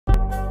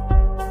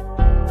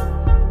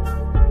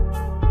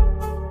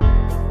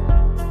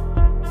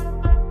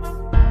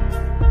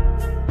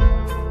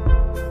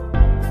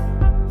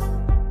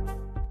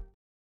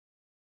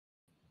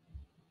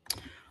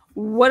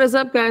What is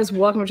up, guys?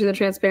 Welcome to the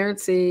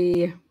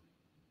transparency.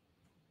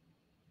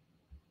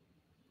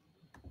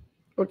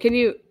 Or can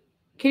you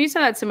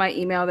send that to my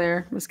email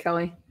there, Miss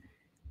Kelly?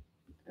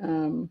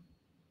 I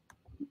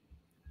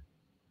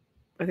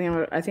think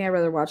I'd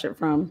rather watch it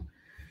from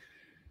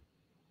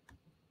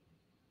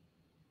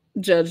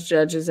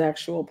Judge's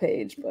actual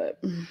page.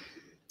 But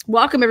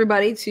welcome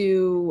everybody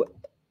to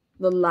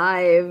the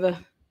live.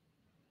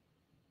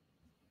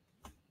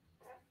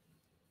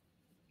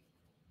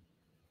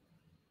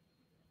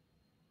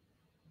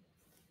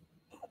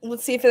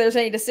 Let's see if there's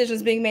any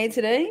decisions being made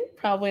today.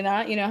 Probably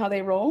not. You know how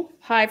they roll.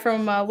 Hi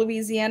from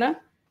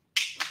Louisiana.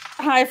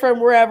 Hi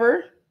from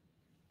wherever.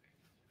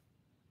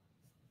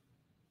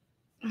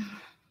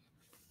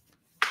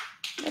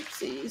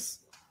 Oopsies.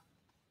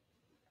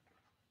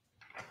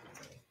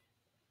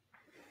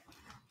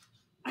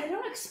 I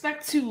don't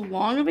expect too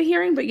long of a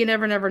hearing, but you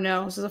never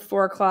know. This is a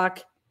 4 o'clock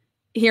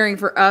hearing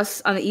for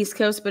us on the East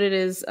Coast, but it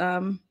is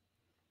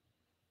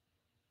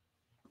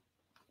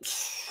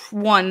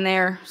 1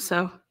 there.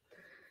 So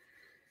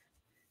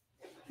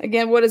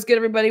again, what is good,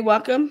 everybody?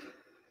 Welcome.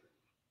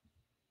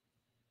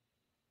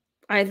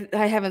 I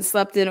haven't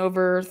slept in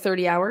over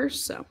 30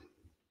 hours, so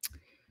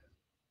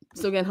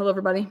again, hello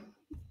everybody.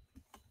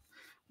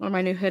 One of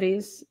my new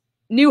hoodies.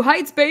 New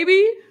heights,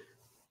 baby.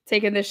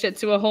 Taking this shit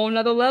to a whole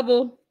nother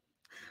level.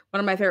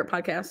 One of my favorite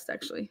podcasts,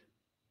 actually.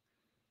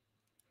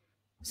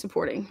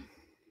 Supporting.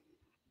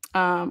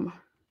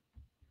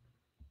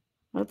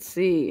 Let's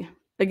see.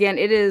 Again,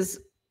 it is,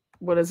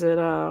 what is it?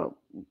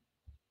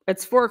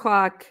 It's 4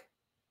 o'clock.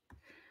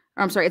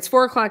 I'm sorry, it's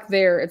 4 o'clock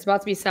there. It's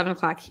about to be 7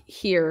 o'clock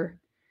here.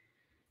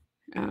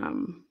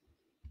 Let's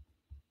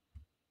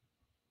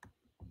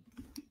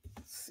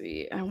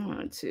see. I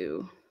wanted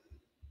to.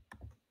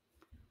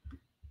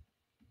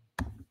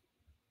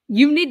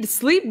 You need to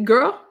sleep,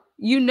 girl.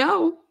 You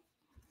know.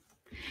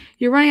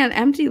 You're running on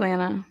empty,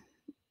 Lana.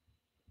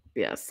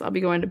 Yes, I'll be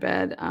going to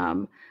bed.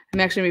 I'm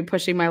actually going to be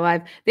pushing my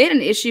live. They had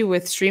an issue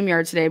with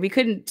StreamYard today. We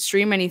couldn't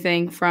stream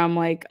anything from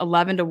like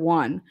 11 to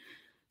 1.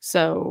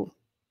 So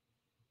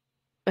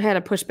I had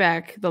to push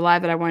back the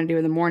live that I wanted to do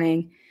in the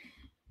morning.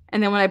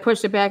 And then when I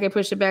pushed it back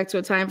to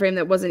a time frame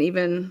that wasn't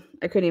even,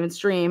 I couldn't even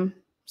stream.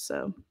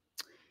 So,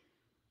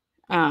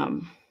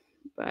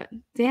 but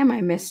damn, I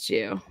missed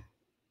you.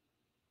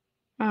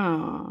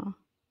 Oh,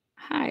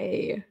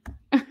 hi.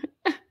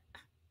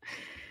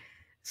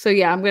 So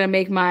yeah, I'm going to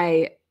make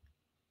my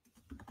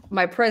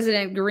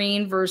President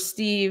Green versus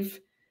Steve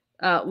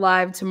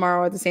live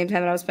tomorrow at the same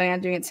time that I was planning on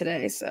doing it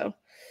today. So,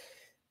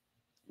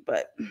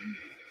 but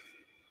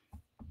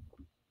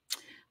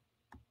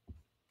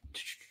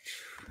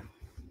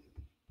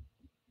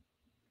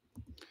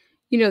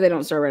you know they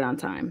don't start right on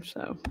time,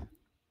 so.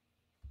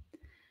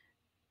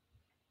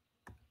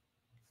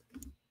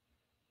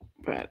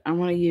 But I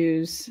want to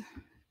use,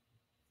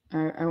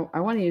 I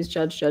want to use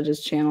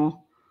Judge's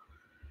channel.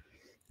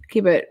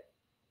 Keep it.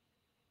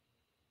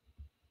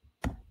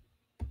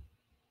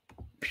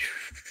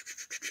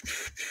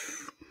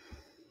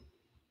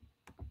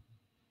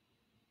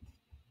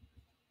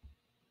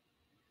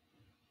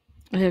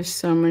 I have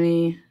so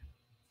many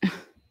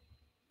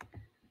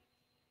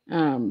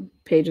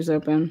pages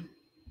open,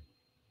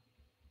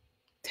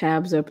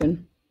 tabs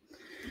open.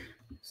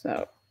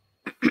 So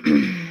let's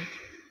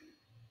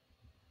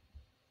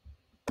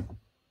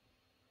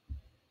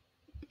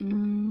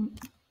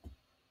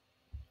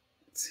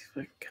see if I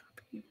can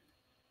copy.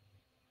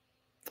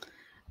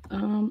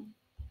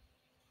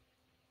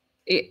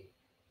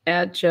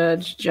 At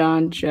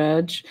John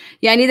Judge.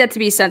 Yeah, I need that to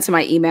be sent to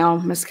my email,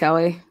 Miss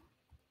Kelly.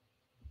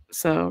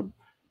 So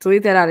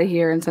delete that out of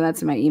here and send that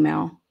to my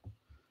email.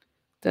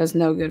 Does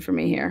no good for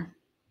me here.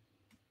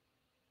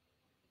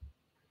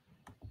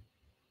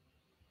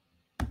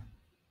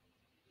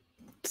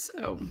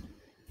 So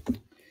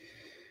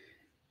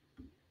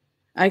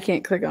I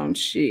can't click on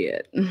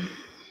shit. Let's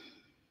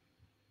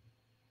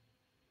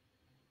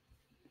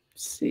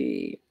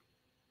see.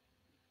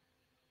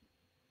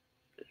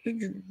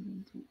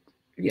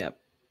 Yep.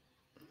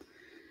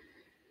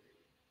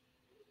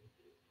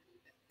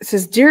 It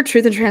says, Dear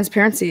Truth and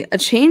Transparency, a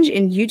change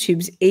in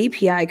YouTube's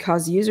API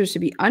caused users to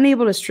be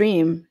unable to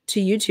stream to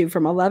YouTube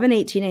from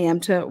 11:18 a.m.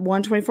 to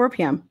 1:24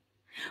 p.m.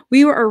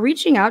 We are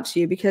reaching out to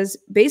you because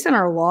based on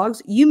our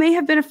logs, you may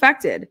have been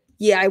affected.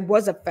 Yeah, I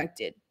was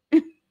affected.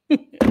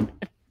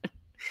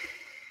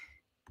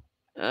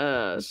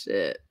 Oh,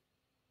 shit.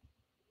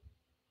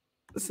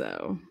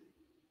 So.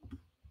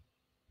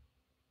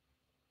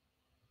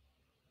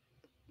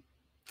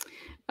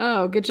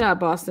 Oh, good job,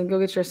 Boston. Go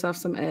get yourself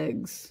some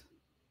eggs.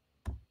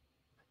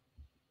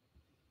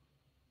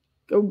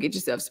 Go get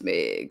yourself some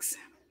eggs.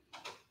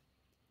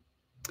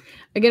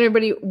 Again,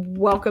 everybody,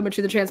 welcome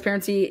to the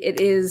transparency. It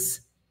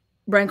is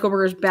Brian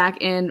Koberger's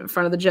back in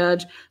front of the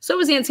judge. So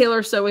is Ann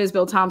Taylor. So is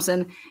Bill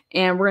Thompson.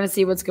 And we're going to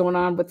see what's going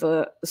on with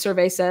the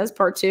survey says,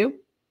 part 2.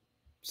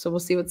 So we'll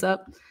see what's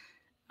up.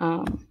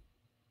 Oh,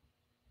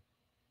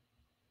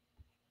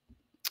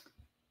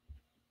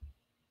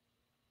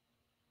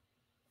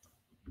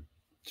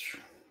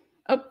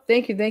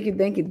 thank you.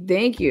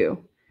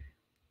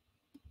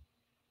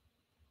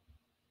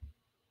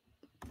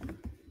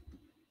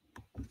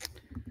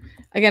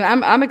 Again,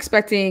 I'm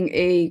expecting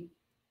a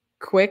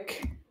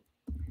quick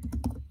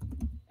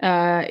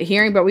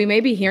hearing, but we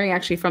may be hearing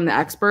actually from the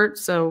expert,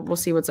 so we'll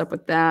see what's up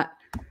with that.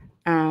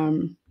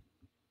 But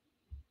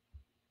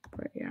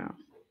yeah.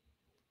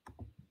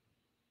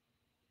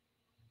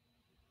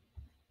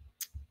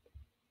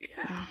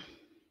 Yeah.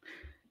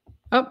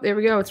 Oh, there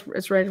we go.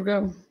 It's ready to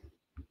go.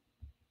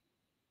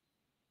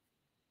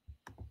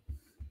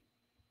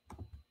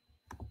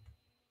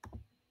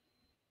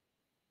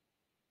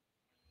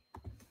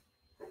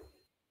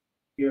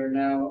 We are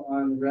now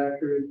on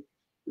record.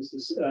 This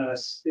is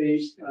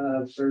State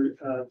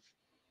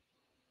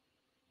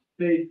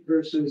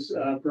versus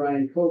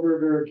Brian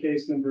Koberger,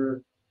 case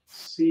number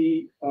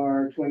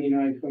CR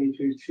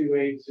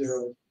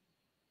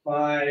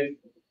 29222805.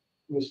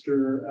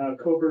 Mr.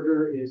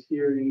 Koberger is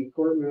here in the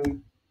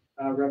courtroom,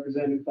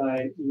 represented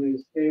by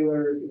Ms.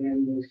 Taylor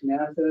and Ms.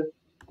 Natheth.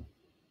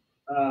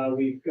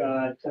 We've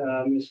got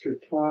Mr.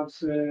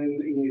 Thompson,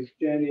 Ms.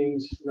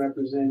 Jennings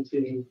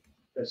representing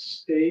the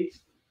state.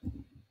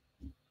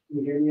 Can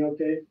you hear me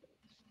okay?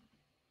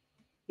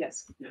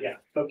 Yes. Yeah,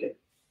 okay.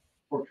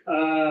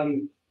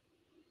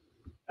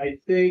 I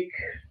think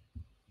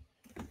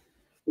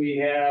we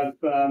have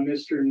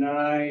Mr.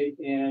 Nye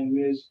and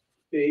Ms.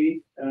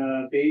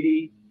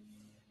 Beatty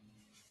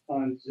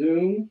on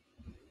Zoom.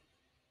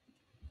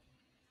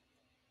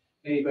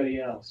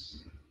 Anybody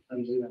else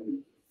on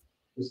Zoom?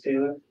 Ms.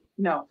 Taylor?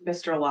 No,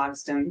 Mr.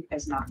 Logston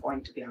is not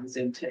going to be on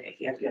Zoom today.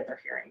 He had the other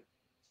hearing.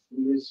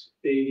 Ms.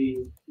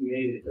 Beatty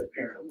made it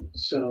apparently.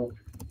 So,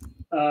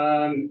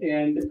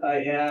 and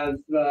I have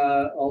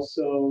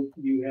also,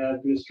 you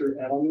have Mr.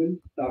 Edelman,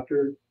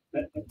 Dr.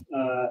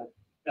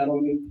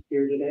 Edelman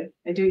here today.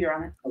 I do, Your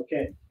Honor.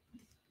 Okay.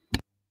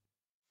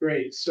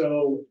 Great.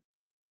 So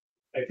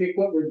I think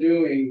what we're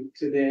doing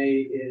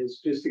today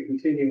is just a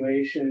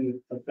continuation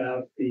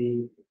about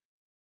the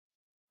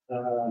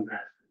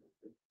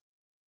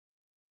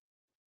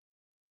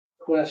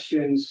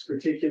questions,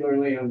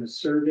 particularly on the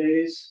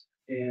surveys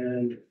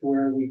and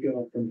where we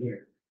go from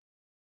here.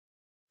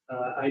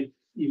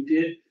 You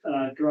did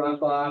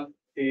drop off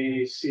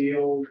a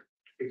sealed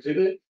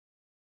exhibit,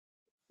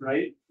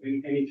 right?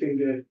 Anything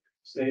to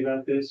say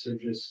about this, or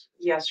just?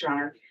 Yes, Your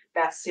Honor.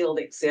 That sealed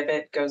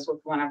exhibit goes with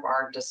one of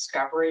our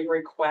discovery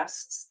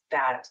requests,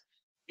 that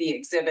the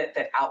exhibit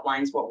that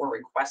outlines what we're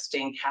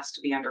requesting has to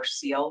be under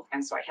seal.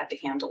 And so I had to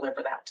hand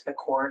deliver that to the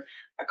court.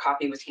 A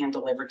copy was hand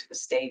delivered to the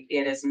state.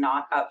 It is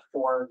not up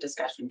for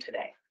discussion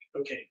today.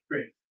 Okay,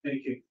 great.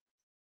 Thank you.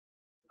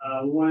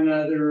 One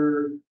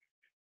other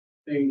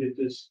thing to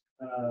just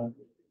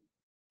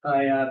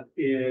tie up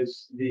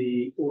is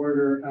the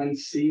order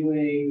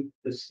unsealing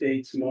the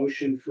state's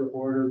motion for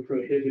order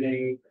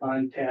prohibiting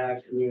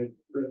contact with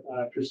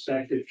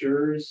prospective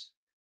jurors.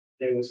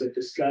 There was a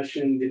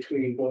discussion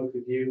between both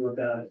of you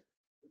about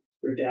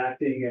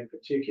redacting a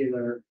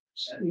particular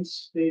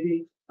sentence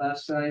maybe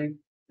last time.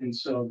 And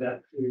so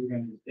that we were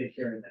going to take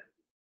care of that.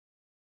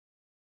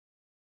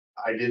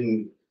 I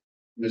didn't,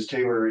 Ms.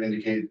 Taylor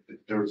indicated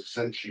that there was a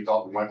sentence she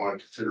thought we might want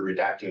to consider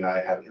redacting.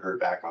 I haven't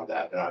heard back on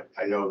that. And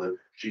I know that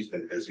she's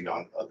been busy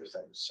on other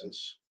things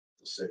since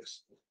the 6th.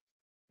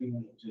 You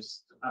want to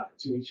just talk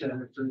to each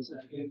other for a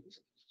second?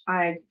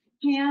 I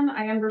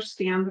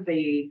understand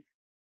the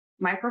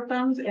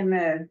microphones in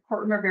the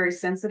courtroom are very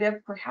sensitive.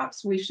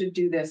 Perhaps we should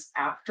do this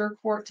after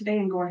court today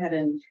and go ahead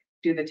and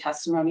do the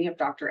testimony of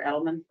Dr.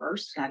 Edelman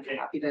first. And I'd be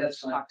happy to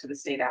talk to the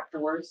state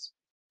afterwards.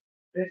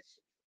 Right.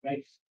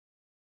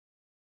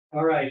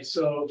 All right,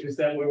 so is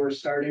that where we're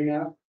starting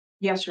now?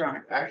 Yes, Your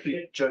Honor.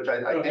 Actually, Judge,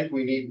 I think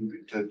we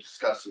need to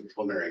discuss some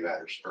preliminary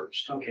matters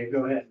first. Okay,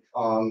 go ahead.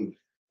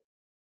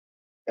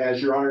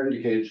 As Your Honor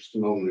indicated just a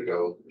moment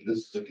ago, this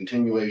is a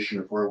continuation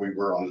of where we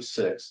were on the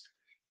 6th.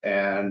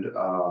 And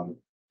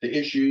the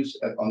issues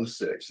on the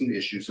 6th and the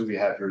issues that we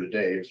have here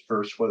today is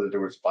first, whether there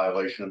was a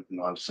violation of the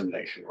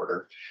non-dissemination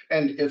order.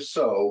 And if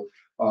so,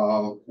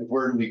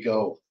 where do we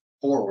go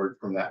forward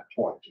from that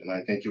point? And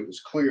I think it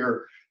was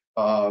clear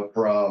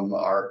from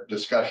our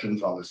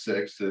discussions on the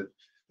 6th that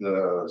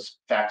the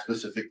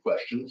fact-specific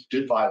questions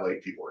did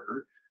violate the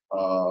order.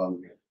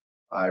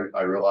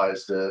 I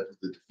realized that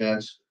the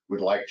defense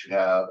would like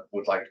to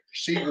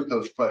proceed with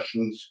those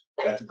questions.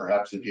 That's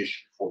perhaps an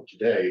issue for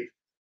today.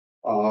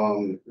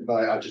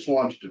 But I just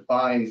wanted to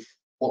define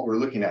what we're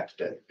looking at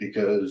today,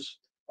 because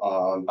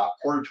about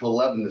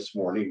 10:45 this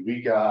morning,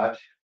 we got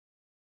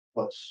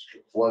what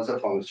was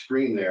up on the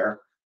screen there,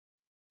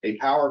 a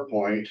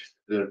PowerPoint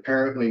that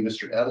apparently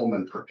Mr.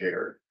 Edelman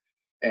prepared.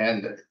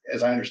 And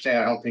as I understand,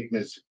 I don't think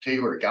Ms.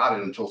 Taylor got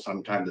it until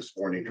sometime this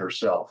morning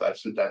herself.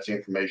 That's the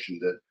information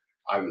that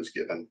I was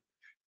given.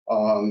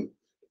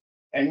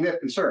 And we have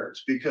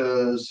concerns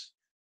because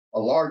a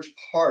large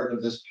part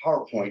of this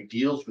PowerPoint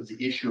deals with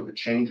the issue of a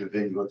change of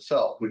venue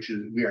itself, which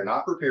is we are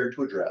not prepared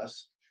to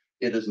address.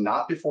 It is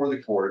not before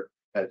the court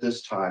at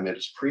this time. It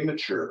is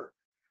premature.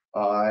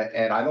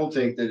 And I don't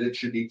think that it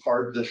should be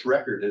part of this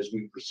record as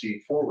we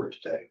proceed forward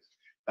today.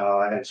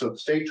 And so the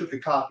state took a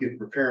copy of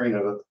preparing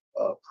a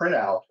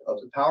printout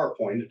of the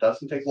PowerPoint. It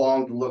doesn't take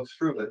long to look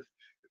through it.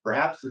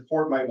 Perhaps the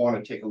court might want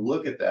to take a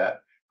look at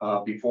that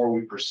before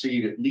we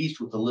proceed, at least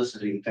with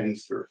eliciting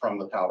things from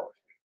the power.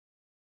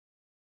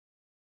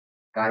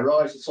 And I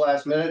realize it's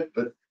last minute,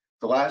 but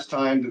the last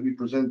time that we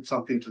presented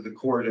something to the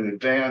court in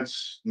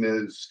advance,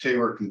 Ms.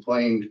 Taylor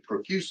complained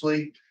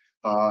profusely.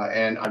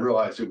 And I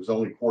realized it was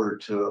only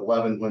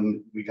 11:15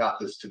 when we got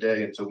this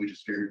today. And so we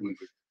just figured we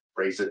would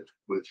raise it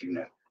with you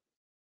now.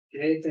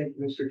 Okay, thank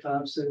you, Mr.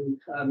 Thompson.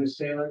 Ms.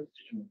 Taylor?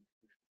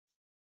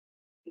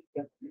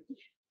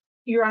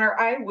 Your Honor,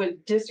 I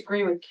would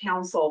disagree with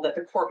counsel that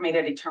the court made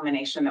a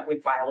determination that we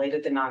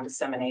violated the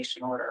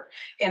non-dissemination order.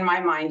 In my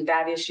mind,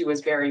 that issue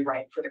is very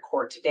right for the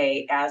court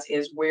today, as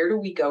is where do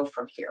we go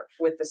from here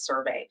with the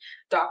survey?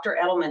 Dr.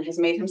 Edelman has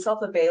made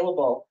himself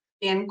available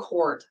in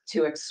court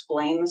to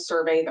explain the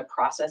survey, the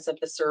process of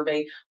the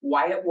survey,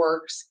 why it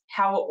works,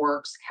 how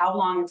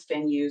long it's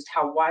been used,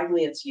 how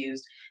widely it's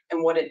used,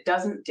 and what it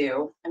doesn't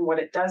do, and what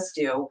it does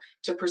do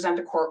to present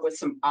the court with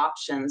some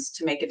options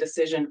to make a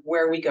decision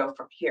where we go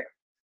from here.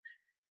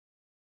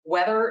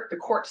 Whether the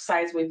court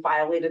decides we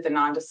violated the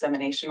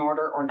non-dissemination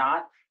order or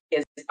not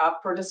is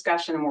up for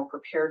discussion, and we're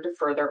prepared to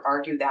further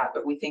argue that,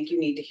 but we think you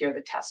need to hear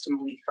the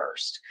testimony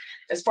first.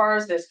 As far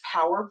as this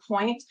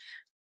PowerPoint,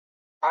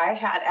 I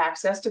had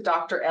access to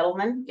Dr.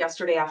 Edelman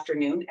yesterday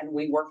afternoon, and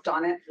we worked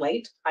on it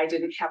late. I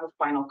didn't have a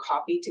final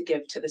copy to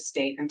give to the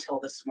state until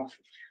this morning.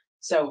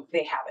 So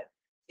they have it.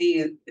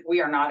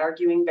 We are not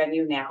arguing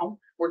venue now.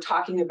 We're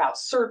talking about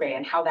survey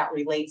and how that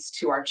relates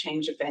to our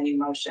change of venue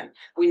motion.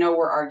 We know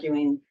we're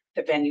arguing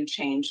the venue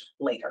change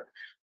later,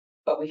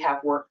 but we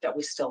have work that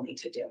we still need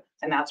to do.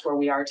 And that's where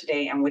we are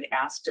today, and would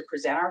ask to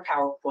present our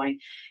PowerPoint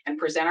and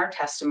present our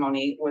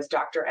testimony with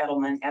Dr.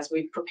 Edelman as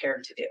we've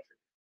prepared to do.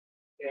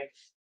 Okay.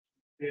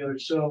 Taylor,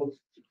 so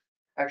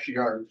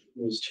Actually,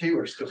 Ms.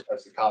 Taylor still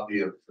has a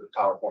copy of the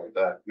PowerPoint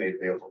that made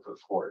available to the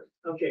court.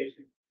 okay,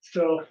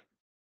 so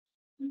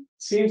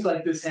seems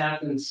like this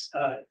happens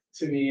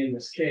to me in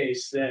this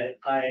case, that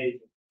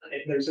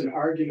there's an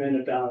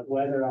argument about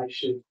whether I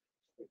should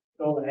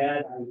go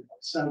ahead on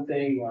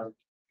something or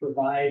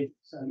provide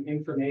some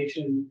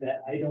information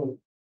that I don't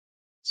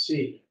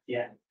see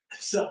yet.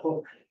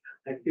 So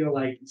I feel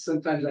like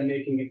sometimes I'm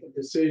making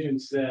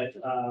decisions that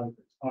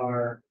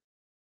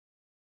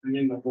I'm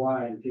in the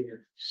blind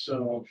here.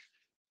 So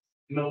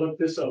I'm gonna look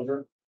this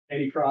over.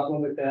 Any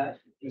problem with that,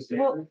 Ms.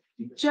 Taylor?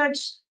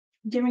 Judge,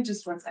 give me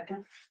just 1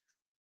 second.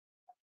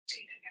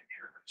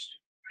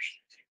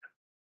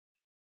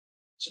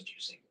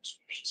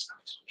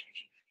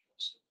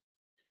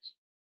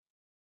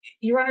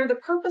 Your Honor, the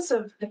purpose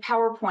of the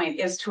PowerPoint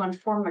is to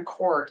inform the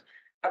court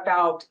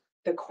about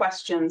the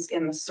questions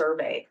in the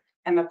survey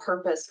and the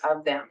purpose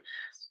of them.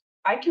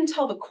 I can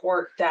tell the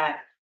court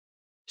that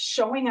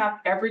showing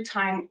up every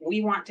time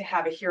we want to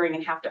have a hearing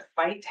and have to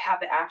fight to have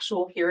the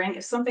actual hearing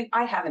is something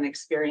I haven't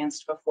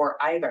experienced before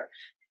either.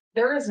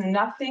 There is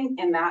nothing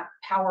in that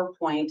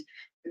PowerPoint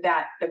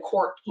that the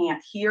court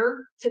can't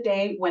hear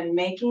today when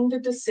making the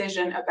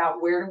decision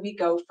about where do we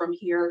go from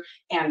here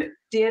and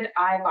did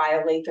I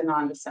violate the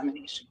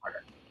non-dissemination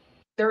order.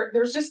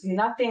 There's just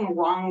nothing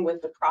wrong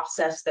with the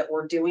process that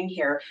we're doing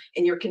here,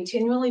 and you're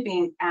continually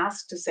being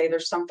asked to say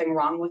there's something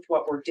wrong with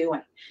what we're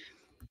doing.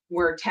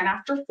 We're 10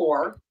 after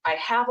 4. I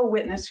have a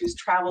witness who's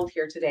traveled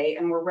here today,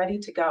 and we're ready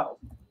to go.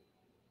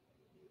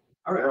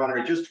 All right, Your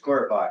Honor, just to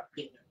clarify,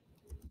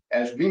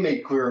 as we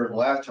made clear the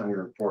last time we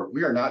reported,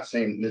 we are not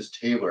saying Ms.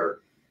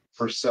 Taylor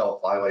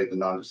herself violated the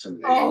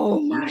non-dissemination. Oh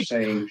my! We're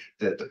saying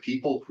that the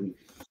people who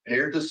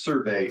prepared the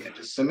survey and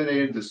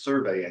disseminated the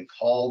survey and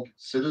called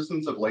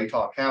citizens of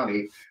Latah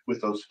County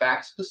with those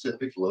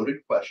fact-specific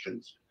loaded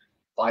questions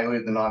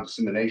violated the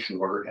non-dissemination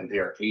order, and they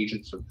are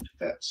agents of the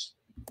defense.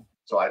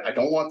 So I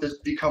don't want this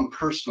to become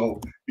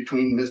personal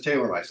between Ms.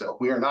 Taylor and myself.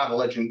 We are not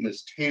alleging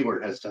Ms.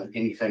 Taylor has done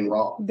anything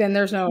wrong. Then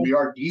there's no. We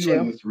are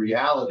dealing with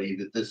reality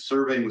that this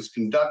survey was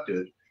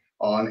conducted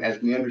on,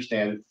 as we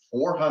understand it,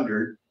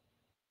 400,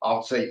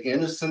 I'll say,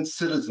 innocent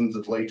citizens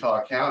of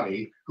Latah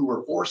County who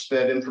were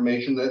force-fed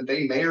information that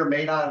they may or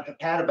may not have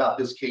had about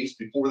this case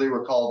before they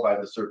were called by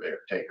the survey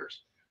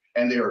takers.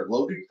 And they are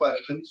loaded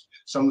questions.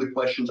 Some of the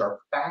questions are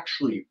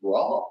factually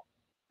wrong.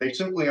 They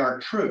simply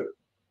aren't true.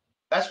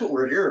 That's what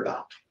we're here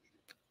about.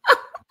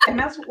 And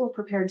that's what we're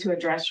prepared to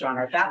address, Your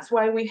Honor. That's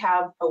why we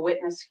have a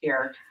witness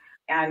here.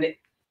 And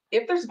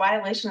if there's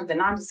violation of the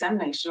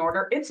non-dissemination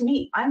order, it's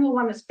me. I'm the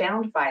one that's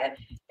bound by it.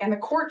 And the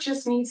court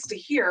just needs to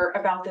hear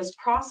about this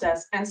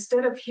process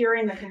instead of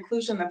hearing the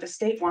conclusion that the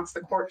state wants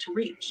the court to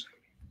reach.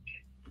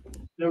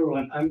 Number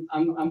one,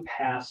 I'm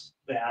past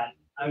that.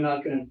 I'm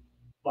not going to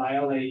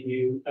violate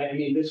you. I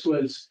mean, this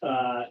was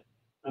a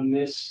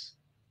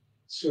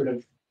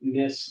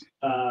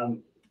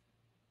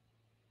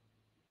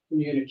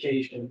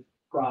communication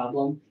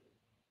problem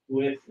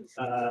with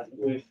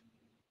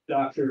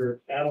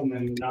Dr.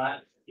 Edelman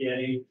not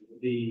getting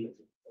the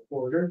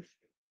order.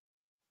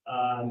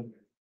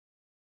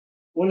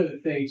 One of the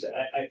things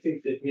I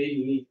think that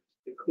maybe need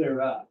to clear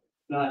up,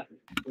 not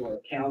for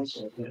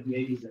counsel, but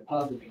maybe the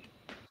public,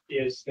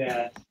 is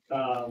that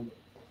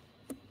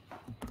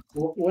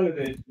one of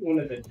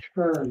the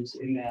terms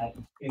in that,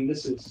 and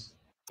this is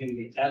in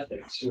the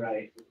ethics,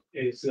 right,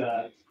 is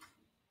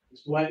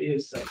what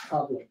is a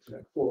public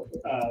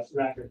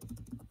record?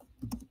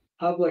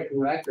 Public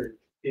record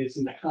is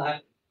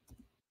not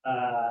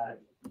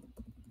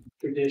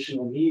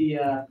traditional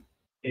media.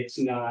 It's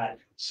not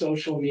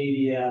social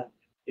media.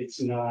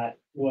 It's not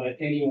what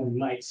anyone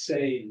might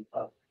say in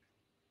public.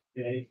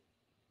 Okay,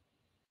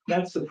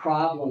 that's the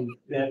problem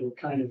that we're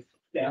kind of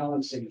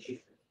balancing here,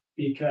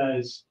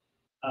 because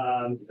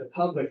the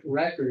public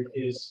record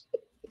is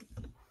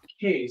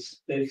case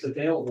that is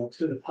available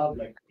to the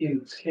public in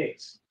this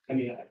case. I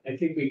mean, I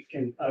think we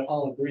can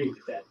all agree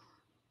with that.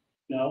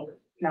 No,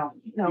 No,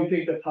 you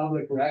think the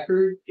public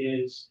record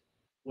is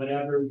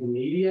whatever the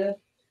media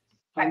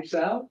pumps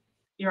out?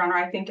 Your Honor,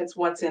 I think it's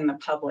what's in the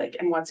public,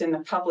 and what's in the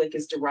public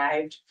is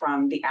derived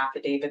from the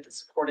affidavit that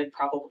supported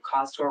probable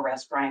cause to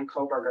arrest Brian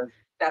Koberger.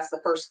 That's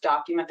the first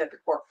document that the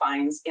court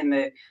finds in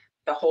the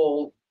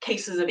whole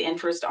cases of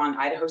interest on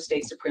Idaho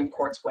State Supreme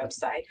Court's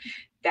website.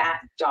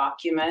 That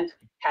document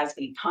has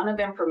a ton of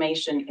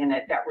information in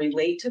it that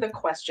relate to the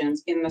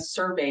questions in the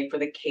survey for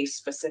the case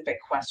specific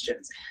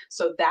questions.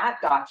 So that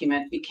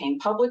document became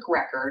public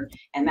record,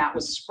 and that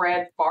was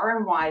spread far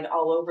and wide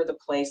all over the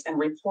place and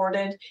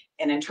reported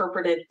and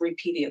interpreted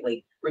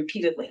repeatedly.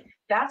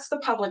 That's the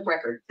public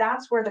record.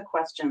 That's where the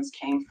questions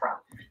came from.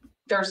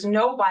 There's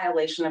no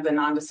violation of the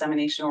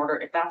non-dissemination order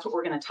if that's what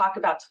we're going to talk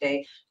about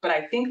today. But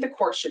I think the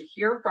court should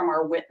hear from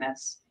our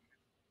witness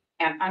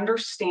and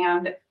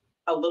understand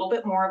a little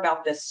bit more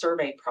about this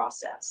survey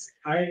process.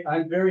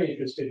 I'm very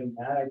interested in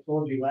that. I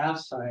told you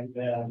last time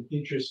that I'm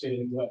interested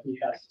in what he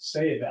has to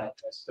say about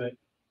this.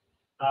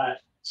 But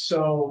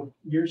so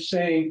you're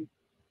saying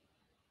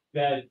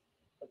that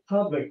the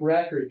public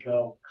record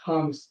though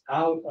comes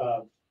out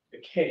of the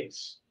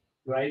case,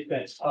 right?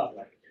 That's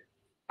public.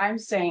 I'm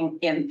saying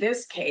in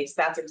this case,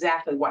 that's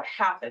exactly what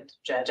happened,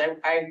 Judge.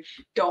 I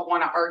don't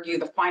want to argue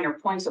the finer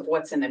points of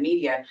what's in the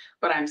media,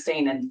 but I'm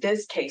saying in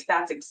this case,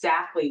 that's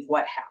exactly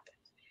what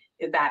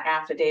happened. That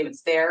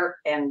affidavit's there,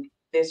 and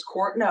this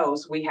court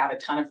knows we have a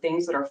ton of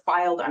things that are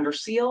filed under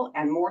seal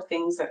and more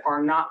things that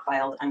are not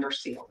filed under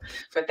seal.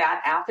 But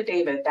that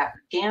affidavit that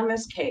began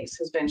this case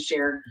has been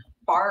shared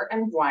far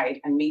and wide,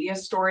 and media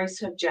stories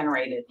have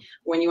generated.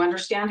 When you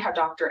understand how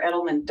Dr.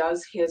 Edelman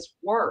does his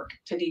work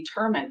to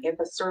determine if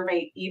a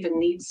survey even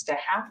needs to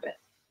happen,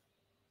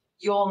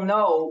 you'll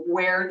know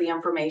where the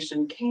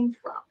information came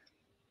from.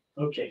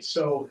 Okay,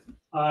 so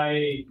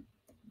I'm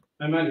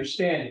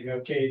understanding,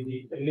 okay,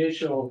 the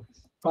initial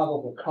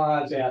probable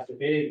cause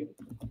affidavit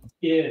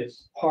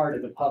is part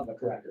of the public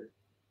record.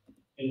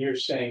 And you're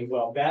saying,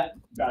 well, that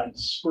got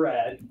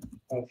spread,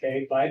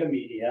 okay, by the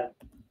media,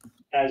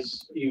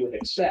 as you would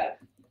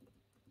expect.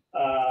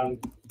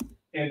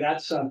 And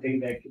that's something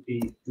that could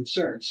be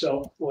concerned.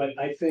 So what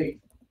I think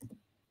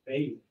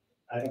maybe,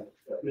 I don't know,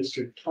 what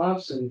Mr.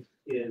 Thompson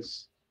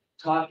is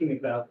talking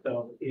about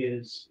though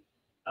is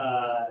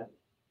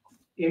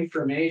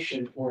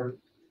information or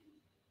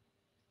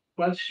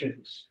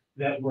questions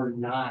that were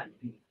not.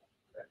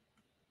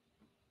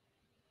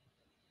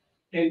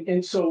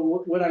 And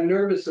so what I'm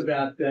nervous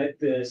about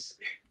this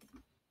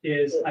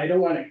is I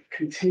don't want to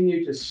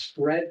continue to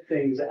spread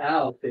things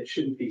out that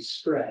shouldn't be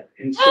spread.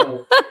 And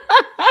so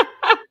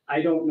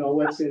I don't know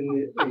what's in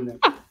the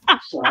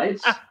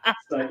slides,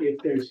 but if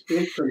there's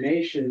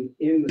information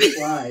in the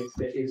slides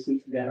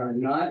that are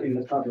not in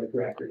the public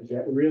record,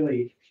 that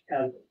really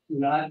have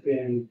not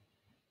been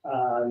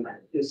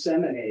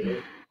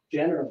disseminated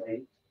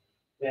generally,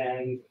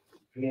 then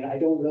I mean, I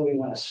don't really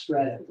want to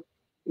spread it.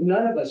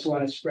 None of us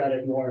want to spread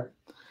it more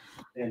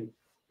than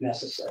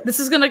necessary.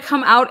 This is going to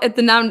come out at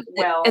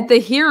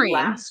the hearing.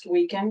 Last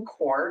week in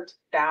court,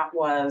 that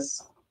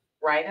was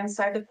right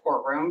inside the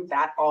courtroom.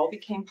 That all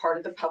became part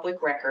of the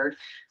public record.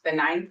 The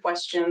 9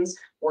 questions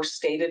were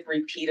stated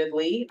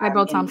repeatedly by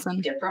Bill in Thompson,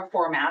 different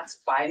formats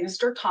by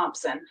Mr.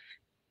 Thompson.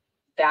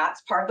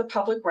 That's part of the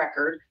public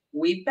record.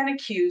 We've been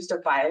accused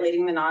of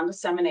violating the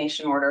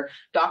non-dissemination order.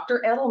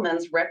 Dr.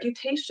 Edelman's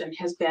reputation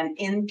has been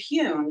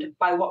impugned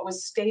by what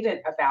was stated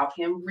about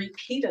him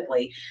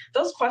repeatedly.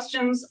 Those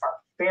questions are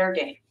fair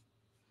game.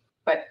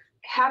 But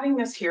having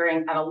this hearing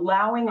and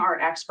allowing our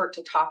expert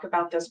to talk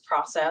about this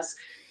process,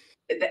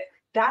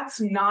 that's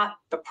not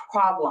the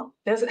problem.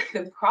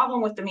 The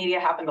problem with the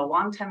media happened a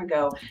long time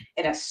ago,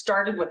 and it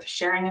started with the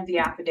sharing of the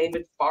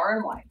affidavit far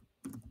and wide.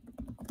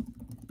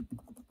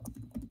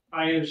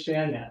 I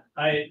understand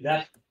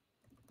that.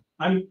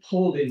 I'm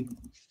pulled in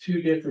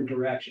 2 different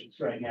directions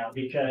right now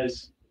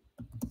because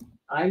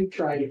I'm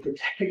trying to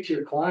protect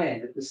your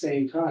client at the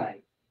same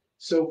time.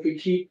 So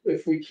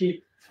if we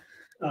keep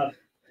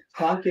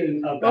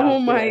talking about oh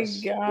my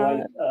this,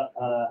 God,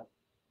 what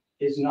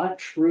is not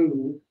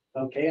true.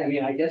 Okay, I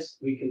mean, I guess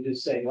we can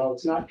just say, well,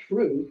 it's not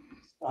true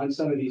on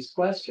some of these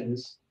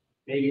questions.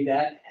 Maybe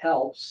that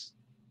helps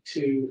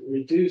to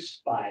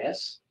reduce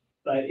bias.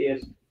 But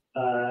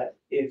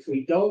if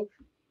we don't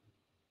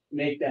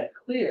make that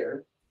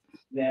clear,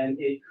 then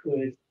it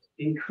could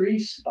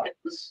increase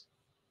bias.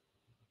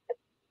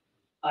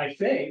 I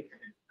think,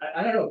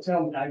 I don't know,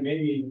 tell me,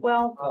 maybe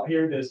Well, I'll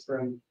hear this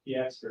from the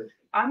expert.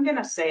 I'm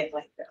gonna say it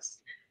like this.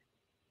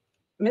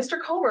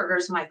 Mr.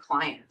 Kohlberger's my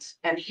client,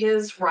 and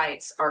his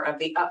rights are of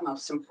the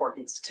utmost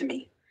importance to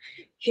me.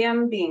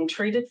 Him being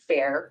treated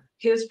fair,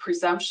 his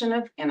presumption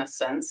of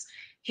innocence,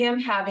 him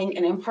having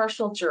an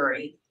impartial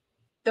jury,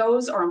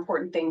 those are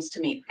important things to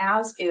me,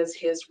 as is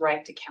his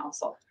right to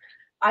counsel.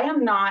 I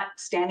am not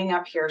standing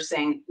up here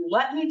saying,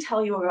 let me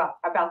tell you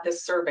about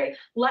this survey.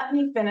 Let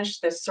me finish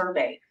this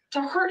survey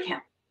to hurt him.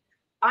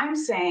 I'm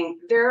saying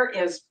there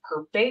is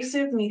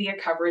pervasive media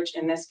coverage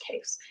in this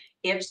case.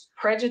 It's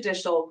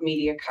prejudicial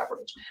media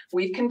coverage.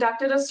 We've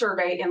conducted a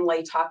survey in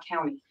Latah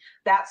County.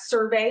 That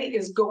survey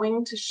is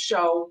going to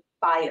show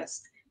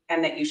bias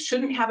and that you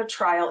shouldn't have a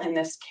trial in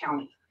this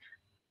county.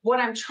 What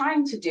I'm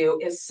trying to do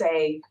is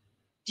say,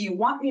 do you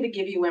want me to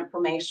give you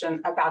information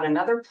about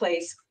another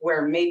place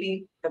where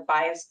maybe the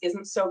bias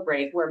isn't so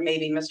great, where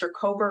maybe Mr.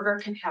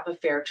 Kohlberger can have a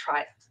fair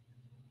trial?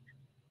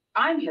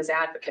 I'm his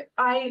advocate.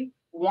 I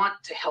want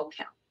to help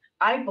him.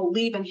 I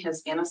believe in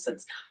his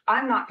innocence.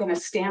 I'm not going to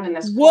stand in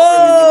this courtroom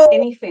and do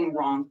anything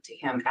wrong to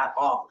him at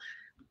all.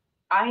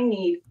 I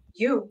need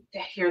you to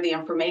hear the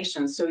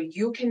information so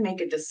you can make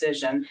a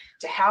decision,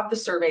 to have the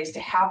surveys, to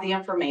have the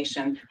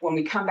information when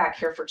we come back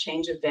here for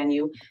change of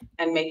venue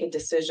and make a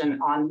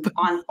decision on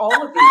all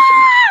of the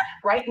information.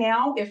 Right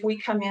now, if we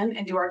come in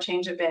and do our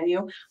change of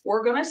venue,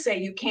 we're going to say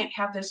you can't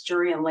have this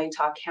jury in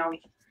Latah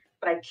County,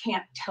 but I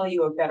can't tell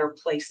you a better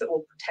place that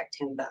will protect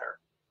him better.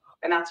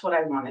 And that's what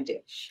I want to do.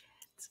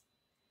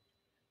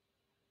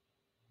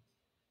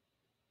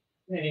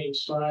 Any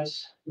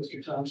response,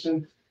 Mr.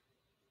 Thompson?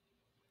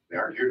 We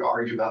aren't here to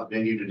argue about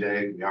venue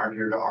today. We aren't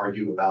here to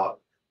argue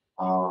about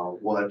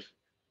what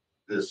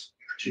this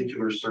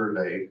particular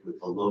survey with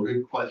the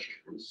loaded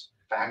questions,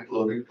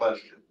 fact-loaded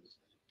questions,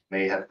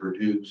 may have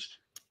produced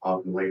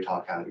in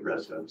Latah County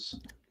residents.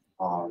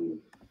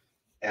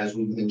 As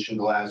we mentioned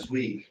last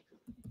week,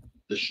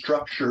 the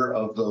structure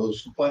of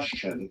those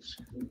questions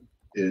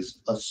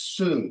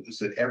assumes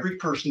that every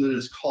person that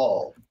is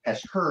called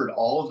has heard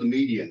all of the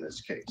media in this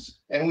case.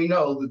 And we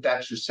know that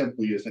that just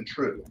simply isn't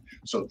true.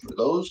 So for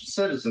those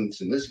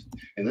citizens in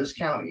this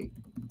county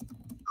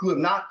who have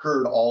not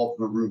heard all of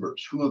the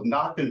rumors, who have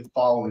not been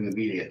following the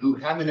media, who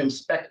haven't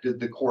inspected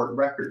the court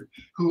record,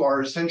 who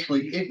are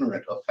essentially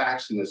ignorant of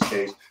facts in this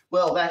case,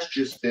 well, that's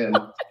just been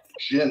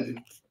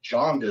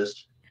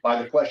jaundiced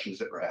by the questions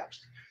that were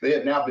asked. They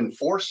have now been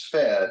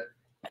force-fed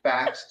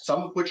facts,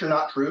 some of which are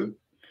not true,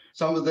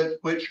 some of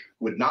which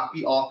would not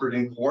be offered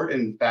in court,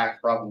 and in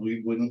fact,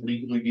 probably wouldn't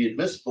legally be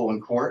admissible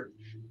in court,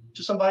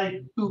 to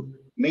somebody who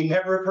may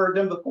never have heard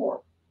them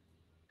before.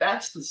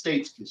 That's the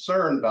state's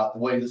concern about the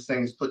way this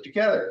thing is put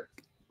together.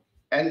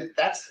 And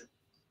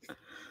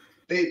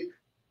the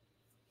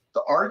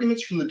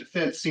arguments from the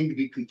defense seem to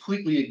be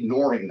completely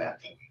ignoring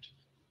that point.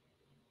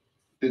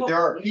 That there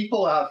are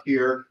people out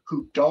here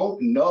who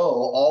don't know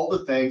all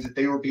the things that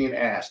they were being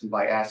asked. And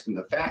by asking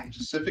the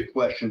fact-specific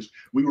questions,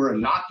 we were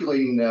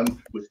inoculating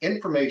them with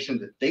information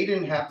that they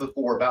didn't have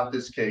before about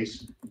this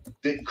case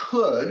that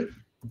could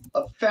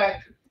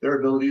affect their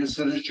ability to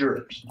sit as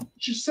jurors.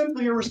 It's just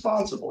simply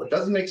irresponsible. It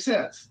doesn't make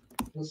sense.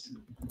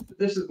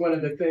 This is one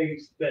of the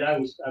things that I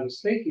was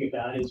thinking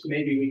about, is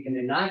maybe we can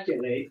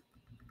inoculate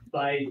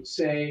by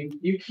saying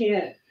you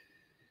can't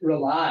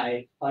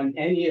rely on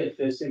any of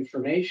this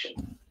information.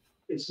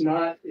 It's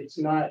not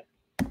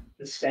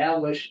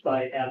established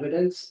by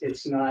evidence.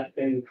 It's not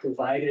been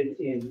provided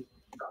in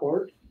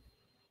court.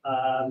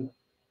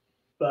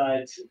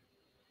 But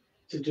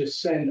to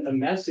just send a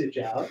message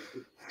out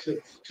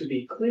to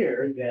be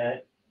clear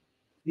that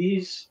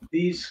these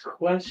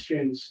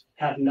questions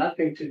have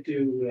nothing to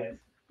do with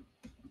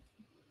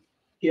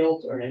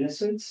guilt or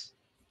innocence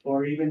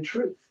or even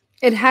truth.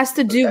 It has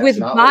to do with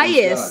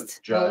bias.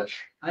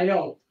 Judge. I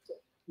know.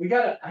 We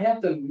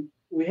have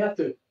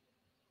to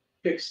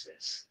fix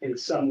this in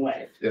some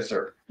way. Yes,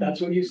 sir. That's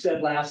what you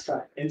said last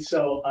time. And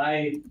so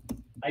I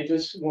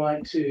just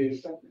want to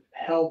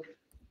help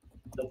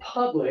the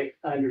public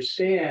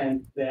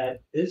understand that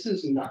this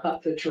is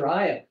not the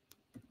trial.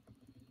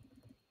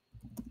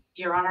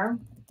 Your Honor,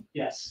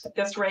 Yes. at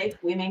this rate,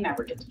 we may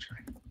never get to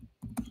trial.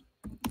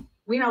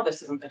 We know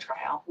this isn't the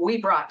trial. We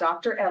brought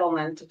Dr.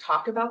 Edelman to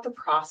talk about the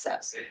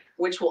process,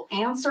 which will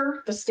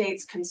answer the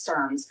state's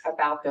concerns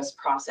about this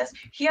process.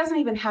 He hasn't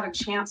even had a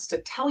chance to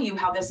tell you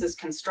how this is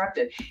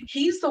constructed.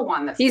 He's the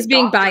one that's He's the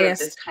being doctor of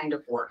biased. this kind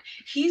of work.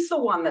 He's the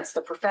one that's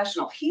the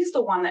professional. He's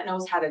the one that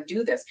knows how to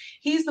do this.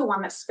 He's the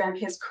one that spent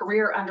his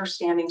career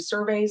understanding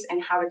surveys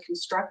and how to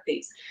construct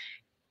these.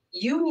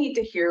 You need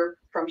to hear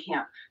from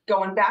him.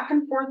 Going back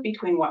and forth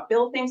between what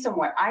Bill thinks and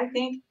what I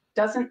think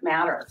doesn't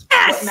matter.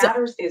 Yes! What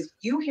matters is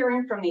you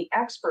hearing from the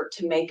expert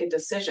to make a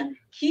decision.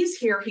 He's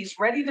here, he's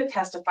ready to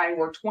testify.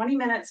 We're 20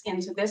 minutes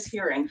into this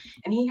hearing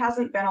and he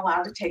hasn't been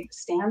allowed to take the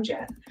stand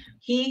yet.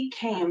 He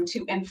came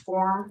to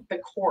inform the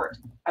court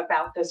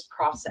about this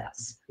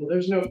process. Well,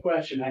 there's no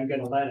question I'm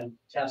going to let him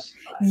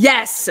testify.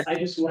 Yes. I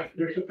just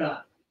wondered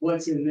about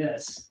what's in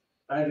this.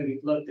 I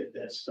haven't looked at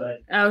this,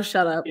 but Oh,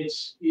 shut up.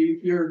 it's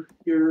you're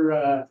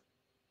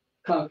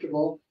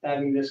comfortable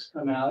having this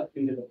come out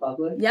into the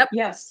public? Yep.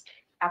 Yes,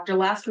 after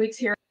last week's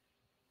hearing,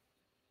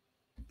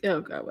 Oh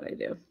God, what I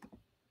do?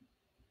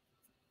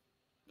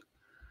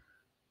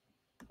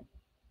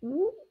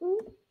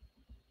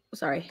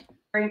 Sorry.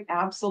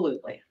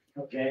 absolutely.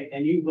 Okay,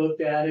 and you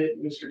looked at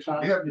it, Mr.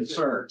 Thompson? You have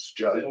concerns, Is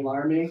Judge. it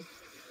alarming?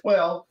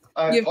 Well,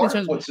 You have part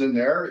concerns of what's in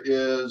there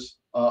is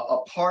a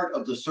part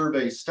of the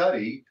survey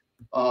study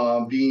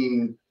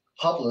being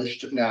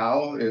published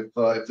now, if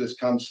this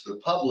comes to the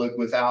public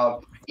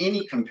without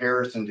any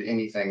comparison to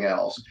anything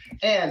else.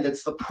 And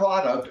it's the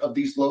product of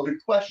these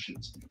loaded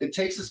questions. It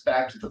takes us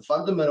back to the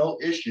fundamental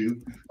issue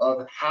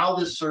of how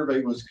this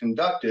survey was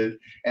conducted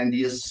and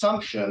the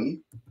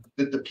assumption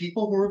that the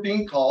people who were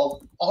being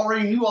called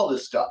already knew all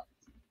this stuff.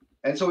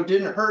 And so it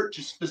didn't hurt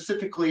to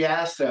specifically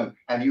ask them,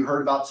 have you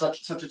heard about such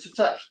and such and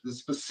such, the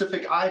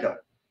specific item?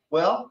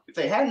 Well, if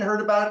they hadn't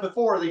heard about it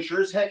before, they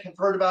sure as heck have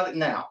heard about it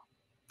now.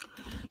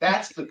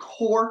 That's the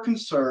core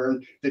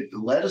concern that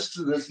led us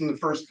to this in the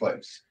first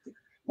place.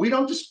 We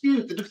don't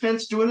dispute the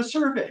defense doing a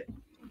survey.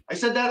 I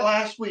said that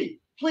last week.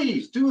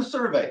 Please do a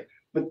survey,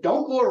 but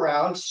don't go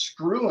around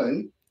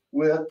screwing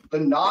with the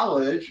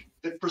knowledge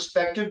that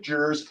prospective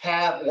jurors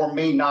have or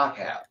may not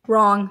have.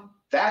 Wrong.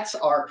 That's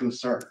our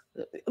concern.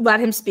 Let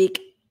him speak.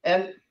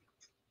 And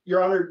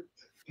Your Honor,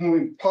 when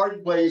we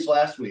parted ways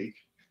last week,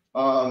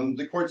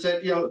 the court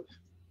said,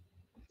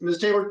 Ms.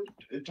 Taylor,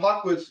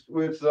 talk with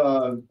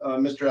Mr.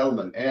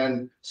 Edelman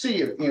and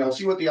see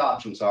what the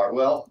options are.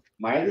 Well,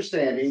 my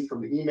understanding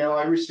from the email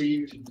I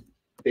received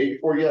day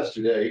before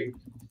yesterday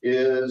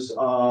is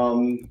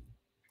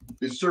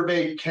the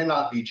survey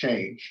cannot be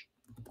changed.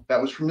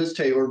 That was from Ms.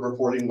 Taylor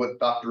reporting what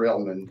Dr.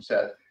 Edelman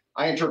said.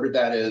 I interpret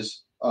that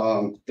as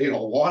they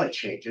don't want to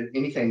change it.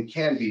 Anything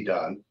can be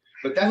done,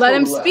 but that's Let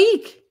him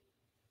speak.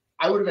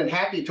 I would have been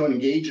happy to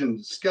engage in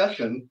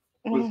discussion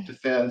with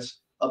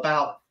defense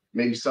about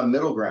maybe some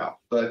middle ground,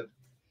 but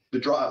the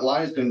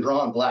line has been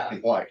drawn black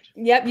and white.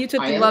 Yep, you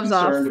took the gloves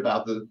off. I am concerned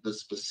about the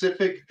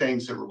specific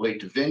things that relate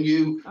to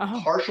venue,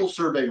 partial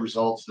survey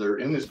results that are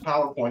in this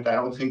PowerPoint.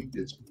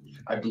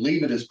 I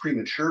believe it is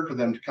premature for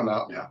them to come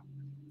out now.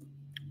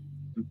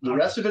 The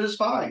rest of it is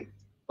fine.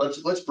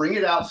 Let's bring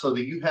it out so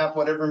that you have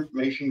whatever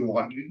information you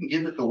want. You can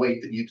give it the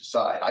weight that you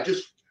decide.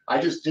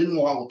 I just didn't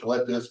want to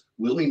let this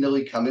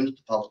willy-nilly come into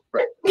the public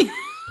record.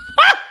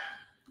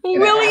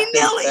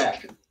 Willy-nilly.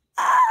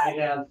 I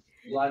have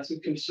lots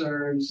of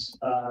concerns.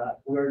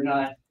 We're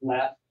not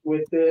left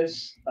with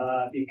this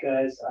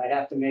because I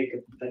have to make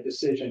a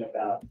decision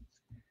about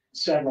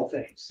several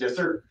things. Yes,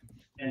 sir.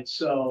 And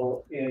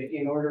so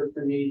in order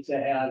for me to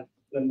have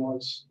the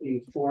most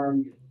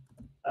informed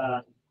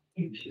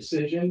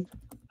decision,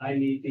 I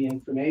need the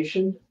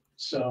information.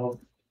 So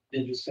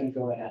I'm just going to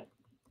go ahead.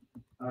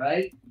 All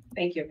right.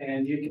 Thank you.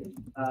 And you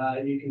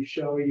can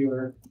show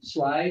your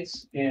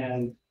slides,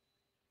 and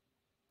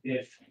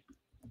if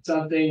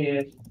something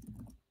is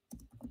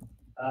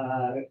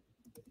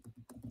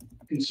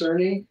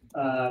concerning,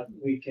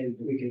 we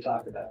can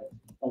talk about it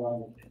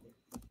along with it.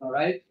 All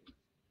right.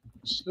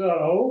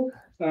 So,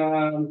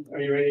 are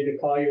you ready to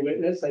call your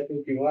witness? I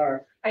think you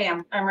are. I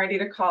am. I'm ready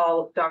to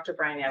call Dr.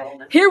 Brian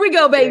Edelman. Here we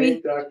go, baby.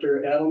 Okay,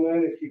 Dr.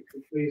 Edelman, if you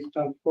could please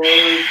come forward,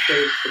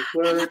 face the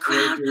clerk,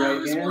 raise your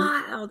right hand.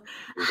 Wild.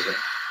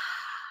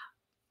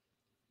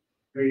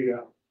 There you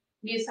go.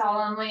 You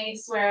solemnly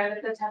swear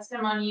that the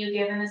testimony you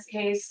give in this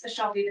case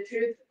shall be the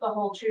truth, the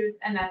whole truth,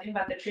 and nothing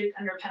but the truth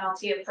under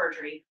penalty of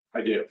perjury.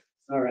 I do.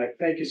 All right,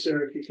 thank you,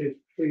 sir. If you could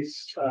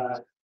please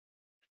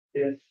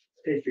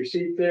take your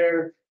seat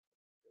there.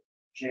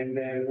 And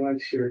then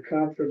once you're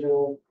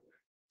comfortable,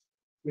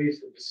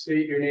 please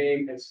state your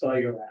name and spell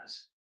your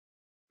last.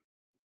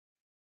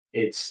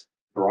 It's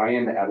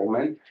Brian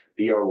Edelman,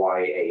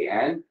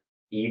 BRYAN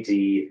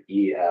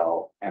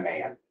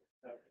EDELMAN.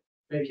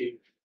 Thank you.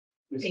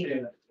 Ms. Thank you.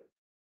 Taylor.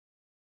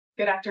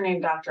 Good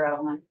afternoon, Dr.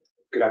 Edelman.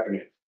 Good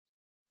afternoon.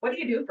 What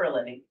do you do for a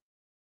living?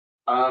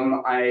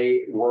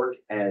 I work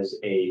as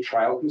a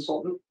trial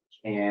consultant,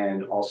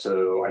 and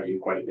also I do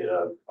quite a bit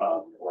of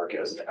work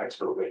as an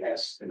expert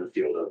witness in the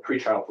field of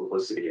pretrial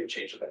publicity and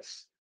change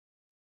events.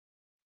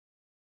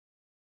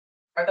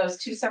 Are those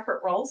two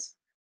separate roles?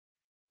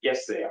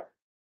 Yes, they are.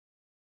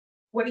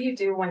 What do you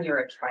do when you're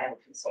a trial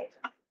consultant?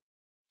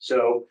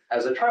 So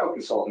as a trial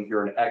consultant,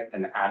 you're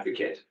an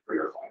advocate for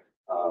your client.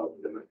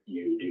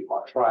 You do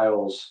mock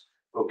trials,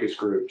 focus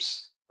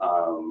groups,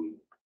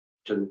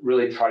 to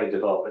really try to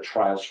develop a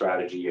trial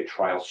strategy, a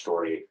trial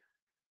story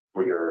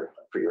for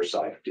your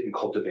side, and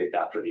cultivate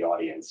that for the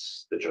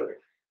audience, the jury.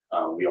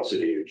 We also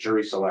do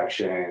jury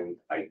selection.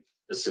 I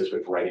assist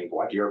with writing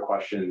voir dire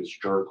questions,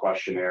 juror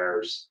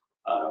questionnaires,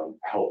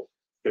 help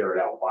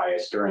ferret out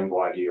bias during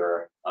voir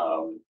dire,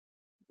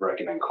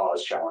 recommend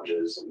cause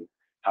challenges and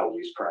how we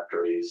use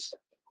peremptories,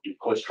 do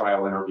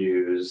post-trial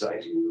interviews. I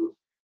do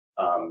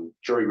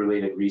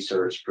jury-related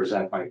research,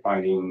 present my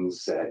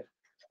findings at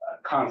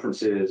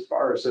conferences,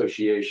 bar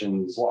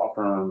associations, law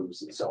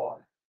firms, and so on.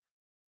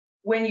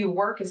 When you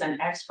work as an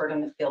expert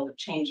in the field of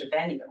change of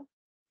venue,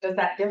 does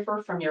that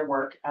differ from your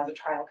work as a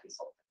trial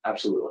consultant?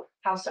 Absolutely.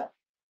 How so?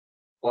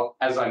 Well,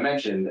 as I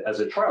mentioned, as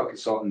a trial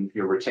consultant,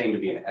 you're retained to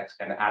be an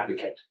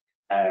advocate.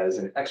 As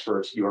an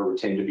expert, you are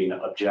retained to be an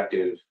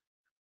objective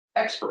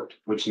expert,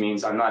 which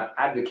means I'm not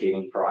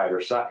advocating for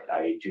either side.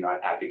 I do not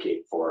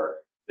advocate for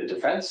the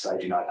defense. I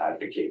do not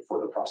advocate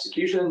for the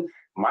prosecution.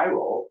 My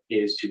role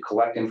is to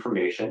collect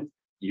information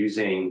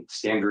using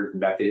standard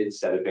methods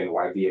that have been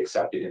widely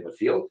accepted in the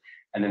field,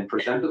 and then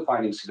present the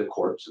findings to the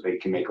court so they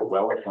can make a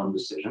well-informed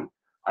decision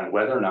on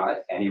whether or not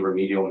any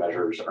remedial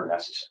measures are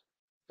necessary.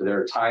 So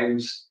there are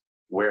times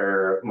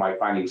where my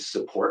findings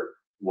support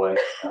what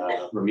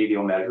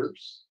remedial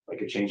measures,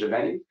 like a change of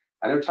venue,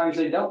 and there are times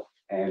they don't.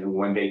 And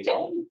when they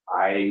don't,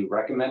 I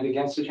recommend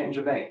against a change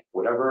of venue,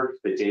 whatever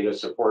the data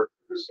supports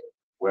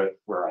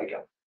where I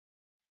go.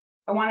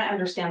 I want to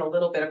understand a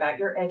little bit about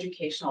your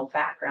educational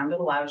background that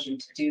allows you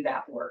to do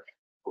that work.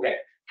 Okay.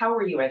 How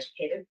were you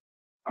educated?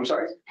 I'm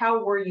sorry.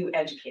 How were you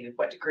educated?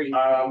 What degree?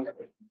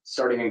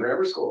 Starting in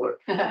grammar school.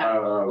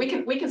 We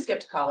can skip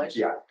to college.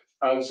 Yeah.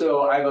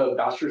 So I have a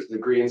bachelor's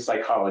degree in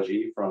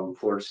psychology from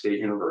Florida State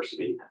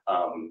University.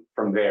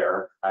 From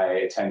there, I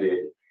attended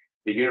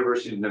the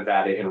University of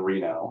Nevada in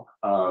Reno,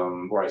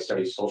 where I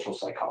studied social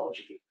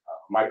psychology.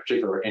 My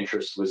particular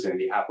interest was in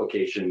the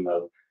application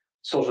of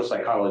social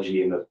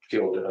psychology in the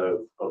field of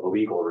the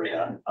legal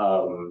arena.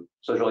 So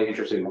I was really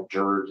interested in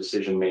juror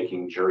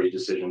decision-making, jury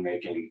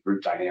decision-making,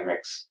 group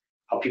dynamics,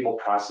 how people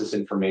process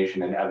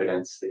information and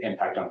evidence, the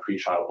impact on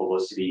pretrial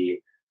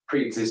publicity,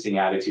 pre-existing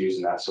attitudes,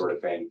 and that sort of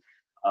thing.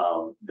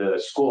 The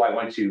school I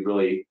went to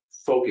really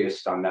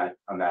focused on that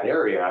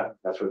area.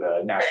 That's where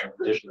the National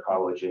Judicial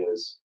College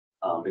is,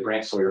 the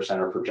Grant Sawyer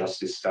Center for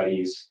Justice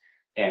Studies,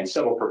 and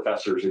several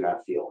professors in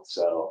that field.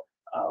 So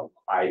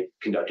I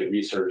conducted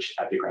research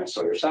at the Grant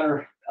Sawyer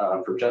Center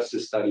for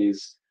Justice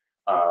Studies.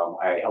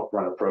 I helped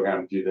run a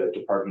program through the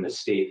Department of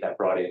State that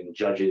brought in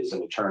judges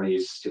and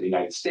attorneys to the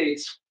United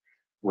States,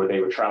 where they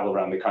would travel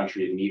around the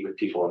country and meet with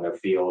people in their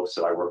field.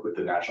 So I worked with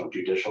the National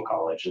Judicial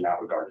College in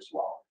that regard as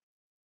well.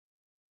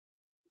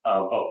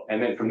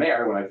 And then from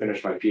there, when I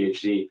finished my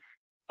PhD,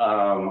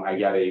 I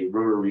got a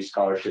Rotary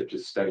Scholarship to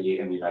study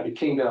in the United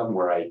Kingdom,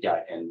 where I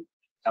got an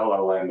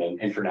LLM in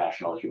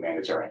International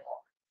Humanitarian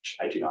Law, which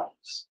I do not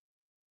use.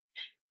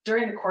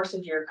 During the course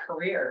of your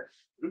career,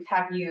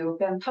 have you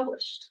been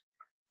published?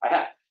 I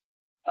have.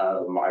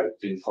 I've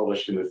been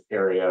published in the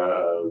area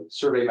of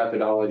survey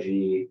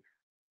methodology.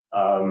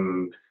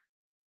 My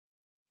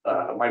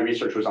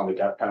research was on the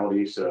death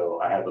penalty, so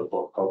I have a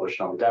book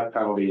published on the death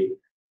penalty.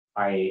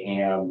 I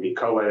am the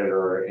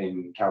co-editor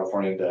in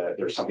California.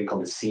 There's something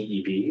called the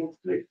CEB,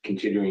 the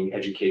Continuing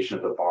Education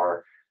of the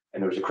Bar,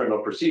 and there's a criminal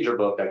procedure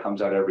book that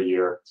comes out every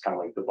year. It's kind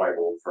of like the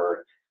Bible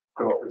for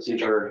criminal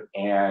procedure,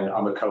 and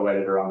I'm a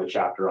co-editor on the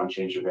chapter on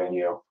change of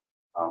venue.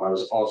 I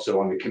was also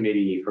on the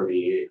committee for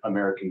the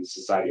American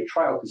Society of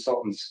Trial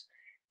Consultants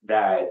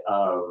that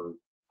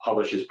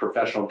publishes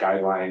professional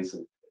guidelines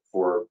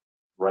for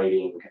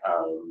writing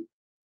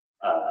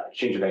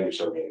change of venue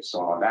surveys.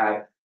 So I'm on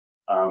that.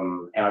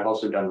 And I've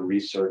also done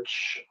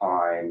research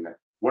on,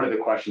 one of the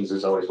questions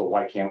is always, well,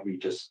 why can't we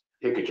just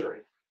pick a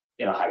jury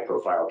in a high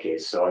profile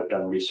case? So I've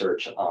done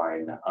research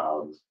on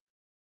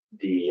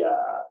the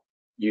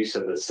use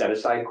of the set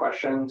aside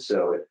question.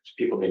 So if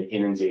people have been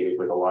inundated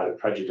with a lot of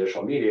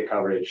prejudicial media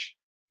coverage,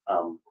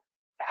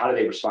 how do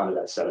they respond to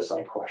that set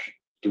aside question?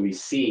 Do we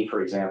see,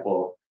 for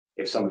example,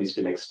 if somebody's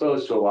been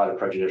exposed to a lot of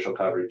prejudicial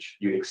coverage,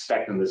 you'd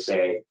expect them to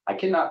say, I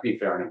cannot be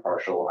fair and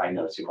impartial, I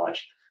know too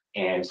much.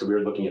 And so we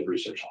were looking at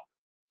research on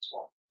that as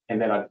well.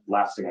 And then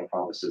last thing I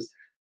promise is,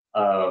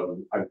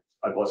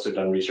 I've also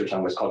done research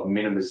on what's called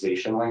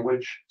minimization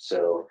language.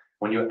 So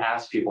when you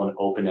ask people an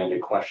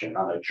open-ended question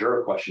on a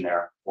juror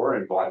questionnaire or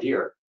in voir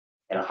dire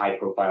in a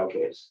high-profile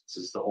case, this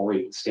is the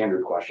only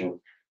standard question,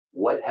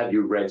 what have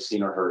you read,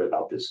 seen, or heard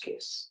about this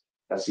case?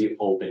 That's the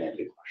open-ended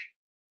question.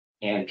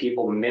 And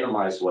people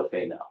minimize what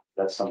they know.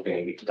 That's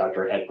something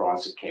Dr. Ed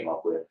Bronson came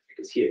up with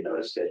because he had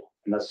noticed it.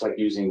 And that's like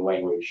using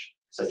language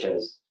such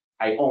as,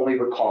 I only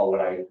recall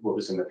what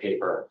was in the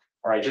paper,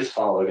 or I just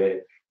followed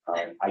it.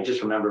 I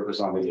just remember it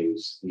was on the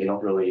news. And they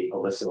don't really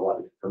elicit a lot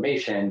of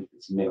information.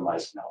 It's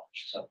minimized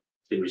knowledge. So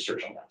did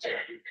research on that.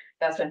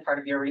 That's been part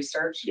of your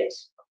research?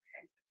 Yes.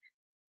 Okay.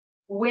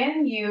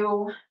 When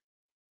you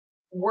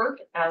work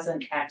as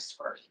an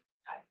expert,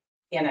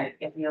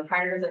 if you're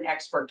hired as an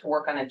expert to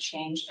work on a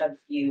change of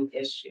view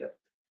issue,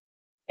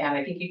 and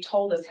I think you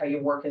told us how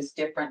your work is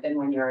different than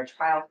when you're a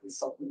trial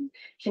consultant.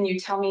 Can you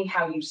tell me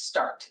how you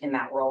start in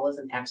that role as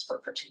an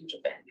expert for change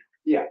of venue?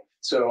 Yeah.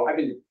 So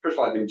first of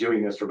all, I've been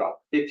doing this for about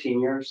 15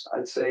 years,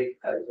 I'd say,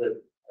 as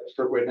an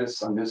expert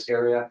witness on this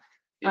area.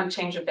 On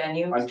change of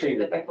venue On change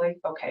of specifically?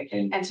 Okay.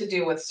 And to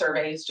do with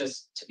surveys,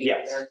 just to be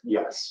clear?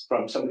 Yes.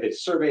 From some of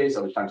its surveys,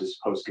 other times it's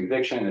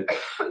post-conviction,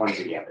 once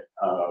again.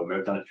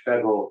 I've done it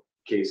federal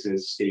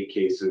cases, state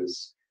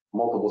cases,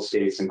 multiple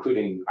states,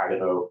 including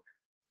Idaho.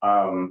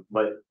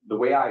 But the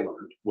way I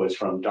learned was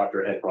from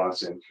Dr. Ed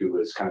Bronson, who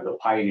was kind of the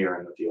pioneer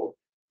in the field.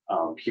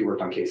 He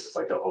worked on cases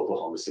like the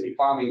Oklahoma City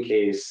bombing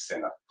case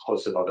and a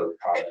host of other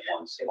prominent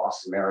ones, the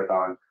Boston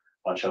Marathon, a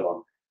bunch of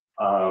them.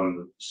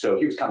 So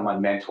he was kind of my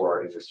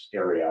mentor in this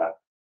area.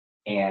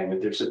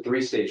 And there's a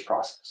 3-stage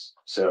process.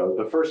 So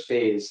the first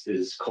phase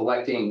is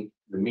collecting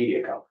the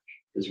media coverage.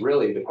 Is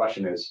really the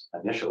question is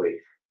initially,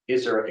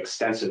 is there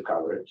extensive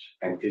coverage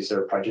and is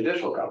there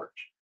prejudicial coverage?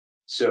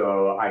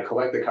 So I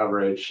collect the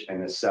coverage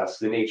and assess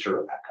the nature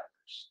of that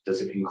coverage.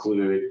 Does it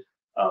include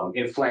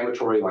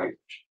inflammatory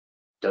language?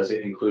 Does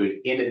it include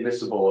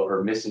inadmissible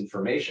or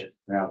misinformation?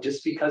 Now,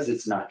 just because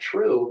it's not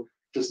true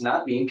does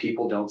not mean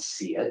people don't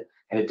see it,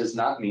 and it does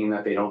not mean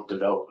that they don't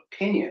develop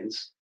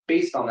opinions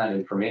based on that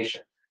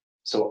information.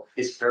 So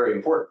it's very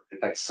important. In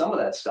fact, some of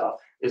that stuff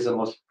is the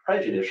most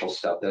prejudicial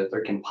stuff that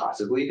there can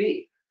possibly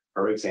be.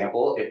 For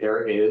example, if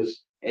there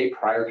is a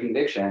prior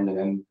conviction and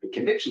then the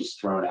conviction's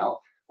thrown out,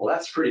 well,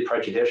 that's pretty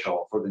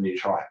prejudicial for the new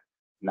trial.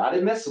 Not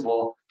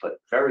admissible, but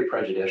very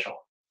prejudicial.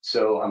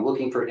 So I'm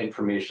looking for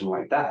information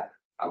like that.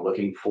 I'm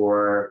looking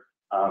for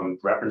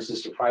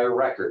references to prior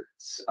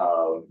records.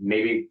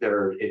 Maybe there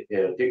are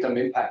victim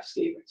impact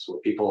statements where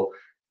people,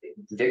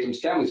 victims'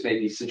 families may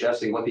be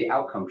suggesting what the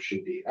outcome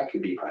should be. That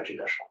could be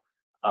prejudicial.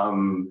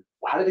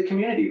 How did the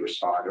community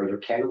respond? Are there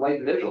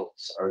candlelight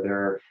vigils? Are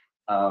there,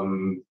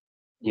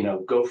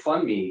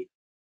 GoFundMe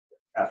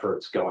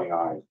efforts going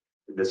on?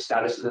 The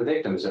status of the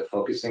victim, is it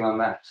focusing on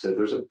that? So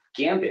there's a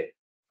gambit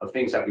of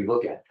things that we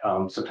look at.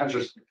 Sometimes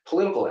there's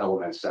political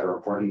elements that are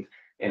important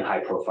in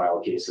high-profile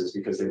cases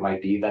because it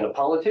might be that a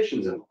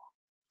politician's involved.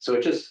 So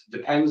it just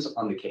depends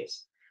on the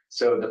case.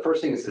 So the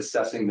first thing is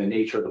assessing the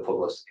nature of the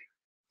publicity.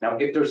 Now,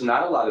 if there's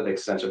not a lot of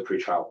extensive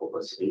pretrial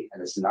publicity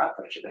and it's not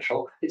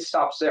prejudicial, it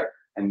stops there.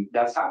 And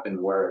that's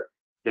happened where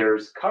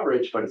there's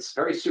coverage, but it's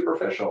very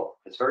superficial.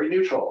 It's very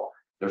neutral.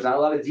 There's not a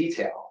lot of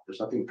detail. There's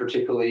nothing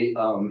particularly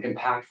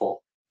impactful.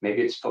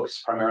 Maybe it's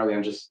focused primarily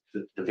on just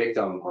the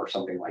victim or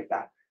something like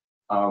that.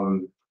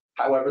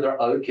 However, there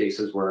are other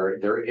cases where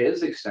there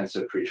is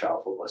extensive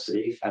pretrial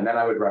publicity, and then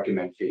I would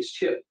recommend phase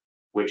 2,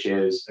 which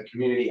is a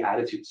community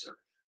attitude survey.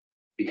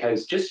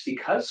 Because just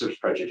because there's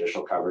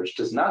prejudicial coverage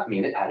does not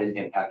mean it had an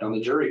impact on the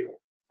jury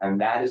pool. And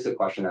that is the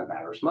question that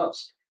matters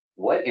most.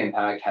 What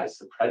impact has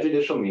the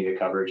prejudicial media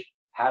coverage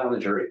had on the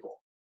jury pool?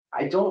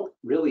 I don't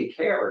really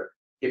care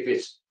if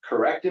it's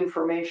correct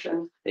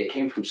information, it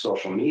came from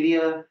social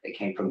media, it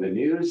came from the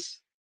news.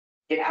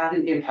 It had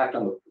an impact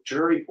on the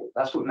jury pool.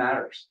 That's what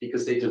matters,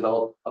 because they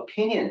develop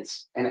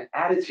opinions and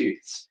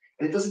attitudes.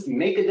 And it doesn't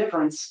make a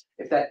difference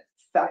if that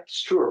fact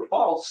is true or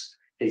false.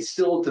 They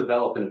still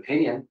develop an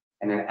opinion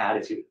and an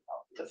attitude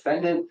about the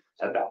defendant,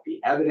 about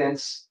the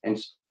evidence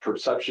and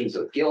perceptions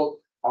of guilt.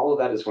 All of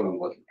that is what I'm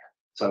looking at.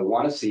 So I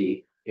want to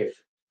see if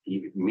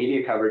the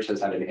media coverage has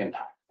had an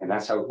impact. And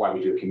that's why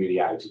we do a community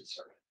attitude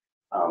survey.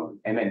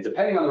 And then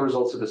depending on the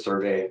results of the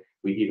survey,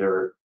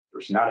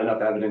 there's not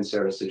enough evidence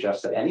there to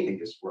suggest that anything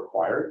is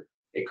required.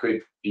 It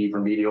could be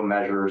remedial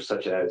measures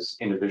such as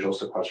individual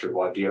sequestered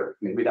voir dire.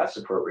 Maybe that's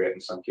appropriate in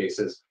some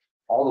cases,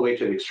 all the way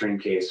to the extreme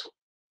case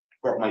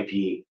where it might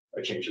be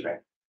a change of venue.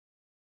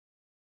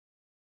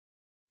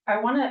 I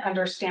want to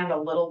understand a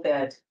little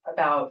bit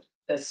about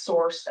the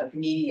source of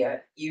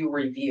media you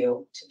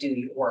review to do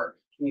your work.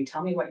 Can you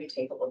tell me what you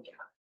take a look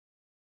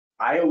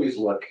at? I always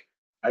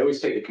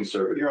take the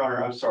conservative. Your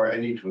Honor, I'm sorry, I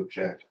need to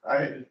object.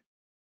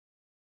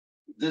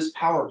 This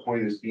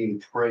PowerPoint is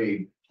being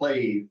played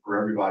for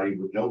everybody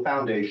with no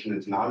foundation.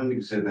 It's not an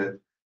exhibit.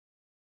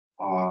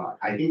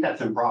 I think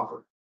that's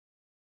improper.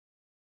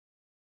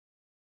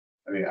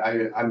 I mean,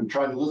 I'm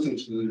trying to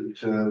listen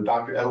to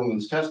Dr.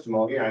 Edelman's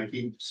testimony, and I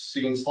keep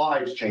seeing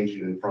slides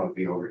changing in front of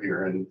me over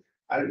here, and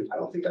I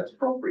don't think that's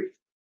appropriate.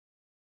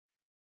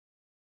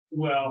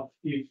 Well,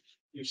 you've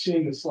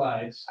seen the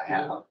slides. I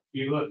have.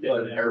 You looked at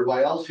But them.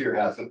 everybody else here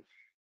hasn't.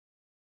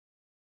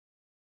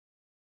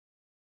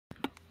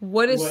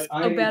 What is so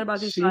bad about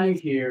these slides?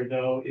 Here,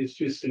 though, is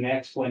just an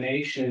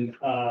explanation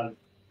of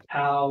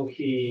how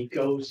he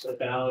goes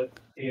about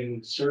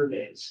in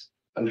surveys.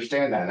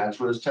 Understand that. That's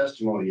what his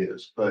testimony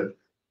is. But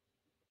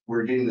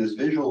we're getting this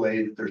visual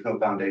aid that there's no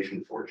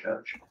foundation for,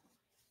 Judge.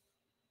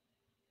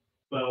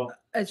 Well,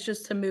 It's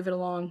just to move it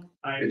along.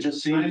 It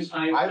just seems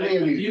I'm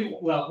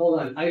well, hold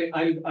on.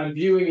 I'm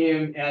viewing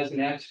him as an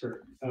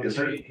expert. Okay? Yes,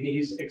 sir.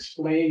 He's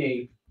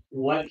explaining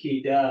what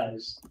he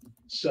does.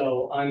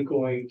 So I'm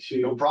going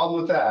to. No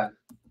problem with that.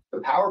 The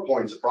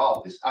PowerPoint's a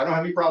problem. I don't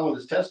have any problem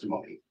with his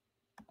testimony.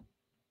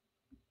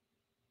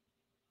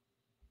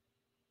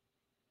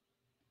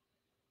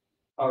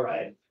 All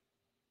right.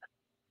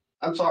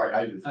 I'm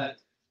sorry.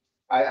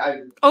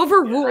 I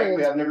Overruled.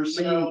 frankly, I've never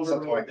seen No,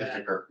 something like this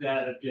occur.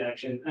 That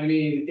objection. I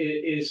mean,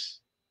 this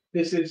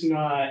is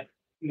not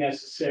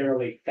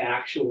necessarily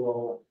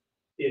factual.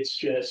 It's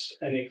just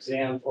an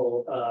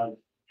example of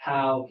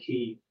how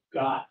he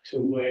got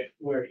to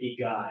where he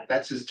got.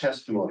 That's his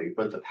testimony,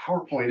 but the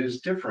PowerPoint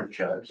is different,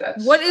 Judge.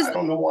 What is- I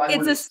don't know why it's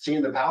we're a-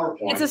 seeing the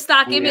PowerPoint. It's a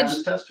stock when we have image.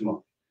 his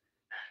testimony.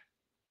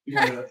 You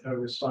want to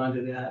respond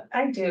to that?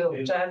 I do,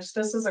 Okay. Judge.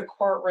 This is a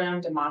courtroom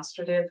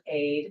demonstrative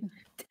aid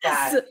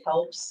that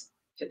helps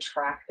to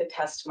track the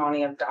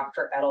testimony of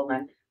Dr.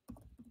 Edelman.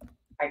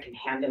 I can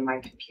hand him my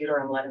computer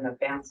and let him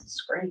advance the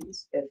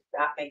screens if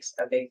that makes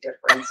a big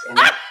difference in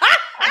it.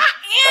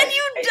 And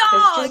you This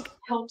dog. just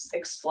helps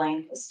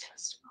explain his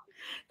testimony.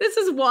 This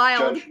is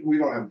wild. Judge, we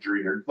don't have a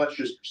jury here. Let's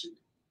just proceed.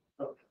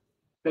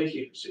 Thank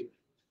you.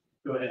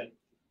 Go ahead.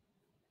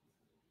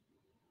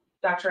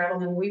 Dr.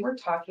 Edelman, we were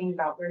talking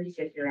about where you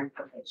get your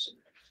information.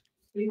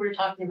 We were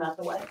talking about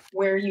the what?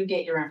 Where you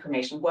get your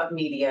information. What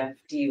media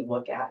do you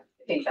look at?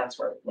 I think that's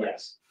where.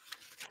 Yes.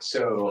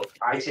 So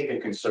I take a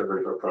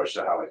conservative approach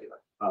to how I do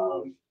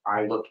it.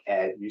 I look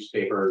at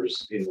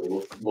newspapers in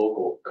the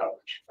local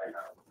coverage right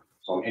now.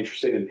 So I'm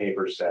interested in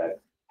papers that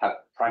have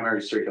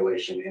primary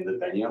circulation in the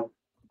venue.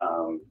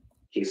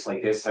 Case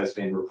like this has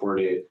been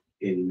reported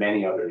in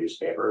many other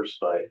newspapers,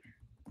 but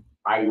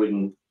I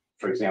wouldn't,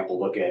 for example,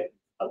 look at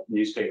a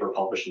newspaper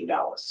published in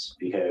Dallas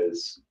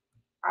because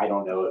I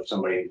don't know if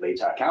somebody in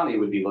Latah County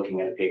would be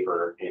looking at a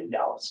paper in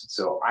Dallas.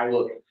 So I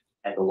look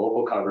at the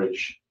local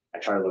coverage. I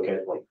try to look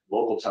at like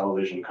local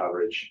television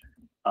coverage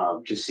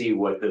to see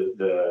what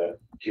the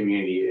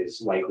community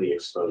is likely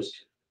exposed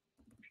to.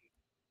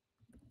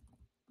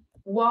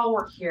 While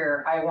we're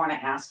here, I want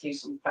to ask you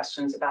some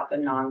questions about the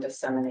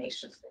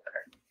non-dissemination order.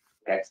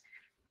 Okay.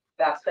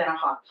 That's been a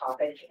hot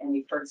topic and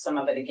you've heard some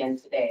of it again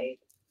today.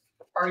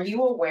 Are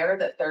you aware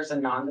that there's a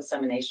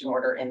non-dissemination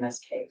order in this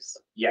case?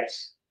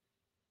 Yes.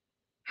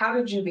 How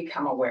did you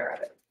become aware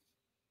of it?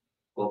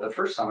 Well, the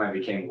first time I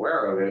became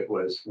aware of it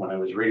was when I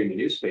was reading the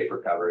newspaper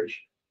coverage,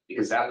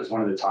 because that was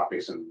one of the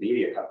topics of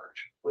media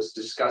coverage, was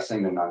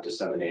discussing the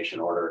non-dissemination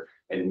order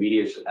and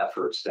media's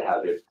efforts to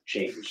have it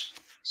changed.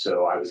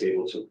 So I was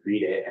able to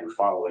read it and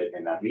follow it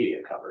in that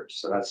media coverage.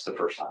 So that's the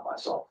first time I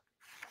saw it.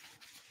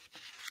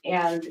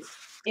 And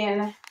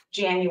in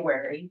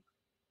January,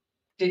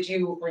 did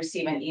you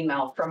receive an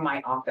email from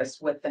my office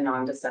with the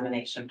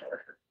non-dissemination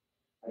order?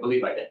 I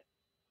believe I did.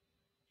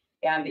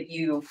 And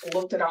you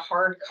looked at a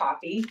hard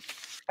copy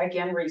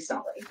again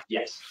recently?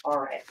 Yes. All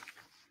right.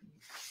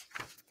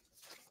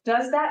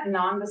 Does that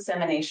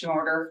non-dissemination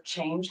order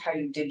change how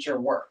you did your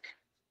work?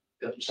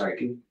 I'm sorry,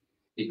 can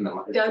you can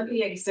know. Does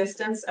the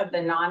existence of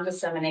the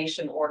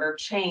non-dissemination order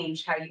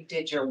change how you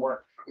did your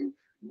work?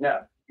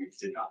 No, it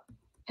did not.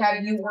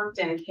 Have you worked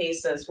in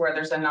cases where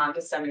there's a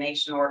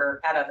non-dissemination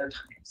order at other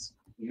times?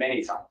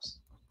 Many times.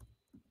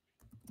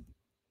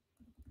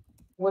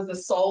 Was the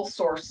sole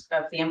source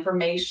of the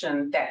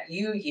information that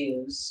you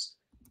use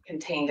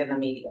contained in the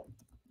media?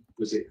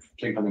 Was it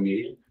came from the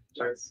media?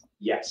 Sorry.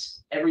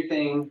 Yes.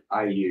 Everything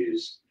I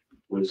used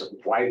was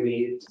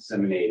widely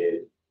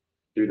disseminated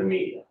through the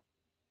media.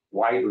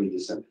 Widely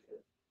disseminated.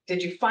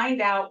 Did you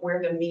find out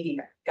where the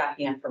media got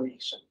the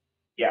information?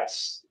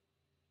 Yes.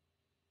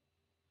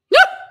 She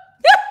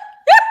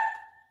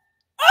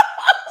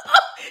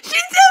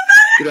did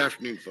that. Good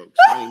afternoon, folks.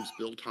 My name is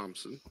Bill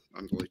Thompson.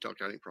 I'm the Latah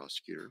County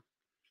prosecutor.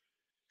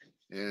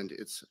 And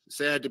it's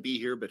sad to be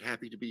here, but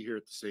happy to be here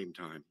at the same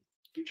time.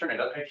 You turn it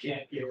up. I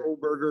can't hear.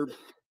 Kohlberger,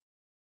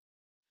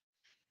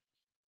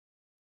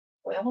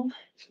 Well, I'm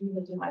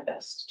gonna do my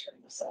best to turn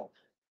this up.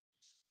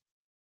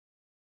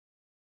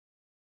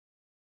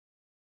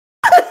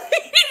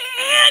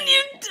 And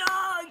you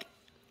dog.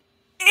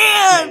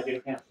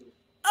 And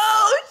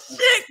oh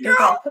shit, If I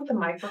girl. put the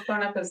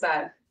microphone up, is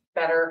that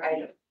better?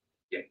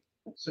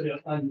 So, yeah,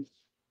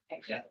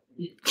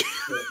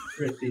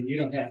 Christy, you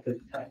don't have to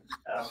type.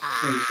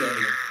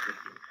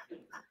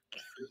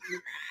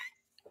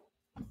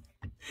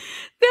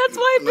 That's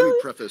why let me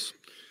Billy. preface.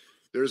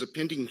 There is a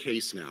pending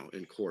case now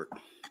in court,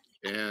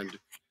 and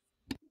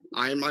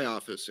I and my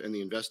office and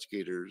the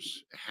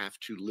investigators have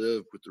to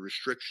live with the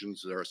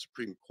restrictions that our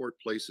Supreme Court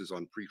places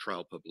on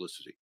pretrial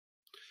publicity.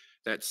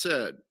 That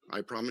said,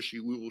 I promise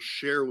you we will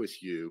share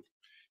with you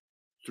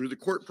through the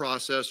court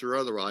process or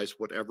otherwise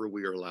whatever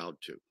we are allowed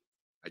to.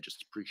 I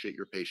just appreciate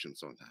your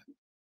patience on that.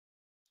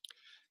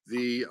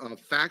 The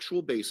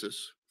factual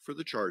basis for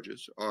the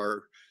charges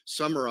are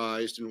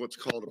summarized in what's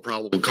called a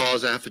probable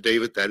cause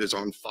affidavit that is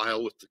on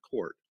file with the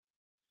court.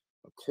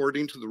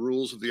 According to the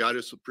rules of the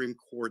Idaho Supreme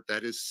Court,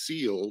 that is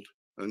sealed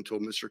until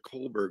Mr.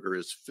 Kohlberger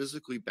is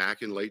physically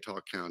back in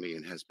Latah County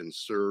and has been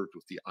served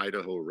with the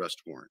Idaho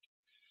arrest warrant.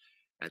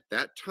 At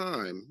that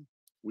time,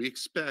 we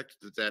expect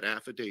that that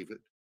affidavit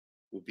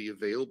will be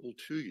available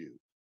to you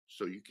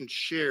so you can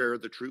share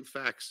the true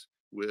facts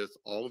with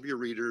all of your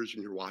readers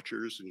and your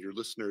watchers and your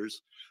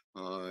listeners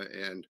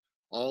and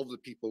all the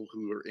people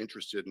who are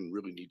interested and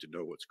really need to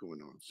know what's going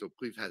on. So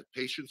please have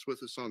patience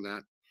with us on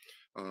that.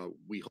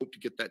 We hope to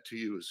get that to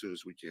you as soon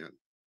as we can.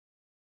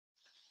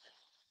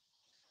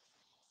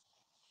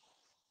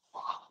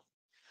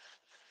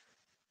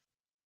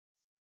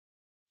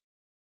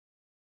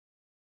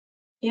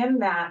 In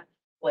that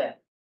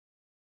clip,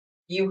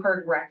 you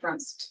heard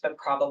reference to the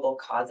probable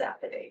cause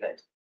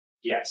affidavit.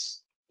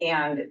 Yes.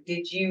 And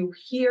did you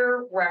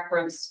hear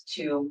reference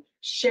to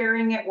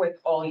sharing it with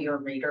all your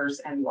readers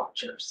and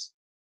watchers?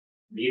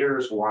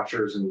 Readers,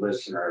 watchers, and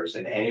listeners,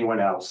 and anyone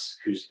else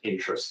who's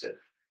interested.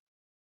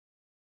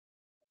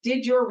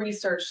 Did your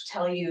research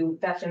tell you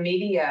that the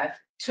media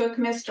took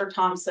Mr.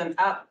 Thompson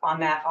up on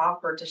that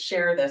offer to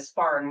share this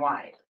far and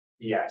wide?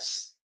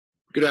 Yes.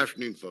 Good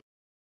afternoon, folks.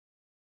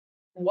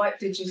 What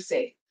did you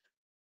see?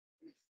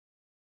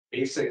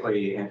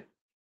 basically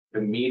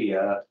the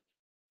media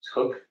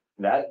took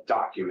that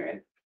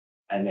document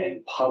and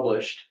then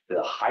published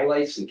the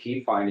highlights and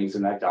key findings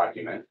in that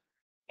document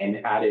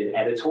and added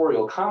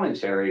editorial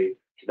commentary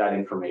to that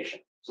information.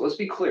 So let's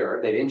be clear,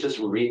 they didn't just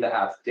read the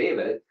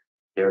affidavit.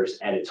 There's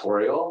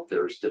editorial,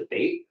 there's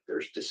debate,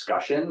 there's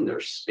discussion,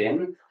 there's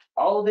spin,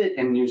 all of it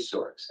in news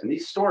stories. And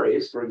these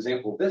stories, for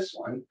example, this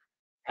one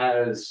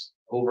has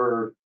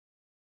over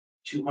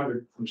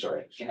 200, I'm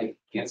sorry, I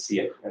can't see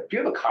it. Do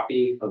you have a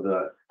copy of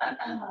the?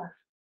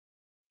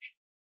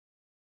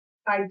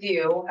 I do,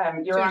 Your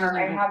Sure, Honor,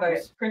 I sure. have a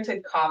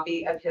printed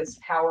copy of his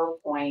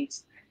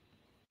PowerPoint.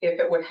 If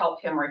it would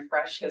help him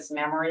refresh his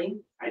memory.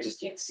 I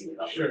just can't see it.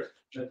 Sure,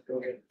 just go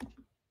ahead.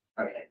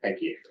 Okay,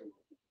 thank you.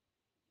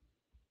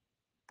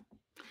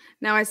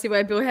 Now I see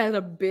why Bill had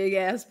a big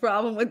ass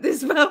problem with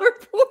this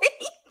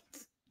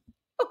PowerPoint.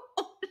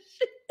 Oh,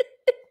 shit.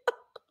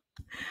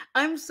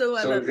 I'm so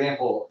So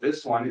example,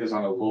 this one is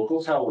on a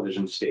local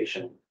television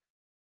station.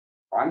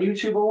 On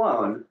YouTube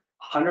alone,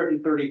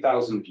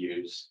 130,000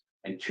 views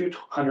and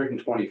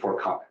 224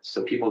 comments.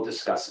 So people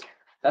discussing.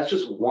 That's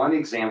just one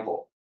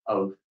example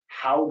of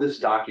how this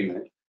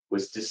document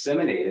was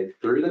disseminated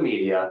through the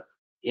media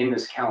in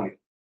this county,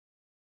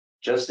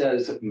 just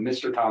as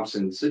Mr.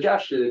 Thompson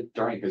suggested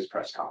during his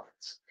press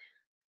conference.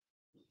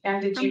 And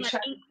did you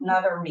check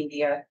another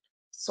media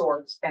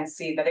source and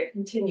see that it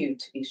continued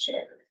to be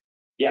shared?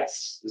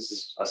 Yes, this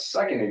is a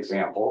second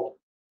example.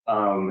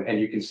 And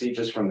you can see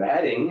just from the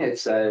heading, it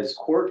says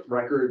court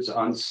records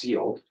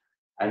unsealed.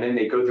 And then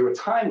they go through a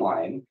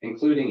timeline,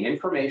 including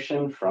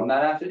information from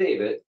that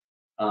affidavit,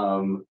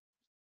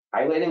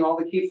 highlighting all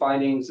the key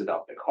findings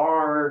about the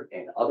car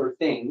and other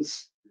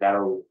things that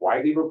are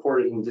widely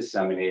reported and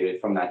disseminated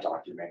from that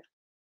document,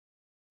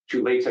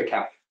 to later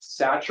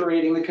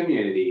saturating the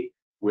community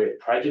with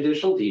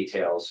prejudicial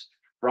details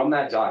from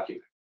that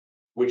document,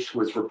 which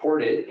was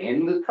reported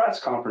in the press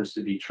conference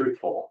to be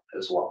truthful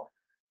as well.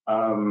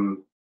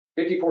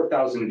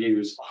 54,000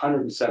 views,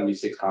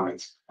 176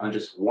 comments on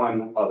just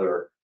one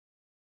other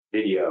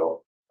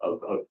video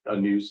of a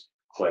news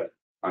clip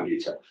on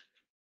YouTube.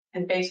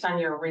 And based on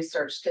your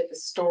research, did the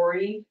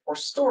story or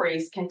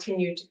stories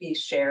continue to be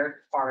shared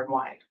far and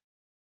wide?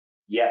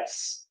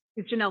 Yes.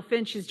 Janelle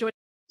Finch is joining.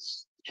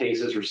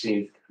 Cases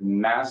received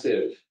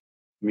massive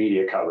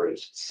media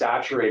coverage,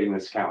 saturating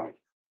this county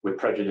with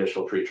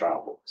prejudicial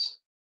pretrial rules.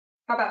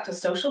 How about to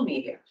social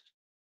media?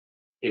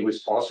 It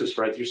was also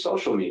spread through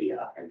social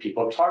media, and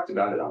people have talked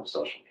about it on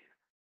social media.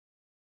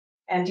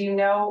 And do you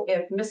know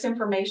if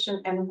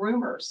misinformation and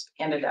rumors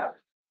ended up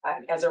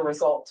as a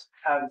result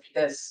of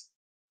this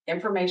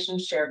information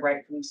shared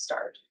right from the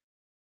start?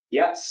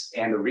 Yes,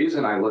 and the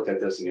reason I looked at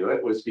this and knew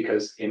it was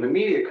because in the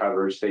media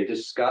coverage, they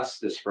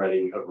discussed the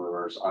spreading of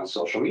rumors on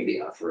social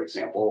media. For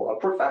example, a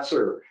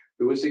professor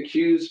who was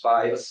accused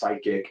by a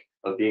psychic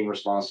of being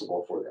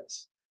responsible for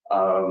this.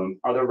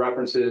 Other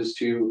references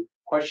to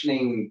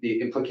questioning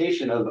the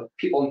implication of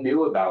people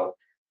knew about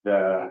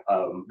the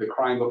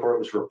crime before it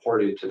was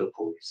reported to the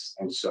police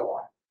and so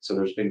on. So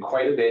there's been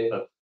quite a bit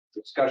of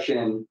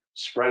discussion,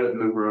 spread of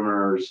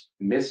rumors,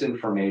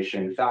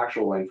 misinformation,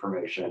 factual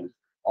information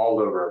all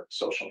over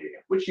social media,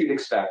 which you'd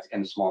expect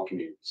in small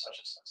communities such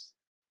as this.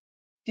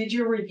 Did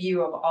your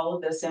review of all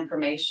of this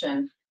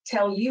information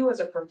tell you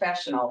as a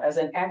professional, as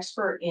an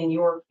expert in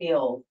your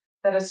field,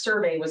 that a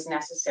survey was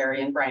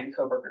necessary in Brian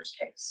Koberger's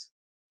case?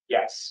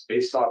 Yes,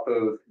 based off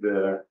of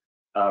the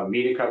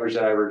media coverage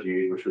that I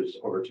reviewed, which was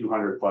over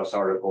 200 plus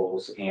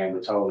articles, and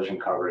the television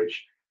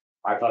coverage,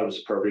 I thought it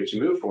was appropriate to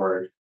move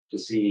forward to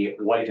see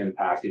what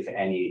impact, if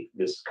any,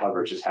 this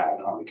coverage has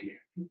had on the community.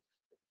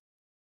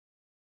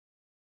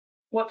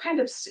 What kind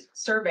of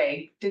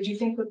survey did you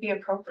think would be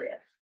appropriate?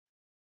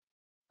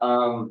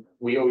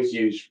 We always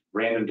use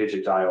random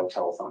digit dial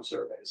telephone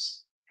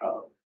surveys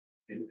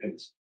in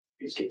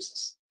these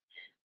cases.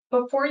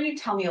 Before you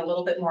tell me a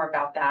little bit more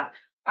about that,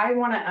 I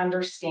want to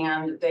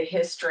understand the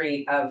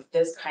history of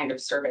this kind of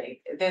survey.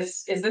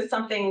 Is this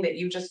something that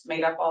you just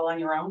made up all on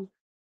your own?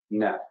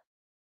 No.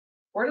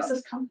 Where does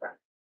this come from?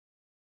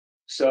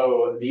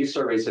 So these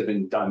surveys have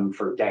been done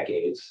for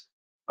decades.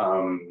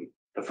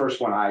 The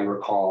first one I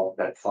recall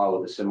that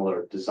followed a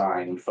similar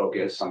design and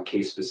focus on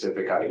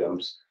case-specific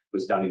items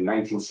was done in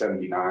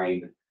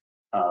 1979.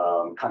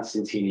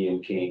 Constantini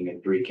and King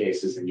in 3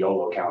 cases in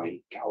Yolo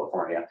County,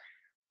 California.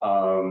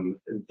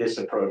 This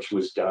approach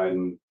was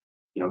done,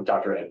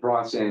 Dr. Ed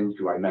Bronson,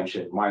 who I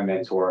mentioned, my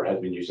mentor,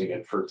 has been using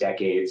it for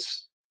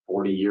decades,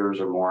 40 years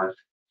or more.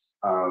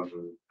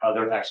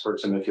 Other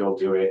experts in the field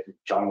do it.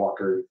 John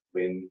Walker,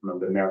 when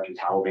the American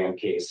Taliban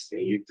case, they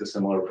used a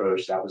similar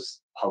approach that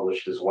was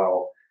published as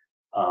well.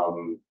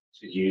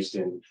 Used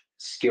in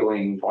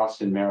Skilling,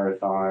 Boston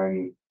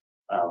Marathon.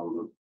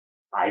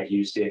 I've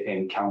used it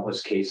in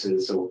countless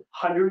cases, so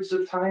hundreds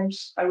of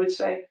times, I would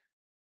say.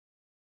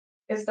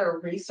 Is there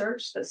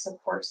research that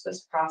supports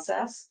this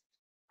process?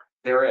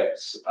 There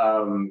is.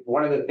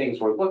 One of the things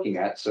we're looking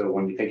at, so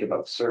when you think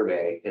about the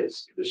survey,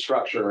 is the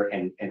structure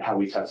and how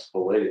we test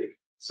validity.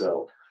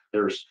 So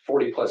there's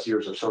 40 plus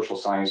years of social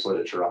science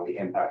literature on the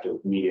impact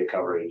of media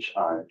coverage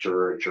on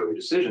juror and jury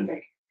decision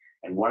making.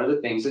 And one of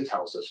the things it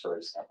tells us, for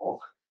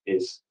example,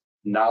 is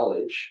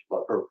knowledge,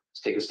 or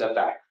let's take a step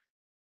back.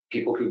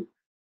 People who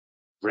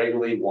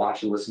regularly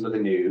watch and listen to the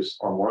news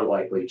are more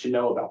likely to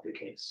know about the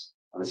case.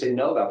 When I say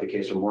know about the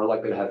case, are more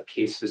likely to have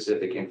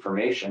case-specific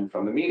information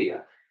from the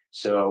media.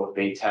 So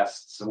they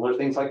test similar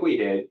things like we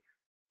did.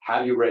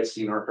 Have you read,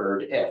 seen, or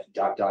heard if ...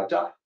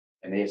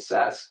 And they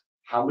assess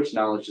how much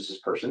knowledge does this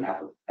person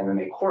have, and then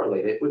they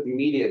correlate it with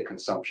media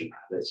consumption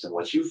habits. And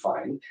what you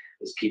find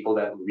is people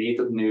that read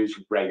the news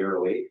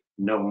regularly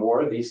know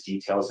more of these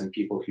details than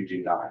people who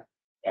do not.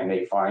 And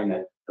they find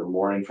that the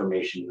more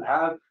information you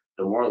have,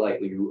 the more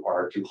likely you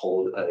are to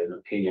hold an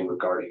opinion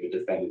regarding a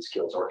defendant's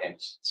guilt or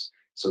innocence.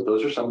 So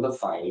those are some of the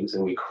findings,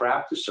 and we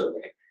craft the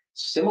survey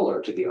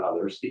similar to the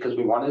others because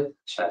we want to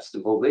test the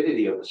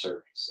validity of the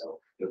survey. So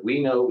if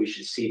we know we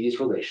should see these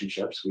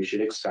relationships, we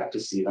should expect to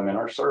see them in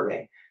our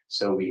survey.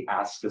 So we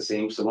ask the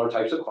same similar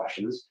types of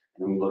questions,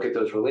 and we look at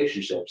those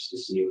relationships to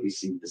see if we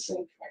see the same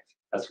thing.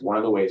 That's one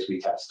of the ways we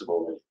test the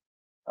validity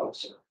of the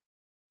survey.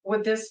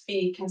 Would this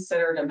be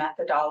considered a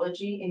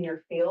methodology in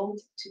your field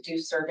to do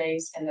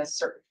surveys in this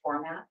certain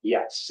format?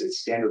 Yes, it's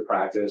standard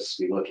practice.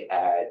 We look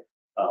at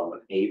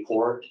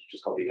Idaho4, which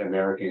is called the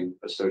American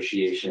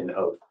Association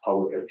of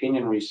Public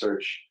Opinion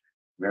Research,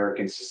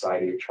 American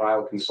Society of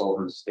Trial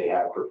Consultants. They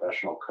have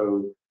professional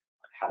code on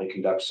how to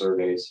conduct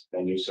surveys,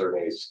 venue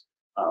surveys.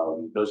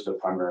 Those are the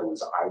primary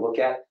ones I look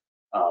at.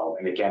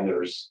 And again,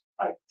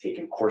 I've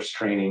taken course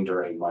training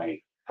during my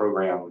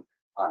program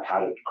on how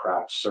to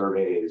craft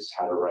surveys,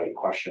 how to write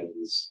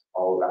questions,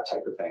 all of that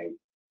type of thing.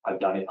 I've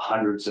done it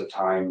hundreds of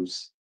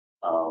times,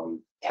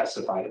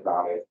 testified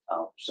about it.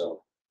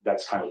 So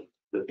that's kind of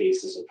the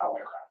basis of how I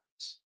craft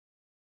this.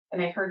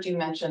 And I heard you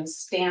mention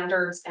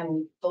standards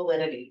and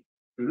validity.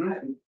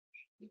 Mhm.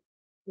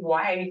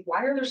 Why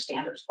are there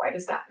standards? Why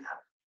does that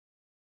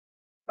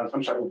matter?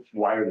 I'm sorry,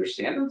 why are there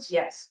standards?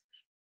 Yes.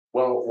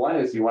 Well, one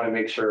is you want to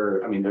make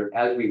sure, I mean,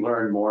 as we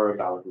learn more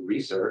about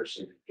research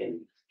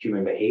in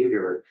human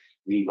behavior,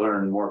 we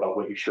learn more about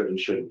what you should and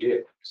shouldn't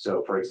do.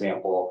 So for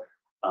example,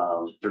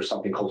 there's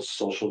something called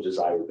social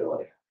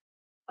desirability.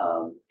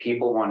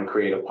 People want to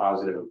create a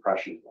positive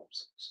impression of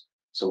themselves.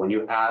 So when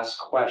you ask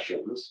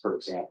questions, for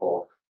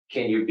example,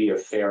 can you be a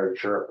fair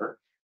juror?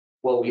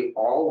 Well, we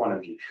all want to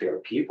be fair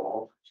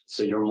people,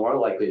 so you're more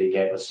likely to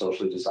get a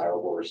socially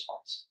desirable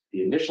response.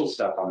 The initial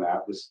step on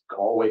that was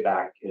all the way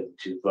back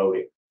into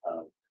voting.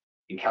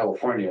 In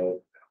California,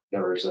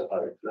 there was an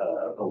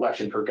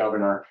election for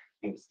governor,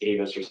 I think it's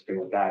Davis or something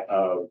like that,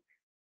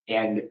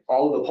 and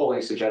all of the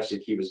polling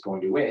suggested he was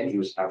going to win. He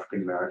was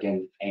African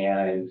American,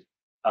 and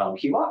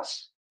he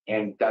lost.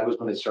 And that was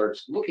when it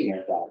starts looking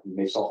at that, and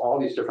they saw all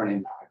these different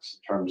impacts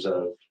in terms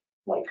of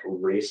like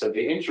race of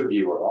the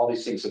interviewer. All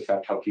these things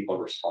affect how people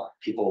respond.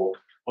 People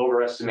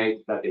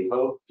overestimate that they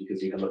vote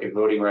because you can look at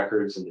voting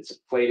records and it's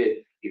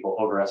inflated. People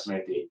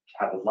overestimate they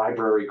have a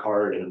library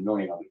card and a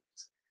million other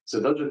things. So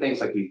those are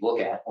things like we look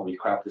at when we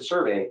craft the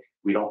survey.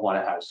 We don't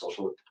want to have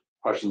social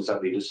questions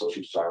that lead to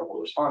socially desirable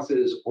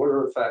responses,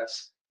 order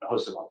effects, a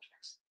host of other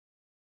things.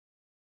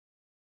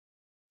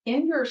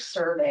 In your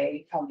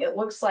survey, it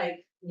looks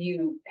like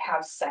you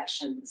have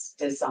sections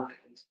designed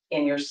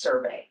in your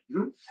survey.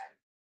 Mm-hmm.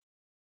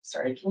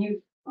 Sorry, can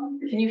you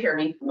hear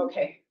me?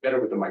 Okay. Better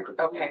with the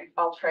microphone. Okay,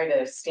 I'll try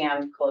to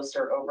stand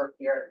closer over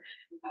here.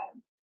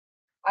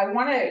 I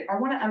want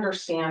to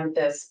understand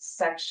this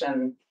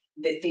section,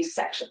 these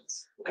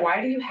sections. Okay. Why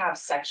do you have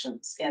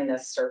sections in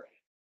this survey?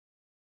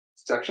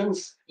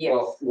 Sections? Yes.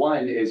 Well,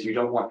 one is you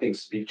don't want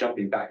things to be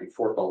jumping back and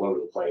forth all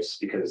over the place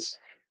because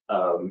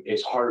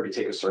it's harder to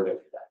take a survey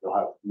like that. You'll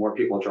have more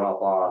people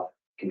drop off,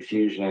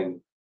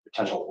 confusion,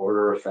 potential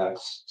order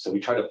effects. So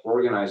we try to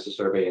organize the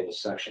survey into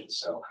sections.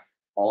 So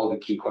all of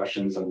the key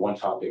questions on one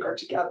topic are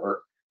together,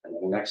 and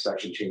then the next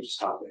section changes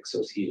topics, so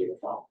it's easier to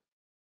follow.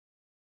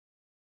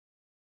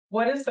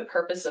 What is the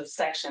purpose of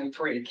section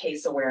 3,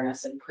 case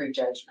awareness and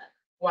prejudgment?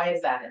 Why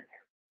is that in there?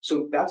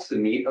 So that's the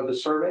meat of the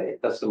survey.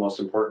 That's the most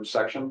important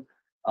section.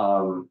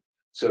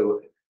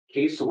 So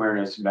case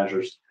awareness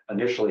measures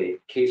initially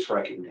case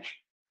recognition.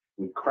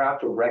 We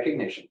craft a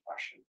recognition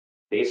question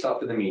based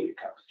off of the media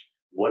coverage.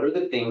 What are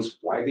the things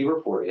widely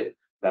reported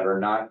that are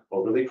not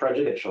overly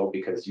prejudicial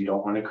because you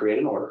don't want to create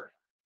an order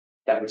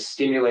that would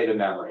stimulate a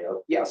memory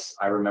of, yes,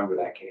 I remember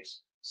that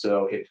case.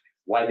 So if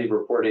widely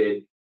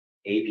reported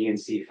A, B, and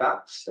C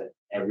facts that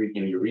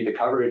you read the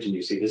coverage and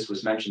you see this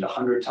was mentioned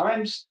 100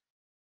 times,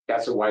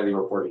 that's a widely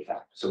reported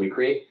fact. So we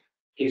create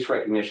case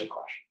recognition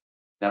question.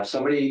 Now, if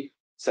somebody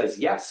says,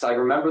 yes, I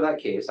remember that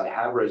case, I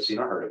have read, seen,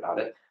 or heard about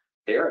it,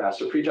 they're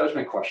asked a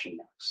prejudgment question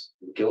next,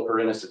 guilt or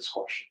innocence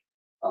question.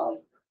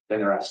 Then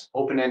they're asked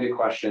open-ended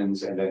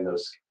questions and then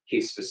those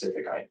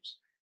case-specific items.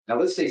 Now,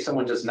 let's say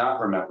someone does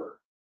not remember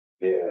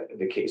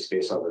the case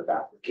based on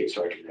that case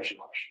recognition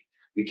question.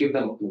 We give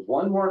them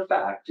one more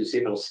fact to see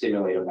if it'll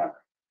stimulate a memory.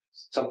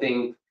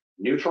 Something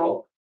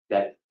neutral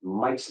that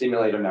might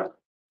stimulate a memory.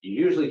 You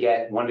usually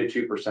get 1 to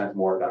 2%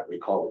 more that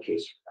recall the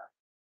case from that.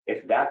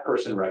 If that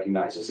person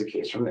recognizes the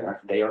case from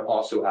there, they are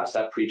also asked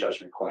that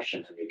prejudgment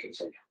question and they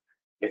continue.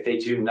 If they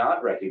do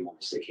not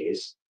recognize the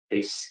case,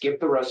 they skip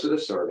the rest of the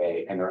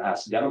survey and they're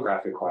asked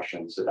demographic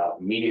questions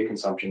about media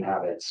consumption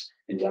habits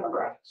and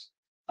demographics.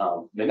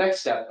 The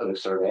next step of the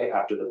survey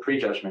after the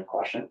prejudgment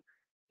question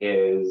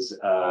is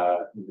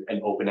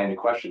an open-ended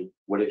question.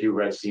 What have you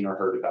read, seen, or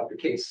heard about the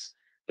case?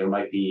 There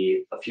might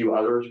be a few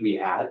others we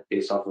add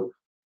based off of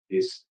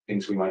these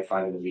things we might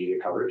find in the media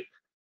coverage.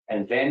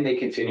 And then they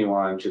continue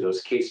on to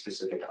those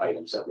case-specific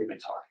items that we've been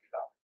talking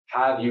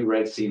about. Have you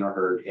read, seen, or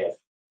heard if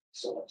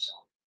so and so?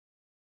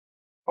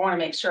 I want to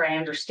make sure I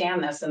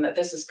understand this and that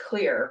this is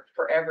clear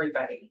for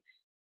everybody.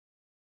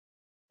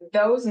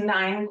 Those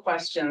 9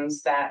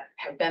 questions that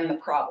have been the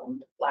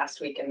problem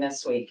last week and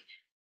this week,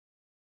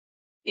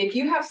 if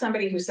you have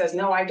somebody who says,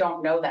 no, I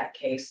don't know that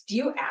case, do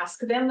you ask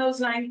them those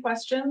 9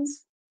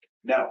 questions?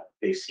 No,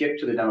 they skip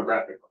to the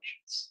demographic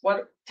questions.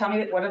 Tell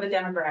me, what are the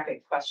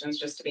demographic questions,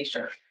 just to be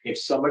sure? If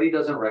somebody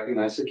doesn't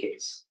recognize the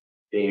case,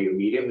 they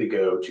immediately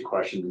go to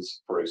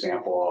questions, for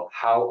example,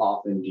 how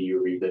often do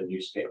you read the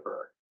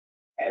newspaper?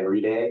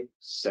 Every day,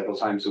 several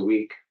times a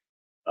week,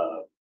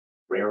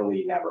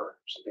 rarely, never,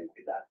 something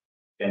like that.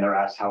 Then they're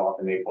asked how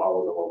often they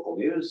follow the local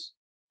news.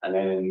 And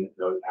then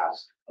they'll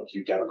ask a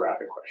few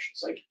demographic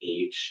questions like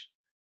age,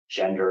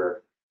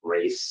 gender,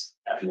 race,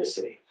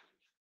 ethnicity.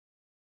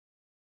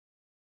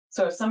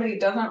 So if somebody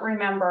doesn't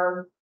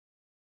remember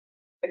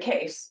the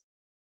case,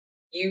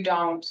 you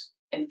don't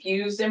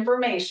infuse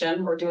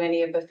information or do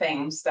any of the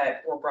things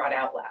that were brought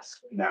out last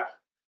week. No.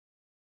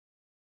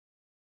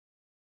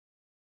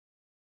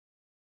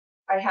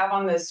 I have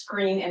on the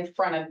screen in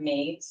front of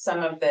me some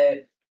of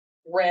the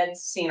read,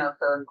 seen, or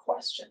heard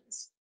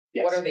questions.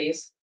 Yes. What are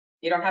these?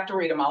 You don't have to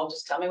read them all,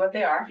 just tell me what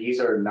they are. These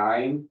are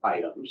 9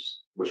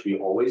 items, which we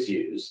always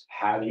use.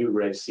 Have you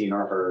read, seen,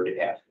 or heard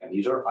if? And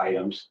these are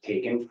items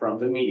taken from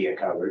the media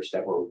coverage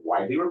that were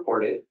widely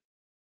reported.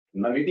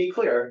 And let me be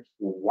clear,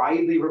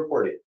 widely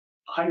reported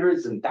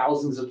hundreds and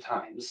thousands of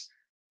times,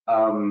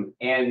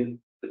 and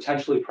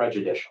potentially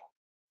prejudicial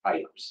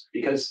items,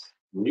 because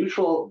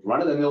neutral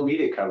run-of-the-mill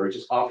media coverage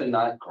is often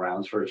not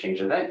grounds for a change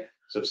of venue.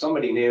 So if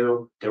somebody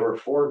knew there were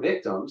 4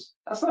 victims,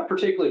 that's not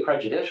particularly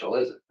prejudicial,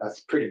 is it? That's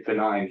a pretty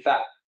benign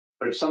fact.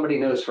 But if somebody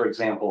knows, for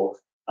example,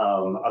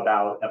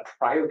 about a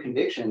prior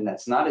conviction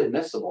that's not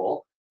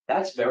admissible,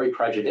 that's very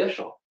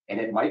prejudicial. And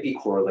it might be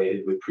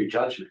correlated with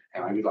prejudgment.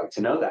 And I would like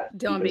to know that.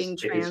 Dylan being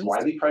If it's trans.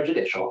 widely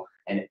prejudicial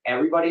and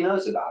everybody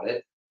knows about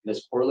it, and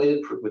it's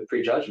correlated with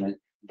prejudgment,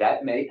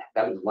 that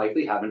would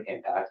likely have an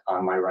impact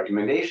on my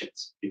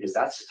recommendations, because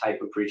that's the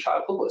type of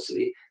pretrial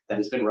publicity that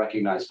has been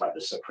recognized by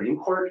the Supreme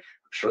Court,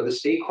 I'm sure the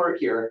state court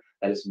here,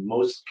 that is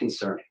most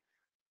concerning.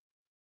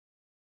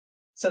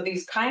 So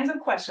these kinds of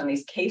questions,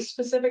 these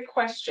case-specific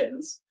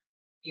questions,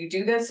 you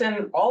do this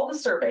in all the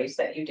surveys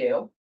that you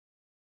do.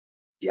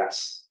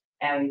 Yes.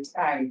 And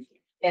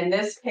in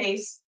this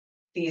case,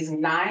 these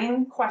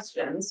 9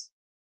 questions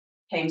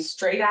came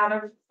straight out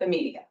of the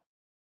media.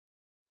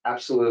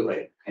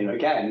 Absolutely. And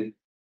again,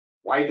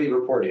 widely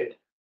reported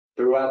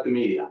throughout the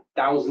media,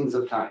 thousands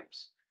of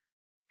times.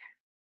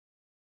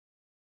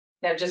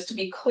 Now, just to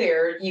be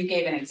clear, you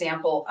gave an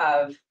example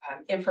of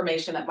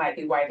information that might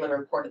be widely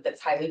reported that's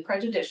highly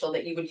prejudicial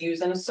that you would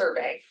use in a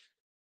survey.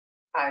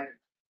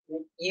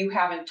 You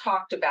haven't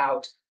talked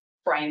about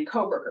Brian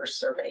Koberger's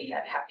survey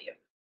yet, have you?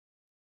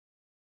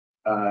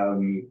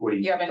 What do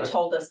You haven't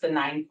told us the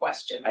 9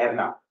 questions. I have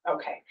not.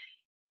 Okay.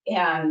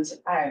 And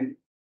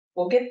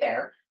we'll get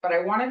there, but I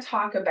want to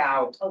talk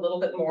about a little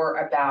bit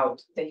more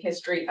about the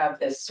history of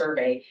this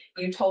survey.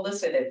 You told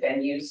us it had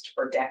been used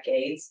for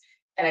decades.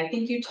 And I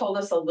think you told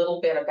us a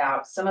little bit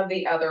about some of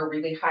the other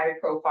really high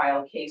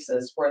profile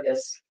cases where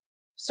this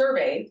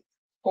survey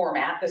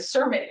format, the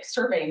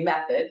survey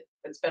method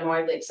that's been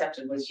widely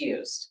accepted was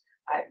used.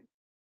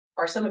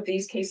 Are some of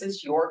these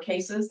cases your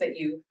cases that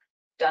you've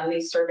done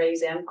these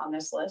surveys in on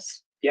this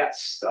list?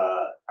 Yes,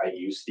 I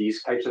used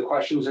these types of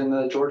questions in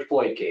the George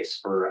Floyd case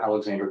for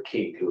Alexander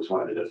King, who was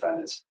one of the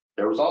defendants.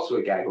 There was also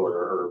a gag order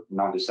or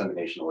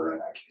non-dissemination order in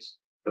that case.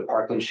 The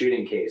Parkland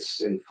shooting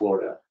case in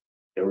Florida,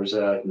 there was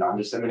a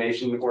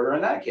non-dissemination order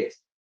in that case.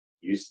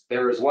 Used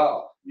there as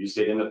well. Used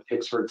it in the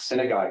Pittsburgh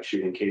synagogue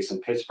shooting case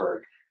in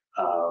Pittsburgh.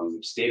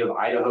 State of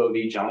Idaho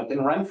v. Jonathan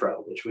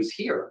Renfro, which was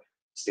here.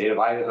 State of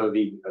Idaho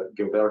v.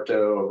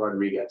 Gilberto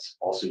Rodriguez,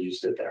 also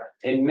used it there.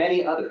 And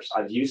many others.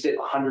 I've used it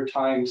 100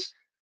 times.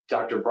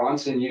 Dr.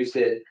 Bronson used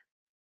it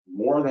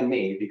more than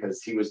me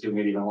because he was doing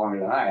it even longer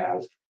than I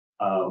have.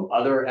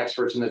 Other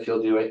experts in the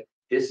field do it.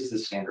 This is the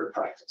standard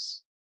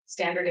practice.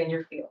 Standard in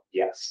your field.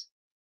 Yes.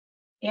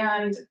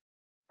 And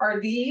are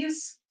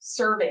these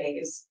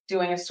surveys,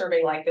 doing a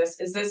survey like this,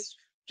 is this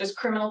just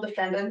criminal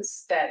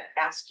defendants that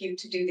ask you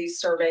to do these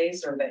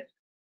surveys or that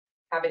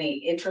have any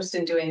interest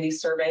in doing these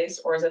surveys,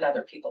 or is it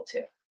other people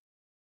too?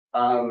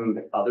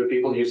 Other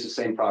people use the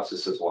same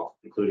process as well,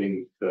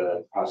 including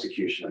the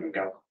prosecution and the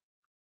government.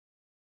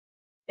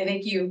 I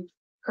think you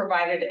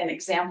provided an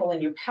example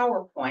in your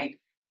PowerPoint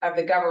of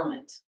the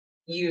government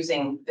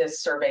using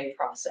this survey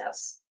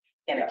process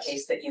in a Yes.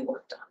 case that you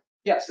worked on.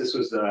 Yes, this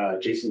was the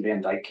Jason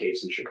Van Dyke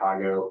case in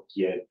Chicago.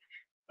 He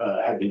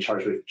had been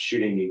charged with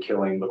shooting and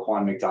killing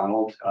Laquan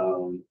McDonald.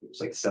 It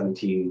was like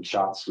 17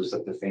 shots was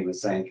like the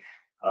famous saying.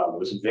 It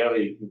was a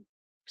very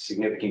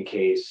significant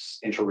case,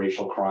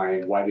 interracial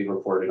crime, widely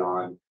reported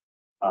on.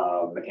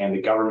 And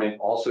the government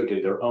also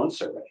did their own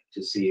survey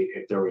to see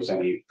if there was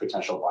any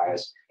potential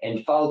bias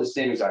and followed the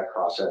same exact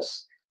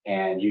process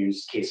and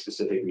used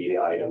case-specific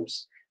media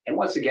items. And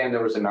once again,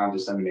 there was a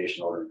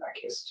non-dissemination order in that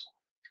case.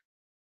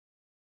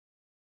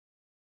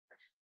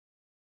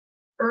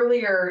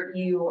 Earlier,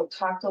 you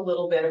talked a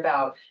little bit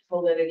about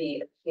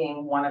validity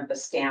being one of the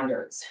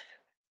standards.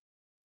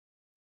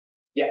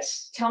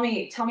 Yes. Tell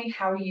me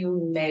how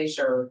you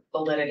measure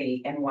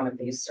validity in one of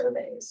these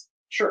surveys.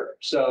 Sure.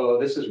 So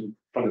this is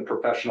from the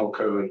professional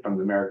code from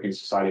the American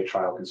Society of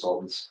Trial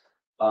Consultants.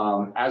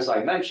 As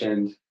I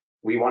mentioned,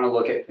 we want to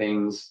look at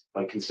things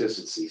like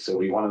consistency. So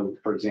we want to,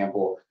 for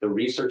example, the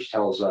research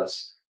tells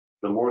us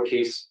the more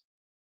case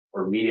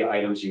or media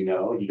items you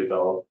know, you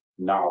develop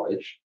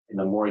knowledge. And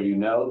the more you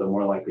know, the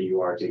more likely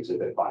you are to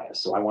exhibit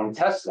bias. So I want to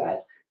test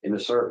that in the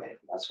survey.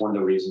 That's one of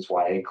the reasons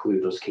why I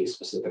include those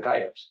case-specific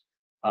items.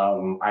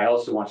 I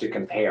also want to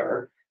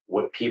compare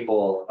what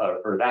people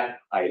or that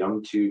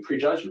item to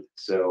prejudgment.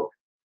 So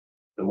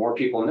the more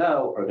people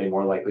know, are they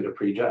more likely to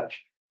prejudge?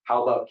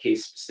 How about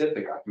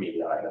case-specific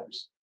media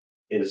items?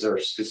 Is there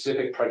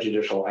specific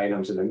prejudicial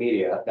items in the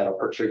media that are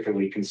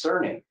particularly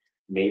concerning?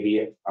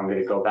 Maybe I'm going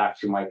to go back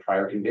to my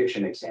prior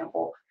conviction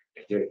example.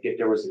 If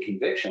there was a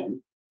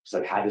conviction, so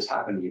I've had this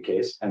happen in the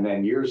case, and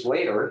then years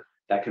later,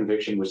 that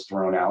conviction was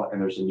thrown out and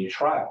there's a new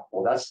trial.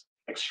 Well, that's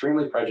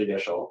extremely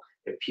prejudicial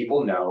if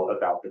people know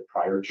about the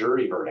prior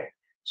jury verdict.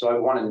 So I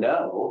want to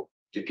know,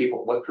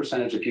 what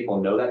percentage of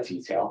people know that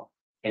detail?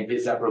 And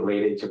is that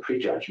related to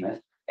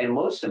prejudgment? And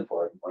most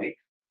importantly,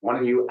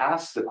 when you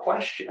ask the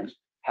question,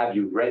 have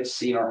you read,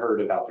 seen, or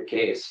heard about the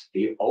case?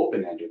 The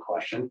open-ended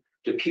question,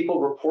 do people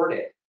report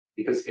it?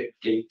 Because if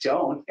they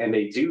don't, and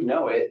they do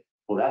know it,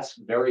 well, that's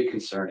very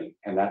concerning.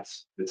 And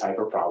that's the type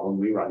of problem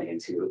we run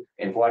into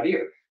in voir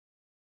dire.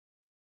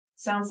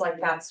 Sounds like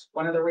that's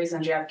one of the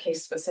reasons you have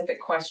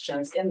case-specific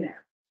questions in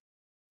there.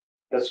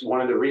 That's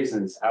one of the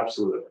reasons,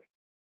 absolutely.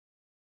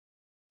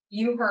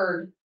 You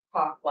heard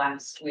talk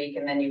last week,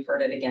 and then you've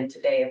heard it again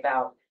today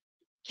about,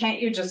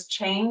 can't you just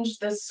change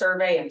this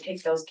survey and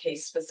take those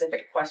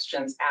case-specific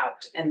questions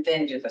out and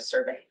then do the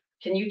survey?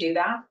 Can you do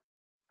that?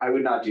 I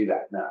would not do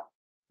that, no.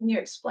 Can you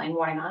explain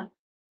why not?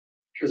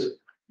 Because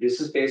this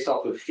is based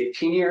off of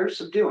 15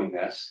 years of doing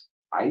this.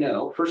 I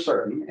know for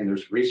certain, and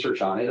there's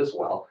research on it as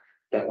well,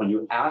 that when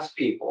you ask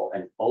people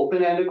an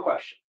open-ended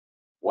question,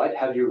 what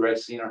have you read,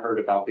 seen, or heard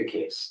about the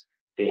case?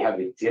 They have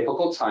a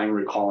difficult time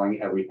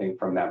recalling everything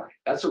from memory.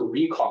 That's a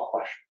recall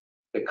question.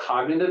 The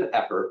cognitive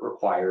effort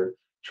required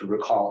to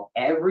recall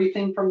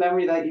everything from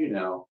memory that you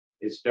know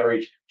is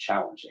very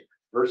challenging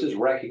versus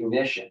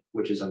recognition,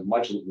 which is a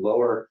much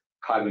lower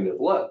cognitive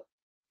load.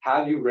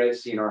 Have you read,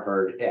 seen, or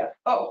heard if?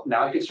 Oh,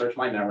 now I can search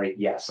my memory.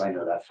 Yes, I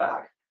know that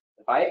fact.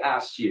 If I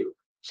asked you,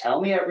 tell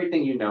me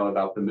everything you know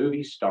about the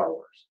movie Star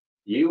Wars,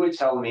 you would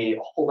tell me a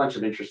whole bunch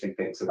of interesting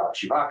things about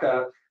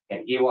Chewbacca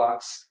and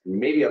Ewoks, and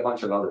maybe a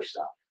bunch of other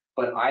stuff.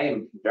 But I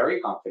am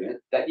very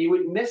confident that you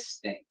would miss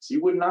things.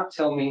 You would not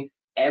tell me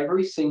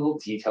every single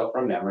detail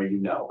from memory you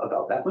know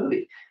about that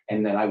movie.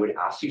 And then I would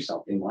ask you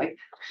something like,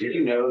 did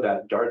you know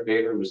that Darth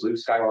Vader was Luke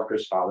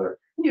Skywalker's father?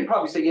 And you'd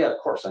probably say, yeah, of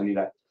course, I knew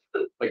that.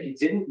 But you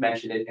didn't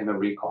mention it in the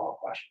recall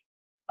question.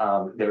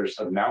 There's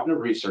a mountain of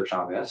research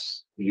on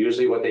this.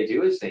 Usually what they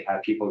do is they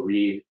have people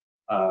read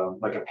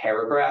like a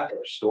paragraph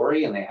or a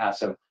story, and they ask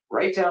them,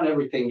 write down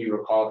everything you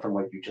recall from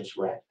what you just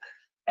read.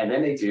 And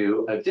then they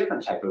do a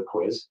different type of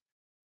quiz.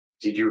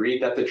 Did you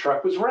read that the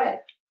truck was red?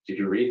 Did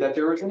you read that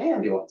there was an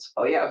ambulance?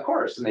 Oh yeah, of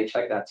course. And they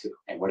check that too.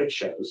 And what it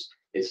shows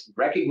is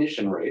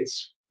recognition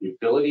rates, the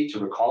ability to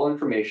recall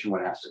information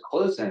when asked a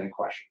closed-ended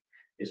question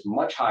is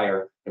much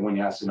higher than when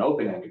you ask an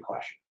open-ended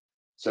question.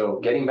 So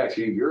getting back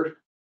to your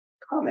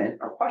comment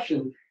or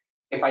question,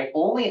 if I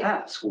only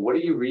ask, what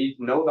do you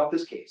know about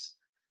this case?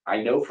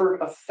 I know for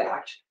a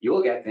fact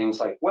you'll get things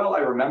like, well, I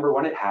remember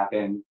when it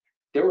happened.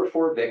 There were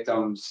 4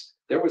 victims.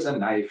 There was a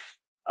knife.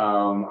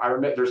 I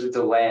remember there's a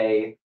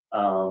delay.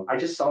 I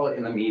just saw it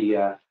in the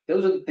media.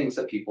 Those are the things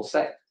that people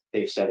say.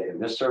 They've said it in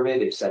this survey.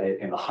 They've said it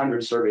in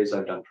 100 surveys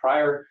I've done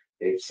prior.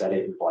 They've said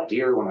it in voir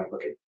dire when I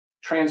look at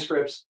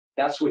transcripts.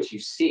 That's what you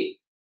see.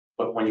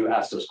 But when you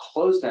ask those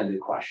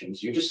closed-ended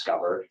questions, you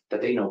discover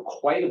that they know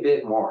quite a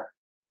bit more.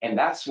 And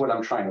that's what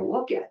I'm trying to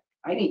look at.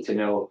 I need to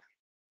know,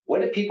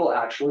 what do people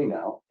actually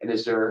know? And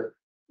is there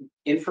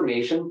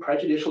information,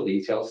 prejudicial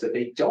details that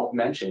they don't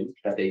mention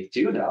that they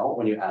do know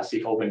when you ask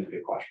the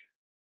open-ended question?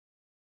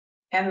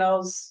 And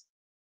those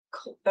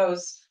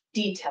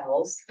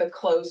details, the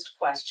closed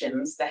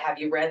questions, the have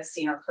you read,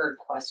 seen, or heard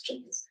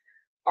questions,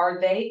 are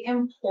they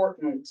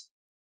important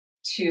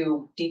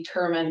to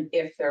determine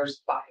if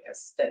there's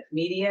bias, that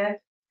media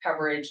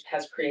coverage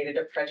has created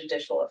a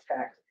prejudicial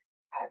effect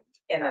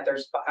and that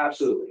there's bias?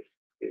 Absolutely.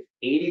 If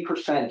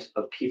 80%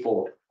 of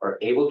people are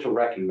able to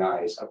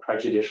recognize a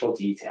prejudicial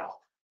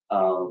detail,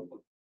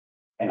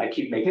 And I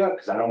keep making up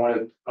because I don't want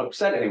to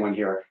upset anyone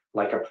here,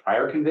 like a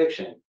prior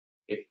conviction.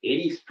 If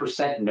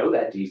 80% know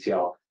that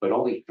detail, but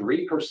only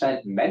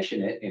 3%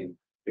 mention it in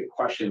the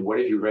question, what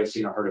have you read,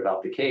 seen, or heard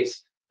about the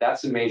case?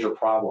 That's a major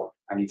problem.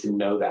 I need to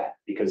know that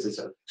because it's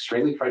an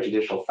extremely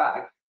prejudicial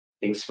fact.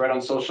 Things spread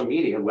on social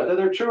media, whether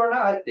they're true or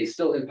not, they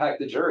still impact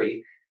the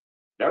jury.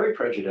 Very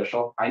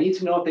prejudicial. I need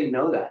to know if they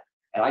know that.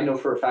 And I know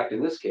for a fact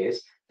in this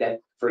case that,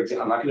 for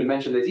example, I'm not going to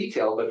mention the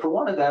detail, but for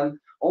one of them,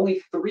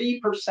 only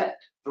 3%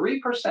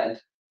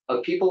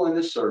 of people in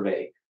this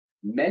survey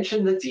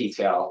mentioned the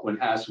detail when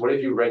asked, what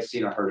have you read,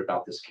 seen, or heard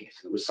about this case?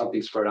 It was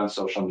something spread on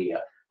social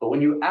media. But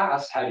when you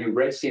asked, have you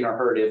read, seen, or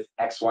heard of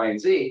X, Y, and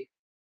Z,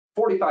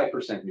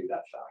 45% knew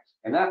that fact.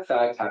 And that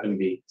fact happened to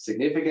be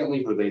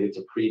significantly related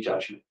to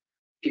prejudgment.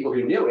 People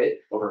who knew it,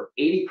 over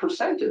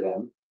 80% of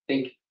them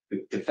think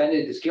the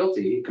defendant is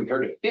guilty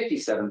compared to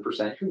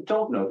 57% who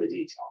don't know the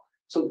detail.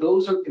 So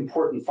those are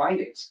important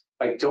findings.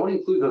 If I don't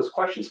include those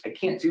questions, I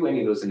can't do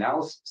any of those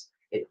analyses.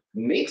 It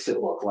makes it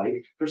look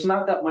like there's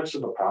not that much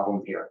of a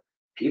problem here.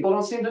 People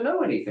don't seem to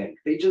know anything.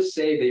 They just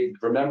say they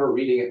remember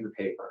reading it in the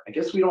paper. I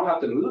guess we don't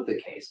have to move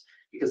the case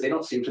because they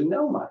don't seem to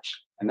know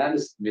much. And that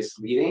is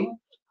misleading,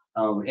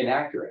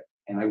 inaccurate,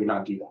 and I would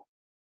not do that.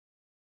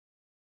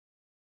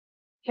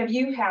 Have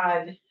you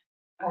had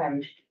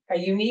a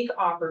unique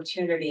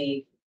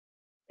opportunity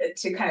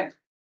to kind of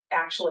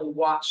actually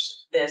watch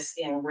this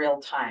in real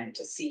time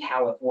to see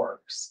how it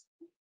works?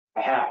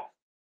 I have.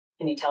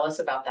 Can you tell us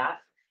about that?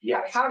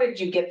 Yes. How did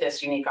you get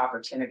this unique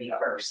opportunity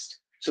first?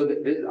 So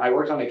I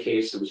worked on a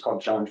case that was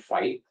called John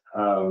Fight.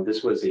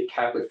 This was a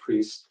Catholic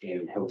priest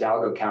in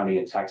Hidalgo County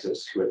in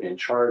Texas who had been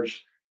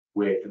charged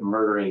with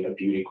murdering a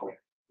beauty queen.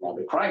 Now,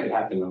 the crime had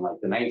happened in like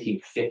the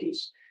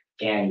 1950s,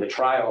 and the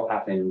trial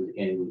happened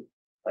in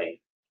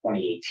like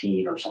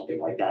 2018 or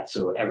something like that.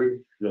 So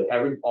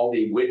all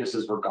the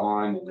witnesses were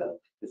gone, and the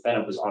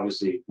defendant was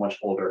obviously much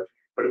older.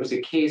 But it was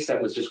a case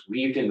that was just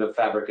weaved into the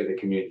fabric of the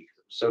community.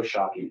 It was so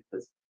shocking.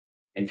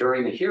 And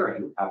during the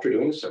hearing, after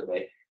doing the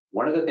survey,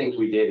 one of the things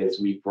we did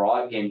is we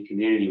brought in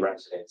community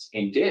residents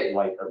and did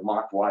like a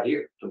mock voir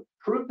dire to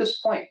prove this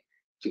point,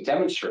 to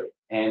demonstrate.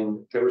 And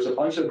there was a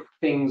bunch of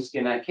things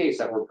in that case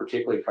that were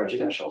particularly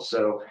prejudicial.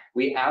 So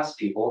we asked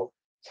people,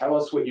 tell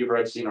us what you've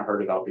read, seen, or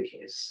heard about the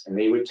case. And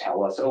they would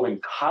tell us, oh, in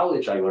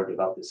college, I learned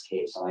about this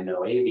case. And I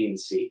know A, B, and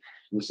C.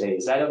 And we say,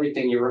 is that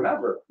everything you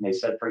remember? And they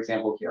said, for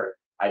example, here,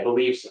 I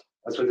believe so.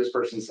 That's what this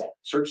person said.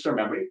 Search their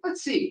memory.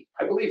 Let's see.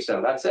 I believe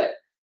so. That's it.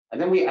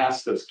 And then we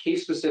asked those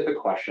case-specific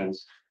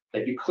questions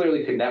that you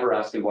clearly could never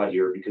ask in voir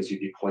dire because you'd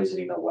be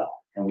poisoning the well.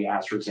 And we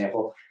asked, for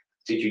example,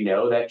 did you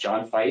know that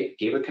John Fight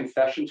gave a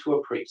confession to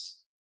a priest,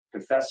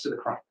 confessed to the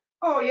crime?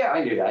 Oh, yeah,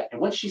 I knew that. And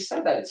once she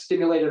said that, it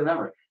stimulated her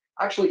memory.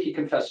 Actually, he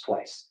confessed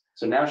twice.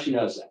 So now she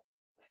knows that.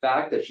 The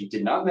fact that she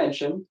did not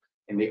mention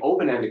in the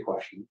open-ended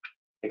question,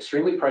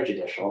 extremely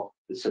prejudicial.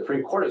 The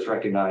Supreme Court has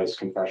recognized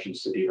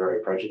confessions to be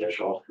very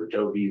prejudicial for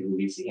Doe v.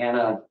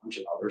 Louisiana and a bunch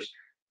of others.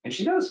 And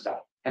she knows that.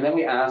 And then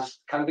we ask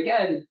kind of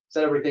again, is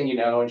that everything you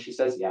know? And she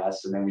says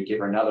yes. And then we give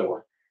her another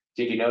one.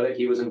 Did you know that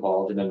he was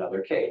involved in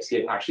another case? He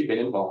had actually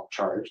been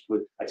charged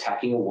with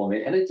attacking a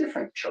woman in a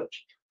different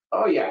church.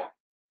 Oh, yeah.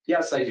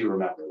 Yes, I do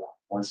remember that.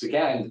 Once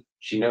again,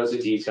 she knows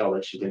a detail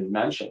that she didn't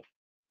mention.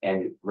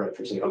 And right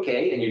for saying,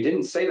 okay, and you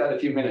didn't say that a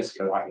few minutes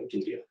ago,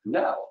 did you?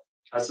 No,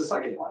 that's the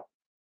second one.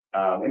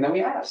 And then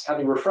we asked,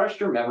 having refreshed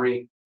your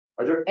memory,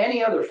 are there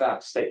any other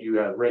facts that you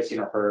have read, seen,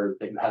 or heard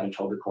that you haven't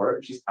told the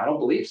court? She's, I don't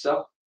believe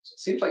so. So it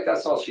seems like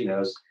that's all she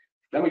knows.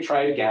 Then we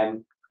try it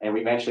again, and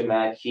we mentioned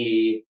that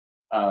he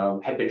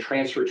had been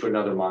transferred to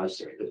another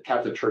monastery. The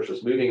Catholic Church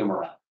was moving him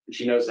around. And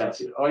she knows that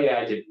too. Oh, yeah,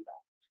 I did do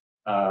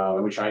that.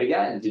 And we tried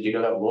again. Did you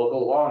know that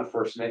local law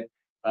enforcement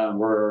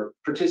were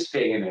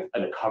participating in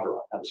a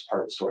cover-up? That was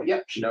part of the story.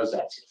 Yep, she knows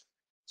that too.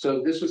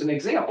 So this was an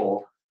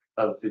example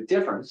of the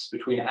difference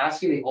between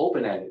asking the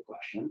open-ended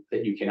question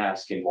that you can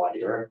ask in voir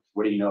dire,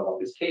 what do you know about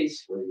this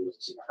case? What have you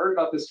heard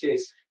about this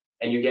case?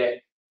 And you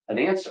get an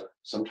answer.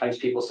 Sometimes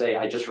people say,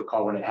 I just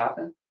recall when it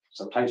happened.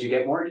 Sometimes you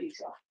get more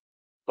detail.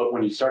 But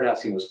when you start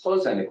asking those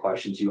closed-ended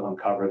questions, you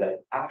uncover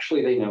that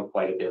actually they know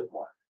quite a bit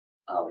more.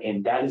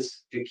 And that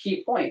is the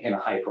key point in a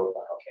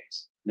high-profile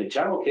case. In the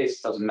general case,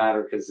 it doesn't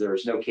matter because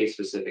there's no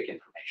case-specific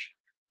information.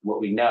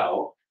 What we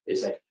know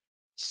is that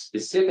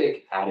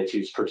specific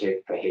attitudes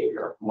predict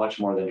behavior much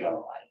more than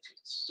general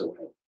attitudes. So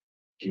in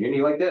a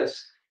community like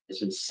this, it's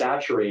been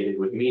saturated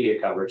with media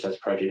coverage that's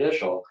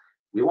prejudicial.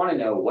 We want to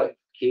know what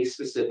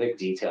case-specific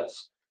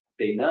details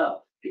they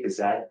know, because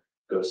that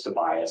goes to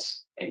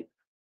bias, and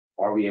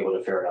are we able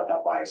to ferret out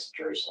that bias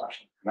in jury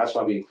selection? And that's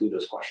why we include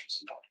those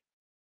questions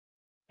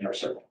in our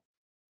survey.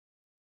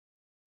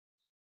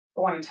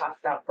 I want to talk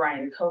about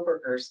Brian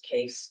Koberger's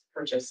case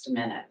for just a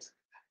minute.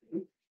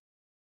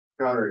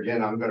 Your Honor,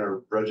 again, I'm going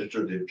to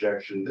register the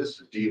objection.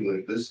 This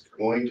is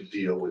going to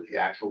deal with the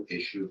actual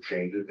issue of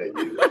change of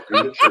venue.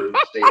 Through the church,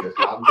 the state has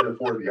not been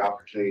afforded the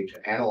opportunity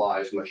to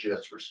analyze, much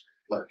less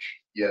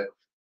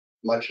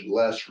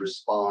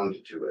respond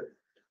to it.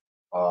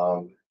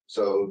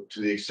 So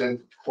to the extent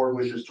the court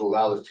wishes to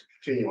allow this to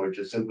continue, I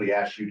just simply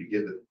ask you to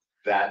give it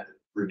that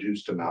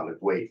reduced amount of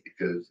weight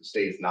because the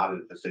state is not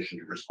in a position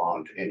to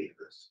respond to any of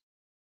this.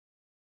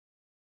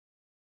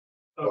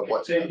 Okay,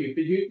 thank you.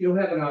 But you'll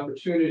have an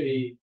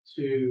opportunity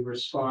to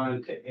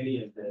respond to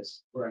any of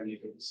this before I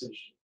make a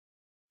decision.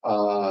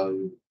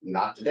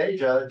 Not today,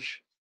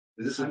 Judge.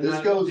 This I'm this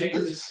not goes, making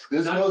this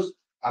this- not- goes,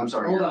 I'm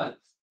sorry. Hold on.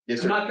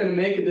 Yes, I'm sir. not gonna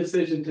make a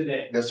decision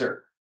today. Yes,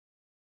 sir.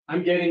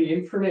 I'm getting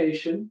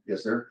information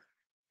Yes, sir.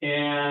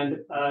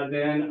 and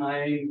then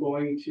I'm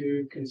going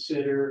to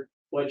consider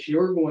what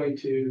you're going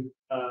to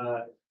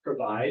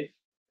provide.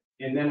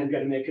 And then I'm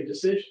gonna make a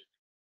decision.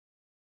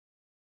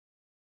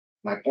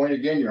 My point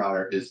again, Your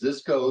Honor, is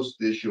this goes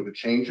to the issue of a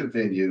change of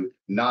venue,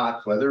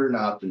 not whether or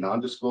not the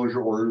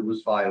non-disclosure order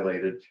was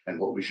violated and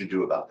what we should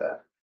do about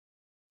that.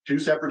 Two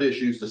separate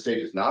issues. The state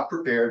is not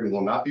prepared and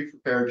will not be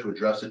prepared to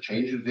address a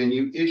change of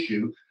venue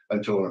issue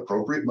until an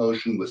appropriate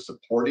motion with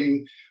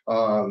supporting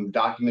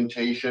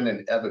documentation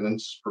and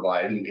evidence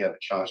provided. And we have a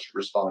chance to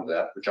respond to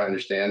that, which I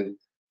understand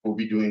we'll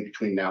be doing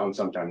between now and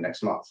sometime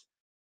next month.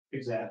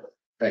 Exactly.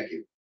 Thank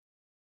you.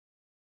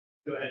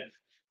 Go ahead.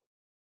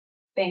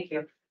 Thank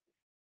you.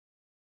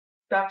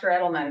 Dr.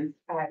 Edelman,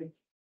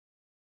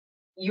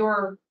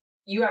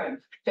 you haven't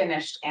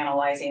finished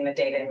analyzing the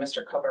data in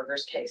Mr.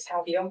 Koberger's case,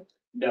 have you?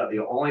 No,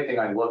 the only thing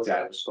I looked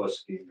at was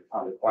supposed to be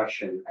on the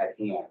question at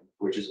hand,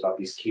 which is about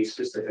these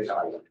case-specific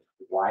items,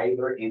 why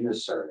they're in the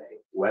survey,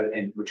 whether,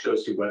 and which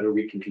goes to whether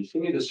we can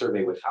continue the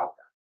survey without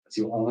them. That's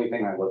the only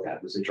thing I looked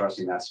at was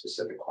addressing that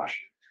specific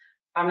question.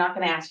 I'm not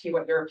going to ask you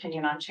what your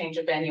opinion on change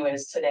of venue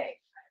is today.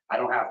 I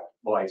don't have one.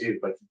 Well, I do,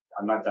 but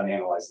I'm not done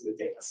analyzing the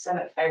data.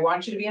 Senate, I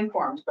want you to be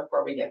informed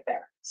before we get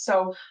there.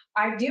 So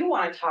I do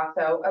want to talk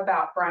though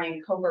about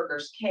Brian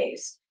Koberger's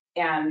case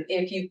and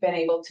if you've been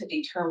able to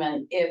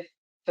determine if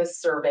the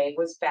survey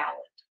was valid.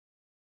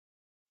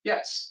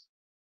 Yes,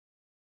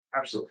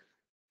 absolutely.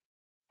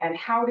 And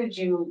how did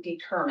you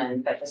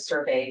determine that the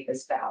survey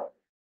is valid?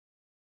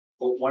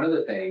 Well, one of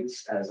the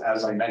things,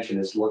 as I mentioned,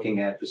 is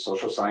looking at the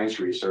social science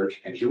research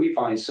and do we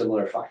find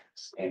similar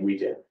findings? And we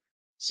did.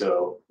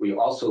 So we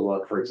also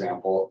look, for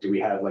example, do we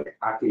have like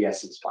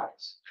acquiescence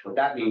bias? What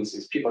that means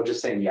is people are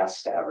just saying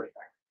yes to everything.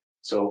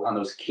 So on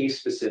those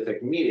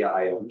case-specific media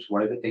items,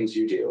 one of the things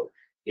you do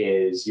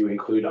is you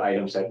include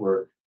items that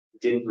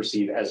didn't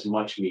receive as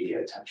much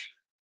media attention.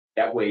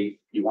 That way,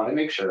 you want to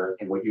make sure,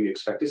 and what you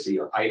expect to see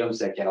are items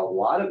that get a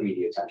lot of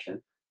media attention.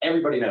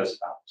 Everybody knows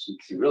about them. So you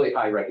can see really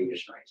high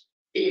recognition rates,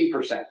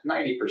 80%,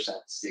 90%,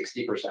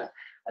 60%.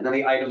 And then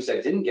the items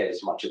that didn't get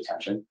as much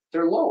attention,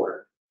 they're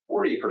lower,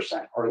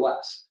 40% or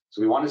less.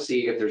 So we want to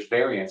see if there's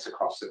variance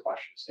across the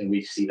questions, and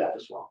we see that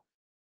as well.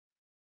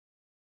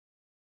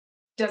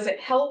 Does it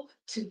help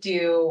to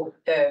do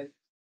the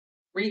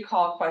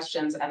recall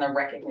questions and the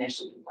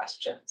recognition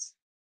questions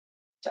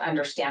to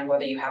understand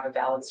whether you have a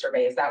valid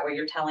survey? Is that what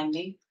you're telling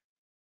me?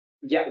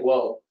 Yeah,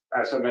 well,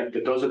 as I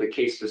mentioned, those are the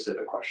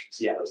case-specific questions.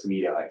 Yeah, those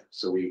media items.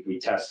 So we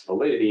test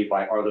validity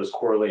by, are those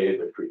correlated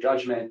with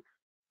prejudgment?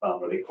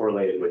 Are they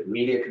correlated with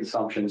media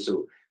consumption?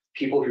 So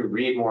people who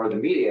read more of the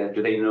media,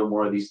 do they know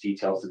more of these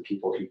details than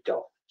people who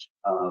don't?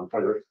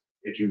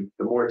 The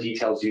more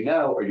details you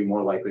know, are you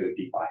more likely to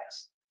be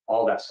biased?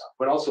 All that stuff.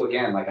 But also,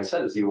 again, like I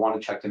said, is you want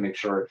to check to make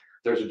sure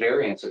there's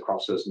variance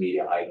across those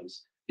media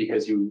items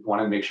because you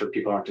want to make sure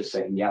people aren't just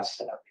saying yes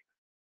to everything.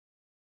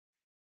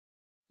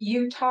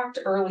 You talked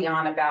early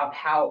on about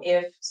how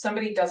if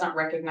somebody doesn't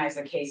recognize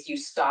the case, you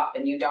stop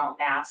and you don't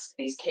ask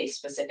these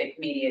case-specific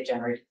media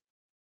generated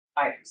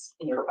items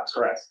in your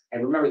question. Correct.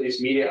 And remember,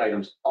 these media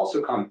items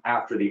also come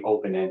after the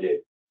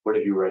open-ended, what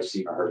have you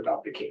seen or heard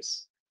about the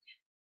case?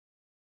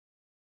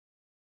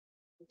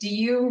 Do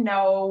you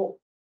know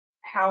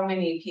how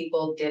many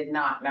people did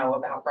not know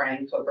about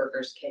Brian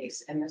Koberger's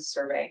case in this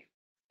survey?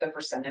 The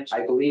percentage?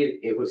 I believe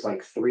it was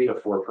like 3 to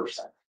 4%.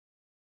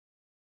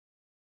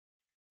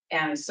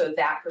 And so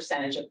that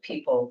percentage of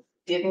people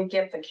didn't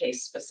get the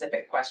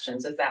case-specific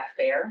questions. Is that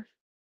fair?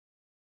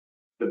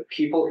 The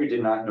people who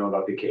did not know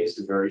about the case,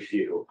 the very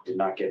few, did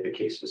not get the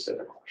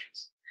case-specific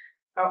questions.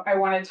 I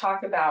want to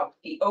talk about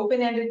the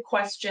open-ended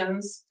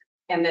questions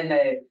and then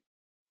the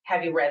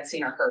have you read,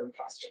 seen, or heard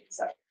questions.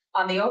 So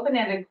on the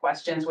open-ended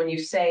questions, when you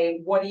say,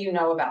 what do you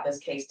know about this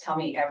case? Tell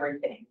me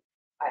everything.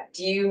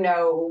 Do you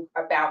know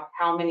about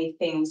how many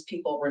things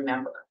people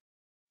remember?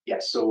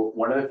 Yes, so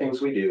one of the things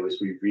we do is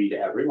we read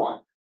everyone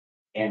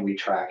and we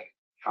track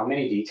how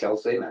many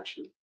details they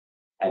mentioned.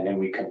 And then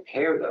we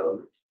compare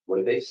them, what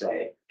do they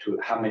say, to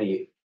how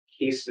many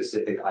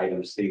case-specific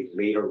items they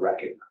later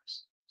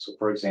recognize. So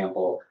for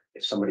example,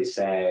 if somebody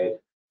said,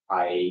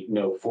 I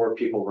know 4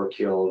 people were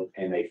killed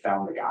and they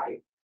found the guy,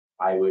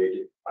 I would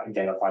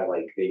identify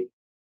like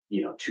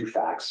 2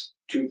 facts,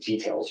 2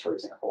 details, for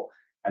example.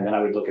 And then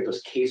I would look at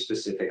those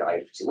case-specific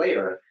items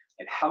later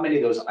and how many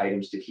of those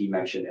items did he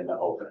mention in the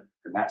open?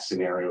 And that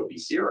scenario would be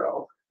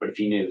 0. But if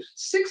he knew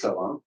 6 of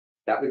them,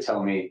 that would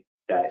tell me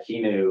that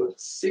he knew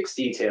 6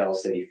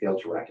 details that he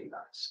failed to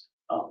recognize.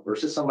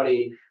 Versus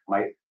somebody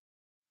might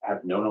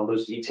have known all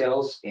those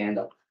details and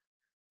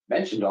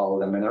mentioned all of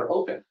them in their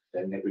open.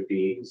 then it would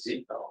be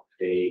zero.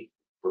 They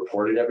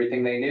reported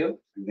everything they knew,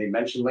 and they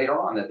mentioned later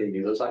on that they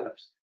knew those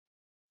items.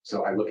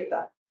 So I look at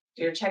that.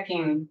 You're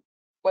checking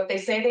what they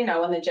say they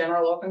know in the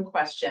general open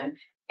question,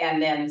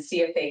 and then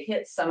see if they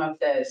hit some of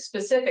the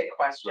specific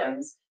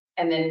questions,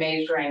 and then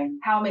measuring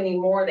how many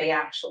more they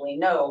actually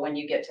know when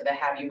you get to the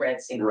have you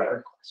read, seen, or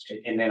heard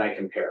question. And then I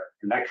compare.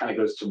 And that kind of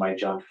goes to my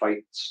John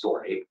Fight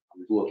story.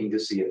 I'm looking to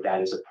see if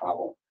that is a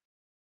problem.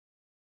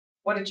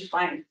 What did you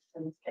find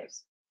in this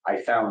case?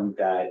 I found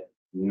that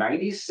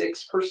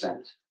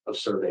 96% of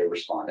survey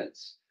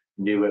respondents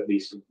knew at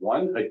least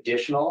one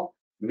additional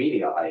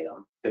media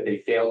item that they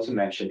failed to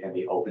mention in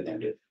the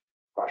open-ended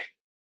question.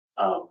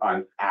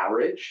 On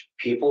average,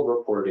 people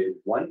reported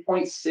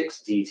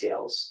 1.6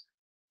 details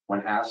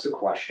when asked the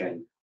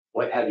question,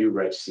 what have you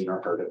read, seen,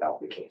 or heard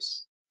about the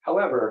case?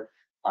 However,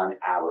 on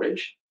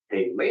average,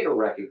 they later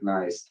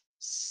recognized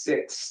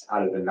 6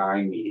 out of the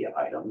 9 media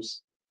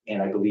items,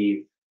 and I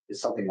believe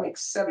it's something like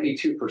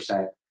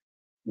 72%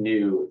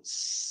 knew,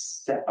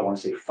 I want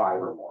to say 5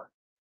 or more.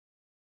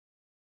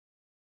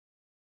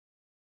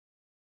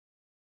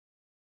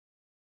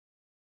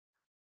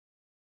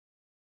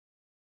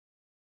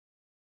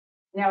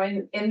 Now,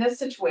 in this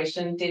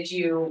situation, did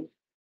you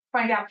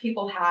find out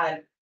people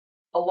had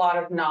a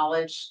lot of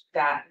knowledge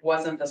that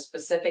wasn't the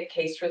specific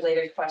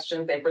case-related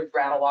question? They would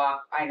rattle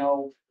off, I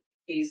know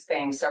these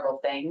things, several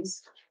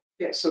things.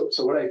 Yeah, so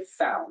what I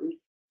found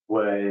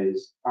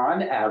was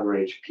on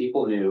average,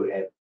 people knew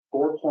at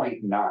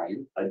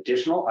 4.9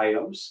 additional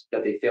items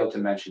that they failed to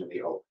mention in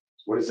the open.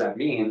 What does that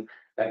mean?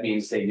 That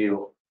means they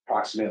knew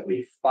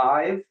approximately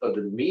 5 of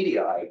the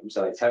media items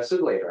that I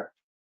tested later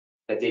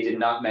that they did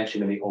not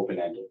mention in the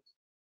open-ended.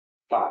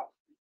 5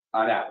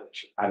 on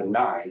average out of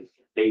 9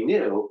 they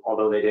knew,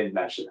 although they didn't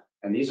mention it.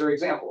 And these are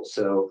examples.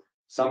 So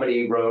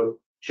somebody wrote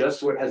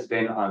just what has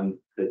been on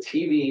the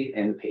TV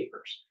and the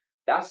papers.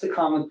 That's the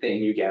common thing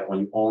you get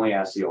when you only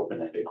ask the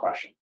open-ended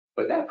question.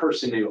 But that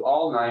person knew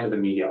all 9 of the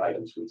media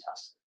items we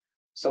tested.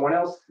 Someone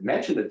else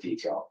mentioned the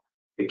detail.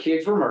 The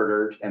kids were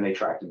murdered and they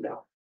tracked them down.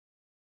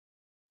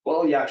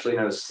 Well, you actually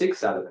know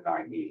 6 out of the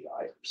 9 media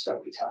items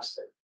that we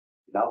tested.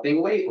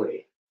 Nothing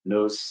lately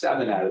knows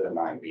 7 out of the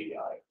 9 media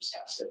items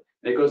tested.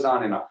 And it goes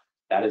on and on.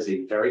 That is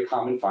a very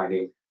common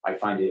finding. I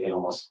find it in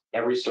almost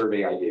every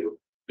survey I do.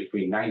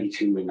 Between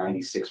 92 and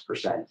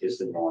 96% is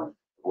the norm of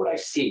what I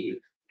see in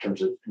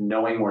terms of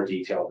knowing more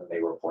detail than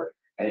they report.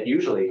 And it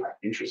usually,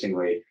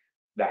 interestingly,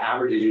 the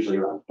average is usually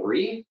around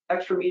 3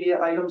 extra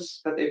media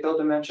items that they failed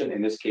to mention.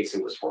 In this case,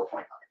 it was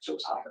 4.9, so it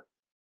was higher.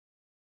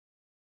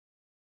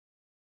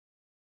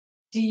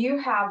 Do you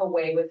have a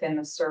way within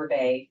the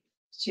survey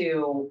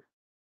to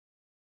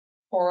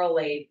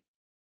correlate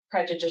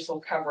prejudicial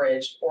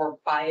coverage or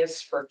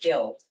bias for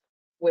guilt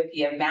with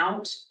the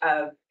amount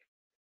of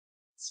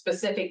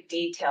specific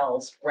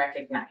details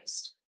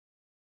recognized?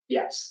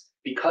 Yes,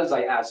 because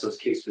I asked those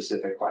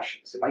case-specific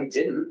questions. If I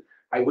didn't,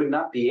 I would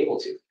not be able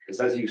to, because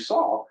as you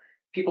saw,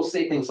 people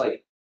say things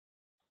like,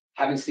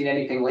 haven't seen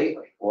anything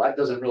lately. Well, that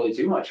doesn't really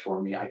do much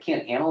for me. I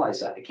can't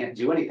analyze that. I can't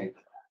do anything for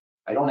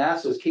that. I don't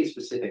ask those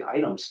case-specific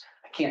items.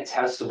 I can't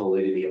test the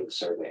validity of the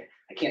survey.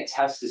 I can't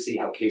test to see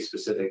how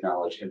case-specific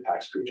knowledge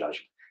impacts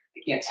prejudgment. I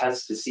can't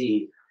test to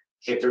see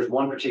if there's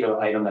one particular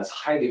item that's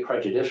highly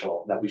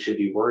prejudicial that we should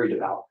be worried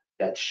about,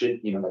 that should,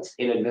 that's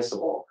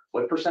inadmissible.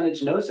 What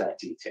percentage knows that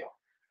detail?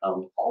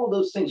 All of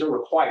those things are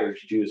required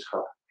to do this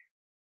correctly.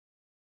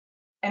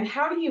 And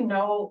how do you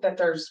know that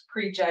there's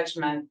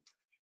prejudgment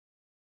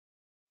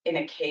in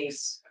a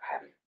case?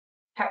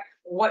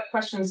 What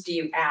questions do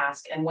you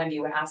ask, and when do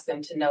you ask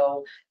them to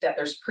know that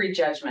there's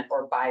prejudgment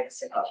or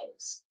bias in a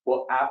case?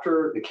 Well,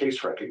 after the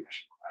case recognition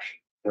question,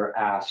 they're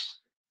asked,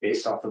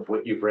 based off of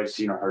what you've read,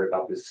 seen, or heard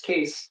about this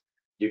case,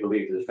 do you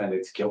believe the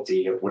defendant's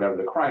guilty of whatever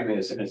the crime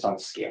is? And it's on a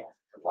scale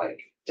of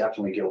like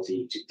definitely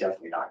guilty to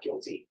definitely not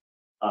guilty.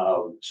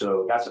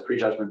 So that's a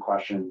prejudgment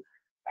question.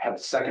 I have a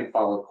second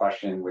follow-up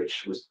question,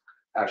 which was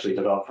actually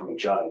developed from a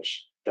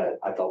judge that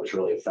I thought was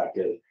really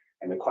effective.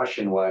 And the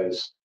question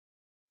was,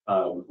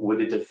 would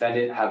the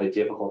defendant have a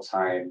difficult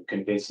time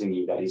convincing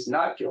you that he's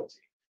not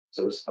guilty?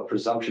 So it's a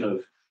presumption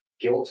of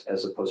guilt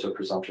as opposed to a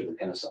presumption of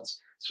innocence.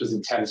 This was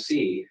in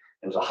Tennessee.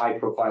 It was a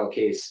high-profile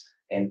case,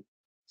 and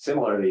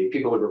similarly,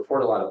 people would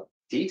report a lot of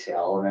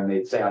detail, and then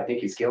they'd say, "I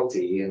think he's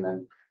guilty," and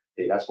then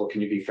they'd ask, "Well,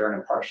 can you be fair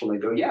and impartial?" And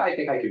they go, "Yeah, I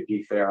think I could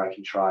be fair. I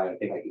can try. I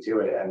think I could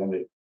do it." And then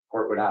the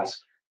court would ask,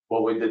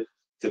 "Well, would the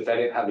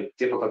defendant have a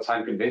difficult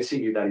time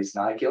convincing you that he's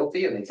not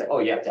guilty?" And they'd say, "Oh,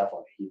 yeah,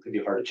 definitely. He could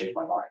be hard to change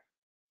my mind."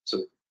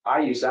 So I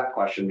use that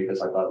question because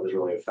I thought it was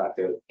really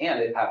effective, and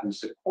it happens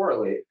to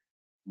correlate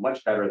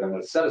much better than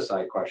the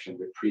set-aside question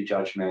with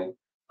prejudgment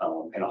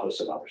and a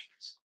host of other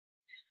things.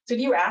 So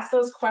do you ask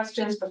those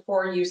questions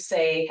before you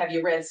say, have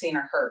you read, seen,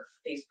 or heard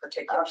these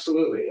particular?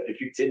 Absolutely.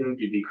 If you didn't,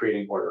 you'd be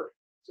creating order.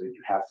 So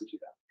you have to do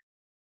that.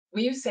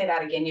 Will you say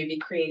that again? You'd be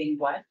creating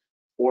what?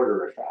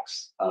 Order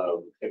effects.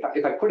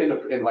 If I put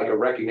in like a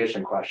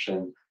recognition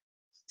question,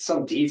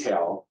 some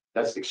detail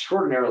that's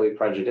extraordinarily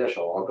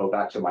prejudicial, I'll go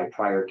back to my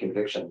prior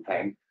conviction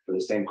thing for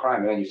the same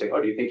crime. And then you say,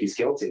 "Oh, do you think he's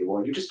guilty?"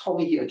 Well, you just told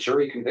me a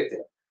jury convicted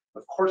him.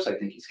 Of course, I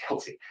think he's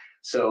guilty.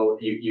 So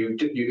if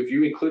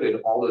you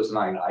included all those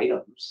 9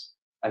 items,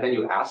 and then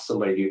you ask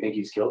somebody, do you think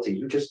he's guilty?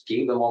 You just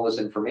gave them all this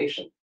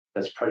information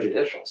that's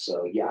prejudicial.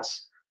 So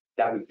yes,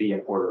 that would be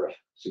an order of,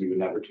 so we would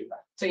never do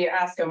that. So you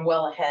ask them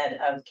well ahead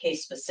of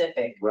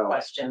case-specific Well-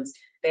 questions.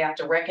 They have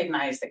to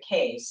recognize the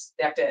case.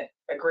 They have to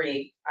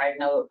agree, I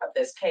know of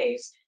this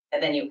case.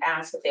 And then you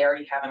ask if they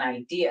already have an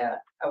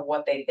idea of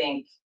what they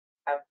think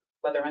of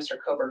whether Mr.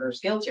 Koberger is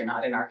guilty or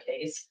not in our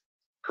case.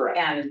 Correct.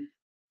 And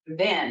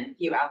then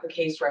you have the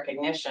case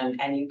recognition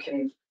and you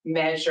can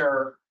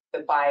measure the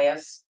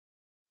bias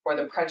or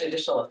the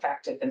prejudicial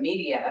effect of the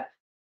media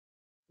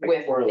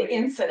with the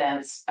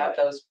incidence of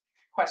those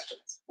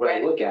questions. What I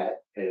right? look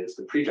at is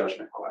the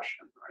prejudgment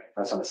question, right?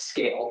 That's on a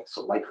scale,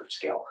 so Likert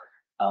scale.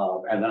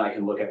 And then I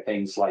can look at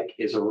things like,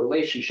 is a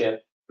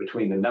relationship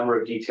between the number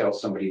of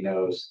details somebody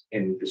knows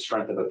and the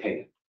strength of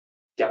opinion?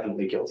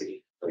 Definitely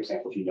guilty. For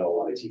example, if you know a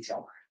lot of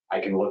detail. I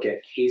can look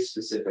at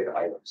case-specific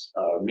items,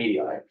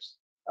 media items.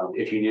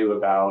 If you knew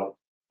about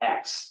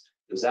X,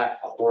 is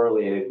that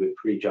correlated with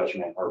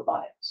prejudgment or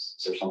bias?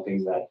 Is there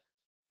something that,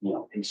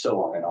 and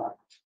so on and on.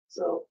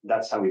 So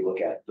that's how we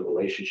look at the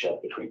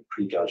relationship between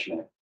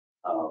prejudgment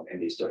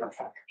and these different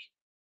factors.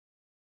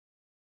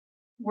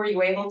 Were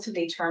you able to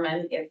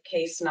determine if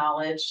case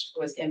knowledge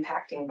was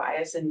impacting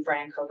bias in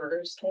Brian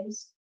Koberger's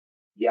case?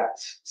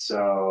 Yes.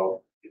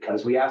 So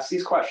because we asked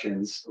these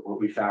questions, what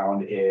we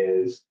found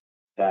is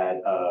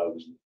that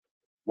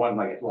one,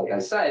 like I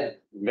said,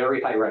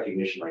 very high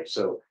recognition rate.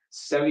 So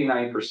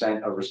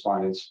 79% of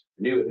respondents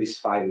knew at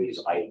least 5 of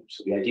these items.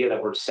 So the idea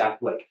that we're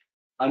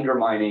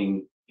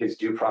undermining his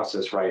due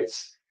process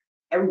rights,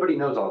 everybody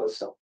knows all this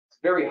stuff. It's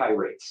very high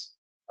rates.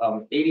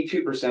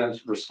 82% of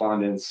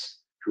respondents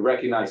who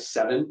recognized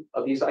 7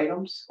 of these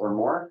items or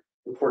more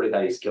reported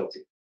that he's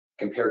guilty,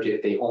 compared to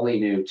if they only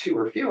knew 2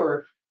 or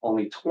fewer,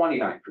 only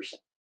 29%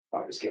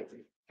 thought he was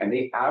guilty. And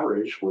the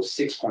average was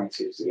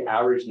 6.2. So the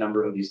average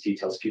number of these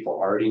details people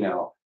already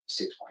know,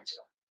 6.2.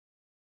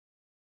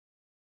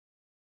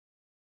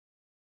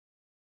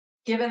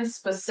 Given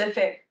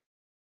specific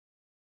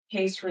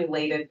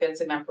case-related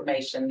bits of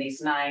information,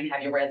 these 9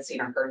 have you read,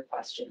 seen, or heard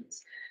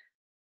questions,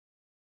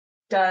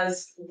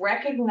 does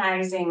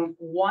recognizing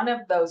one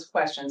of those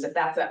questions, if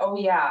that's oh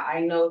yeah, I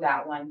know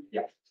that one,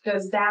 Yeah.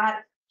 does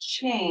that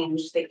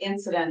change the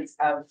incidence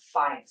of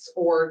bias,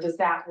 or does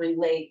that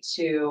relate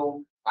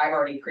to I've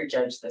already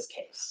prejudged this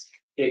case?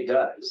 It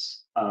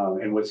does.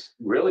 And what's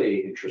really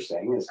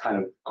interesting is kind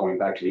of going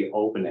back to the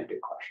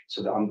open-ended question.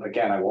 So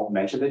again, I won't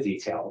mention the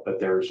detail, but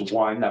there's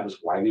one that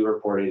was widely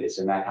reported. It's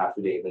in that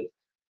affidavit.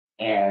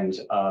 And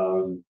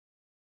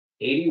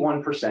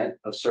 81%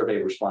 of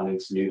survey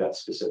respondents knew that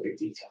specific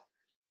detail.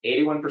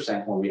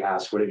 81% when we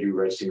asked, what have you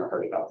read, seen, or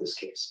heard about this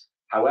case?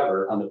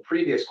 However, on the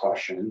previous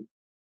question,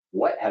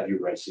 what have you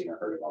read, seen, or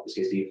heard about this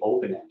case, the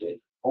open-ended,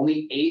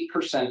 only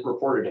 8%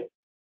 reported it.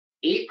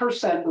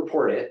 8%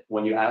 report it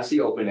when you ask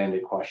the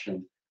open-ended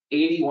question.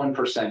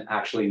 81%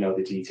 actually know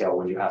the detail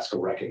when you ask a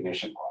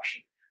recognition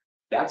question.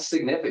 That's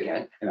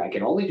significant, and I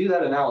can only do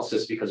that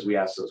analysis because we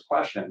asked those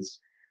questions.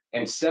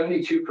 And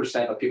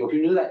 72% of people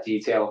who knew that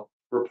detail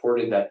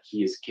reported that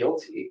he is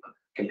guilty,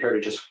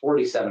 compared to just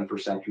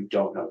 47% who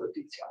don't know the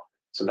detail.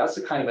 So that's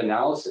the kind of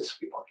analysis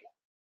we look at.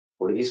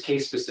 What do these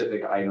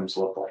case-specific items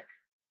look like?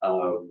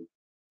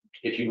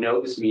 If you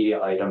know this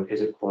media item,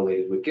 is it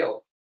correlated with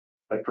guilt?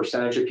 What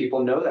percentage of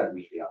people know that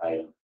media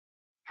item?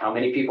 How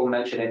many people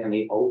mention it in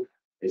the open?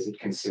 Is it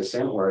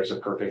consistent, or is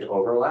it perfect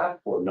overlap,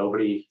 or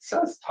nobody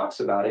talks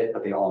about it,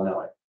 but they all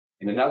know it?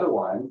 In another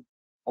one,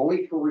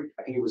 only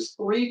I think it was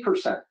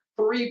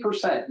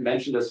 3%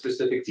 mentioned a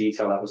specific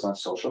detail that was on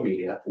social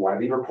media,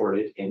 widely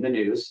reported in the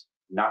news,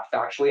 not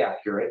factually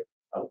accurate,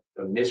 a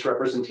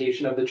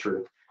misrepresentation of the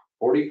truth.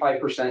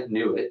 45%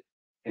 knew it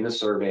in the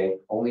survey.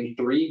 Only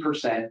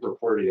 3%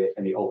 reported it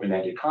in the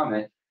open-ended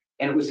comment.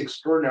 And it was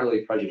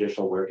extraordinarily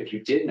prejudicial, where if you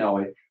did know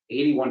it,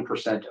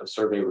 81% of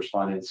survey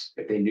respondents,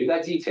 if they knew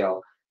that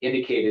detail,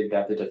 indicated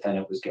that the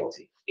defendant was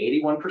guilty.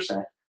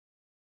 81%,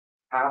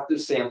 half the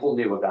sample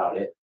knew about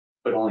it,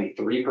 but only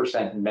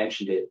 3%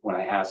 mentioned it when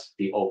I asked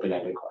the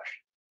open-ended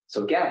question.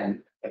 So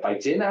again, if I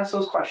didn't ask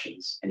those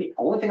questions, and the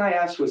only thing I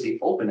asked was the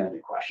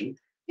open-ended question,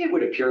 it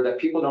would appear that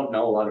people don't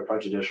know a lot of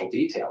prejudicial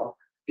detail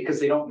because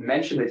they don't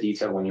mention the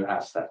detail when you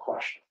ask that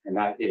question. And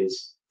that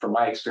is, from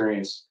my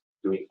experience,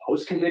 doing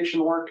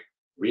post-conviction work,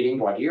 reading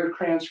voir dire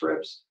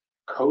transcripts,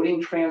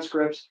 coding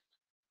transcripts,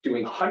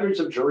 doing hundreds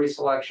of jury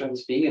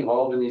selections, being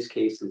involved in these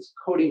cases,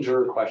 coding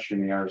juror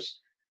questionnaires.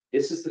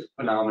 This is the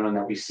phenomenon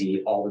that we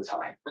see all the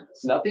time.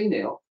 It's nothing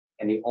new.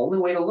 And the only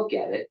way to look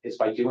at it is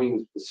by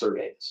doing the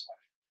surveys.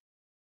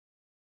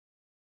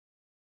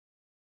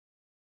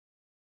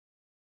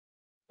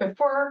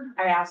 Before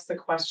I ask the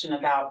question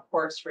about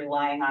courts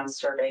relying on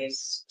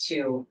surveys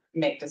to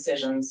make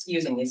decisions,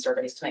 using these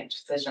surveys to make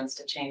decisions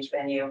to change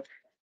venue,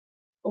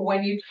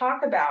 when you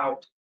talk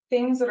about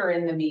things that are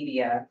in the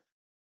media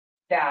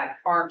that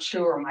aren't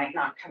true or might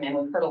not come in,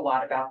 we've heard a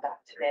lot about that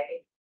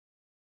today.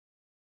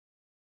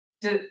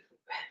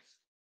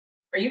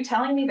 Are you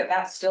telling me that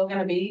that's still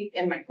gonna be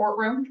in my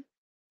courtroom?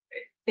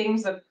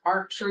 Things that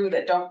aren't true,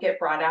 that don't get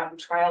brought out in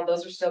trial,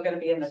 those are still gonna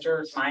be in the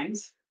jurors'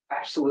 minds?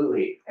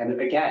 Absolutely. And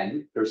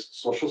again, there's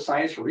social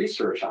science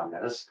research on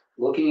this,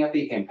 looking at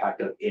the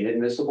impact of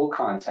inadmissible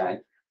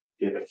content,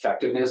 the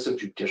effectiveness of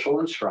judicial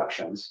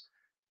instructions,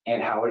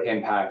 and how it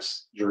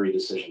impacts jury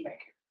decision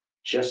making.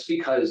 Just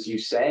because you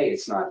say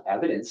it's not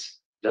evidence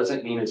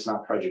doesn't mean it's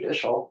not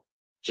prejudicial.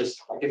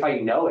 Just if I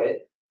know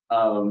it,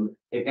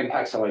 it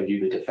impacts how I view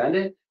the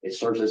defendant. It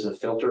serves as a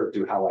filter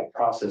through how I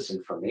process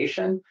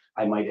information.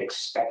 I might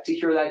expect to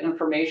hear that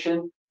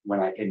information when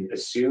I can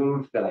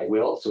assume that I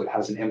will, so it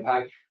has an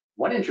impact.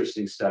 One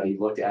interesting study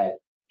looked at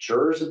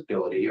jurors'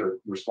 ability or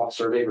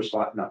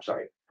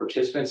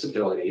participants'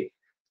 ability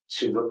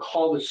to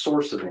recall the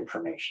source of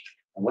information.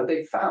 And what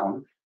they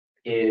found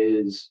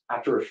is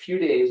after a few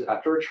days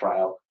after a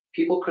trial,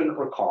 people couldn't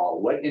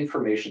recall what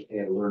information they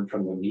had learned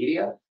from the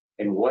media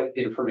and what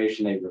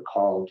information they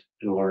recalled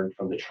and learned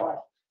from the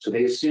trial. So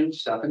they assumed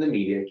stuff in the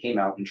media came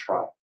out in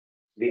trial.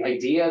 The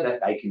idea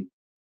that I can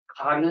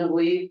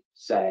cognitively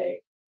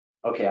say,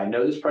 okay, I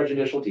know this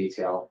prejudicial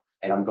detail,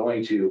 and I'm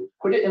going to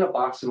put it in a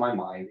box in my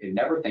mind and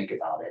never think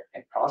about it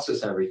and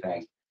process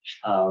everything,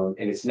 and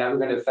it's never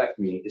going to affect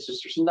me. It's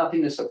just there's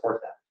nothing to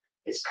support that.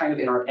 It's kind of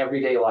in our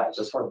everyday lives.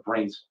 That's what our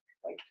brains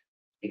like.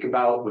 Think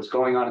about what's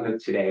going on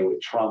today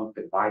with Trump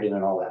and Biden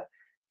and all that.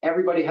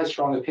 Everybody has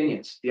strong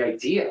opinions. The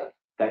idea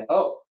that,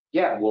 oh,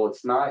 yeah, well,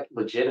 it's not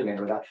legitimate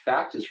or that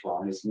fact is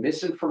wrong, it's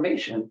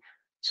misinformation,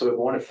 so it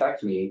won't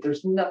affect me.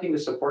 There's nothing to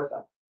support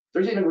that.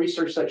 There's even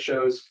research that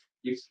shows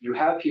you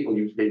have people,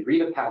 they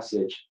read a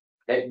passage,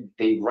 that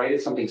they write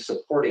it something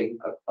supporting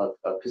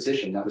a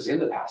position that was in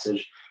the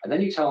passage, and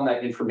then you tell them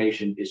that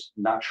information is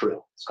not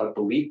true. It's called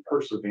belief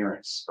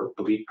perseverance or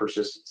belief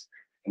persistence.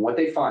 And what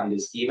they find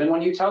is even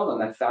when you tell them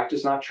that fact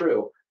is not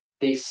true,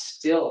 they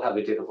still have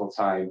a difficult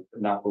time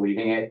not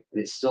believing it,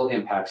 and it still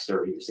impacts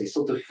their views. They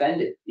still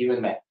defend it,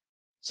 even then.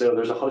 So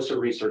there's a host of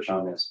research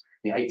on this.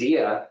 The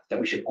idea that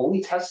we should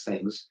only test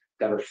things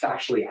that are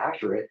factually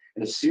accurate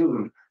and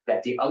assume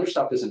that the other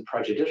stuff isn't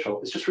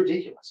prejudicial is just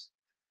ridiculous.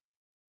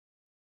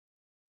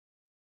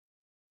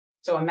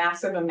 So a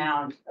massive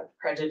amount of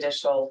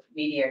prejudicial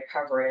media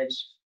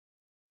coverage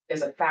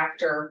is a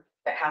factor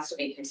that has to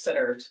be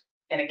considered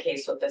in a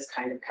case with this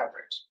kind of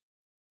coverage.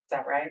 Is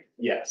that right?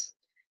 Yes.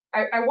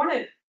 I want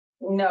to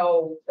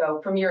know, though,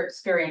 from your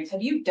experience,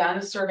 have you done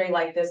a survey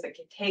like this that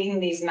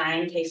contained these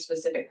 9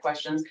 case-specific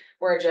questions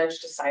where a judge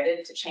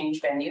decided to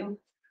change venue?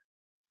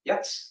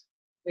 Yes.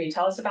 Will you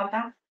tell us about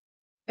that?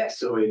 Yes.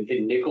 So in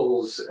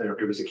Nichols,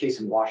 there was a case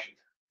in Washington,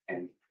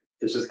 and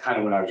this is kind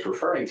of what I was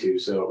referring to.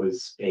 So it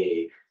was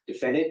a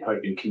defendant who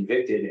had been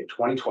convicted in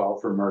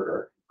 2012 for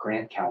murder in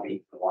Grant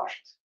County,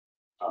 Washington.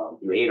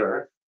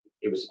 Later,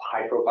 it was a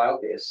high-profile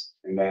case,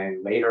 and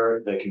then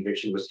later the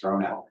conviction was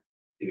thrown out.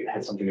 It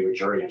had something to do with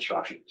jury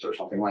instructions or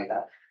something like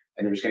that,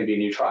 and there was going to be a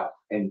new trial.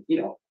 And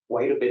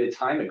quite a bit of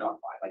time had gone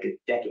by, like a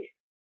decade.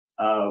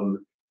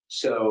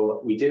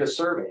 So we did a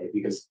survey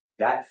because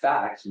that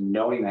fact,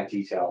 knowing that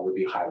detail, would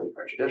be highly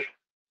prejudicial.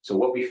 So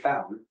what we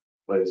found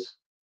was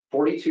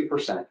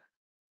 42%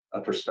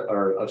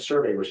 of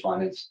survey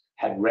respondents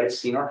had read,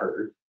 seen, or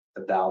heard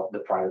about the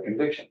prior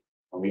conviction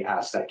when we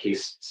asked that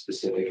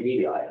case-specific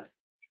media item.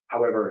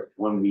 However,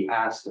 when we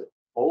asked the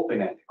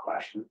open-ended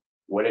question,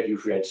 what have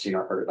you read, seen,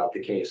 or heard about the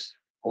case?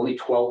 Only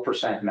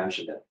 12%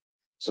 mentioned it.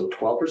 So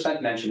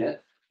 12% mentioned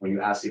it when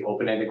you ask the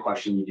open-ended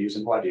question you use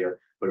in voir dire,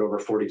 but over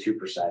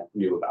 42%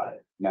 knew about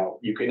it. Now,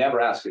 you could never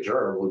ask a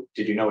juror, well,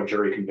 did you know a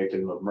jury convicted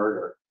him of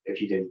murder if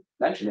he didn't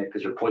mention it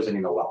because you're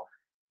poisoning the well?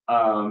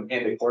 And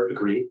the court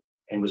agreed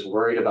and was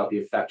worried about the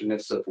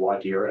effectiveness of voir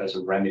dire as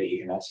a remedy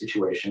in that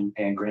situation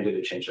and granted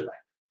a change of venue.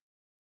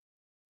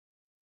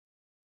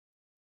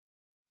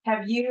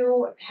 Have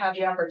you had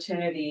the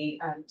opportunity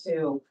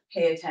to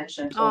pay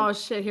attention to Oh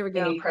shit, here we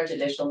go. any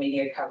prejudicial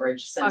media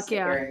coverage since the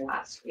hearing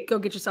last week? Go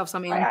get yourself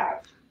some, I Ann.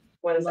 have.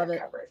 What is Love that it.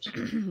 coverage?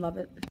 Love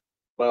it.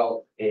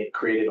 Well, it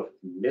created a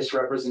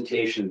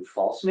misrepresentation,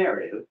 false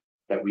narrative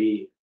that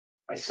we,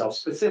 myself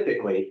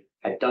specifically,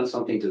 had done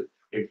something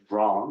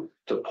wrong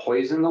to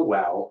poison the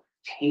well,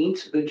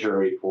 taint the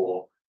jury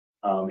pool,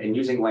 and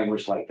using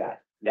language like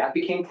that. That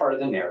became part of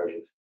the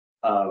narrative.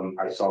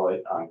 I saw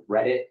it on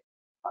Reddit,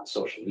 on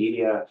social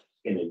media,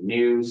 in the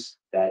news,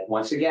 that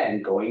once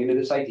again, going into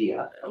this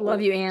idea,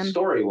 Love you, Ann. the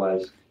story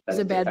was that She's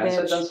the a bad defense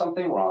had bitch. done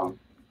something wrong,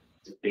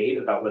 debate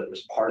about whether it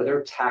was part of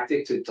their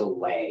tactic to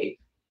delay,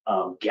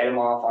 get him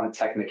off on a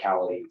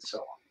technicality, and so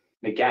on.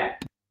 And again,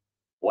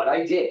 what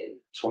I did,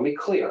 just want to be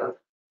clear,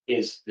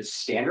 is the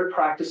standard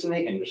practice in the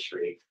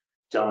industry,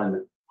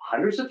 done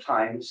hundreds of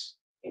times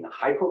in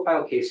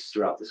high-profile cases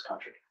throughout this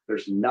country.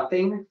 There's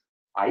nothing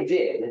I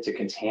did to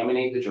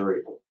contaminate the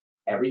jury pool.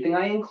 Everything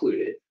I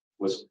included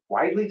was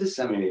widely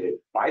disseminated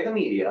by the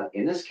media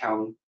in this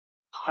county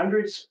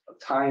hundreds of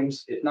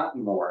times, if not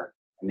more.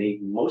 And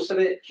most of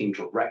it came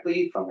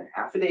directly from an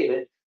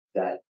affidavit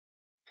that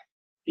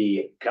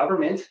the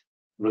government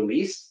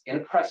released in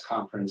a press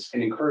conference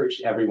and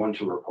encouraged everyone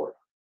to report.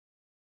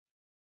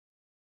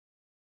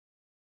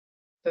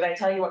 Did I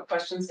tell you what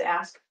questions to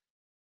ask?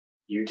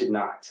 You did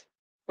not.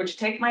 Would you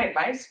take my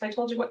advice if I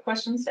told you what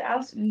questions to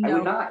ask? I would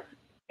No. not.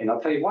 And I'll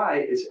tell you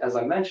why, is as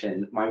I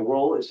mentioned, my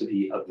role is to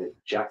be an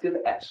objective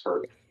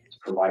expert to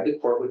provide the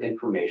court with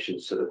information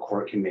so the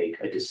court can make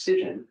a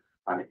decision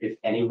on if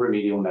any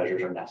remedial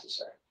measures are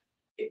necessary.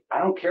 I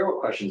don't care what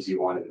questions you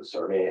want in the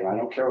survey, and I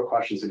don't care what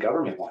questions the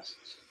government wants.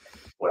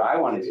 What I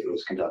want to do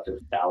is conduct a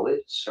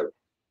valid survey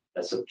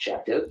that's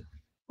objective,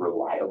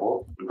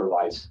 reliable, and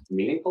provides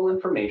meaningful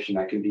information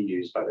that can be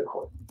used by the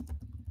court.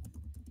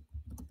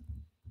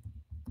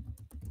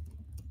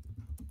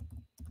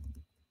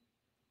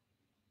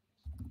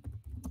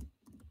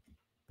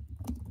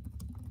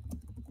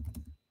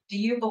 Do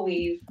you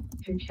believe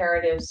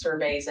comparative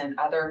surveys in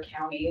other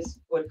counties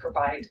would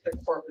provide the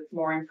court with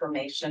more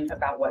information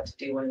about what to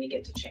do when we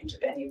get to change a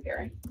venue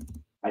hearing?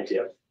 I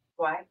do.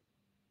 Why?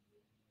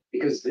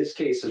 Because this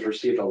case has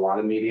received a lot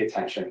of media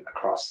attention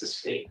across the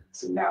state.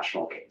 It's a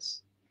national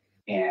case.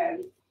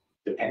 And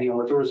depending on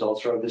what the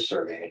results are of this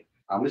survey,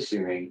 I'm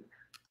assuming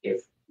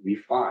if we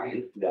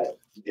find that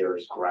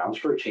there's grounds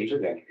for a change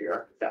of venue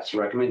here, that's a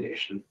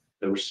recommendation,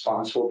 the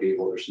response will be,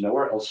 well, there's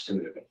nowhere else to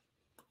move it.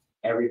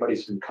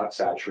 Everybody's been cut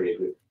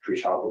saturated with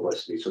pretrial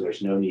publicity, so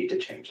there's no need to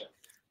change it.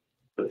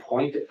 The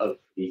point of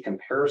the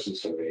comparison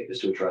survey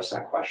is to address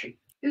that question.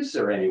 Is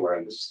there anywhere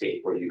in the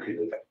state where you could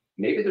move it?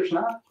 Maybe there's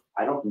not.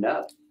 I don't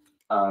know.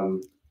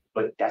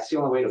 But that's the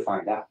only way to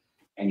find out.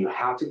 And you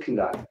have to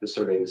conduct the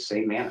survey in the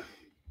same manner.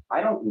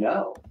 I don't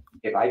know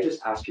if I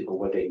just ask people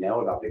what they know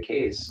about the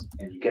case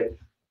and you get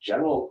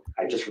general,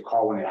 I just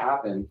recall when it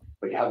happened,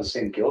 but you have the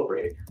same guilt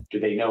rate. Do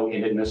they know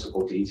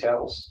inadmissible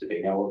details? Do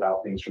they know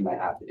about things from that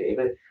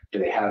affidavit? Do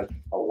they have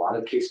a lot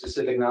of case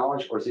specific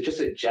knowledge, or is it just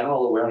a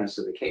general awareness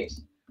of the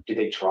case? Do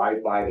they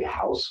drive by the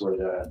house where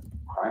the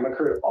crime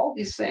occurred? All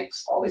these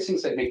things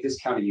that make this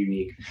county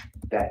unique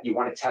that you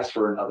want to test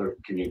for in other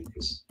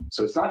communities.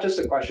 So it's not just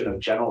a question of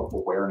general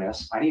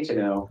awareness. I need to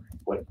know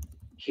what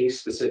case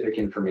specific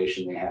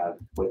information they have,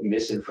 what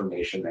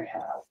misinformation they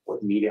have,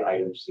 what media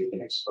items they've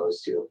been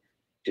exposed to.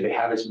 Do they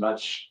have as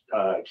much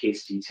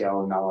case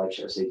detail and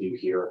knowledge as they do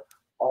here?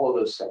 All of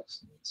those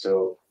things.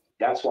 So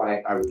that's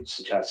why I would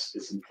suggest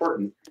it's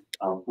important.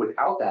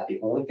 Without that, the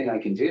only thing I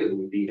can do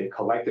would be to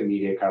collect the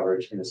media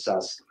coverage and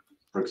assess,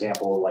 for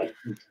example, like,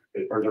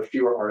 are there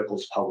fewer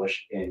articles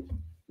published in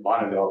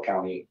Bonneville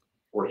County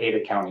or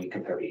Ada County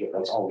compared to here?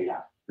 That's all we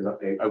have.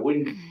 I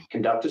wouldn't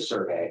conduct a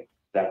survey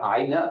that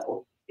I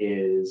know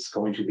is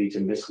going to lead to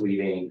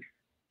misleading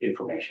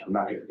information. I'm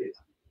not going to do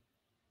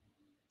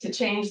that. To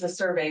change the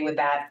survey, would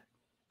that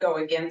go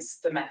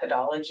against the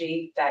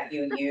methodology that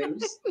you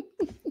use?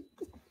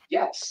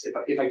 Yes,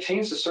 if I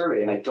change the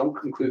survey and I don't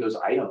conclude those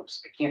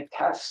items, I can't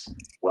test.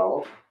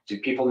 Well, do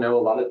people know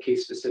a lot of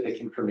case specific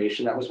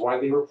information that was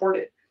widely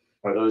reported?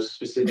 Are those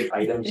specific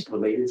items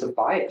related to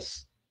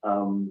bias?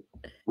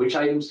 Which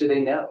items do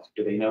they know?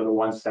 Do they know the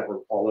ones that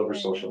were all over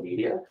social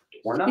media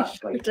or not?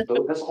 Like, that's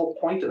the whole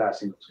point of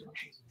asking those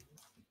questions.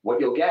 What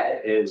you'll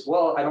get is,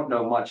 well, I don't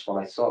know much, but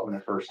I saw it when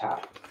it first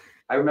happened.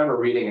 I remember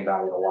reading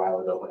about it a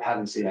while ago, but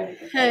haven't seen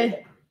anything.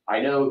 Hey. I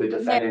know the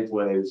defendant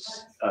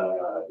was,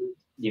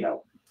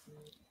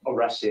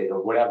 arrested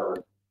or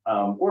whatever,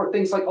 or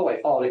things like, oh,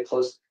 I followed it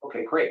close.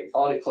 Okay, great,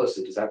 followed it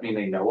closely. Does that mean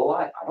they know a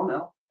lot? I don't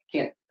know. I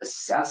can't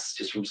assess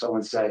just from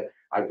someone said,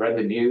 I read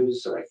the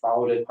news or I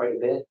followed it quite a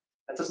bit.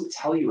 That doesn't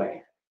tell you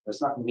anything.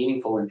 That's not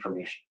meaningful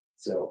information.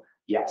 So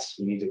yes,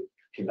 we need to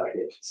conduct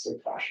it in the same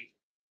fashion.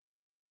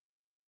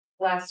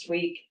 Last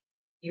week,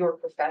 your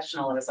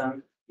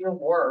professionalism, your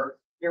work,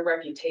 your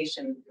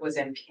reputation was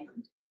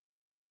impugned.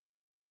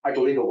 I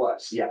believe it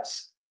was,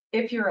 yes.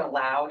 If you're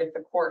allowed, if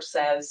the court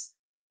says,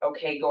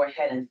 okay, go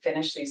ahead and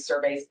finish these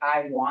surveys,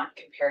 I want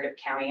comparative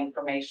county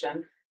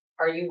information,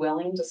 are you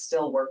willing to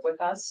still work with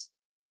us?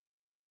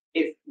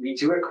 If we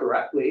do it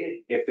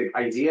correctly, if the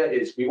idea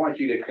is we want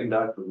you to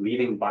conduct a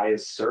leading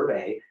bias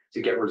survey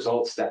to get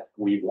results that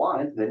we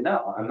want, then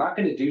no, I'm not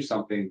going to do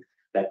something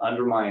that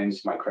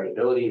undermines my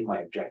credibility,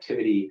 my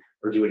objectivity,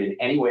 or do it in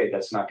any way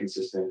that's not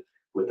consistent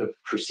with the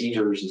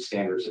procedures and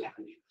standards of how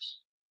we use.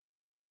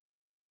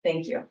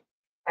 Thank you.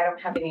 I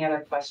don't have any other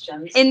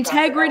questions.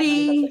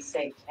 Integrity.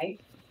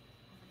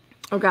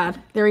 Oh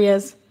God, there he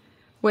is.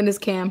 Witness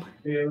cam.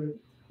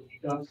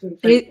 Johnson,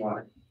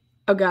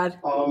 Oh God.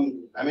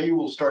 I mean,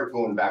 we'll start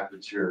going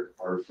backwards here,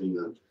 or from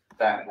the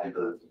back and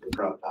the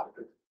front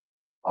topic.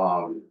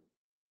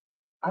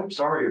 I'm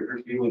sorry if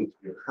you're feeling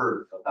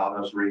hurt about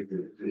us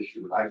raising this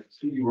issue. I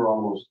see you were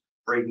almost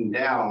breaking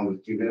down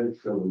a few minutes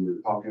ago when we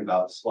were talking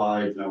about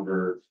slide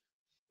number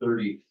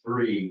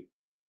 33,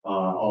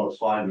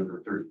 slide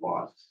number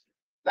 31.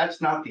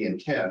 That's not the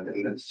intent,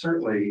 and it's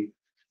certainly,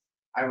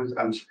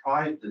 I'm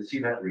surprised to see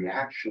that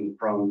reaction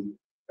from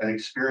an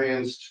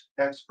experienced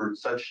expert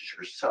such as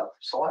yourself.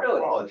 So I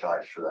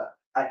apologize for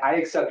that. I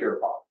accept your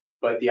apology,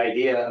 but the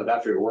idea of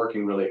after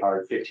working really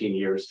hard 15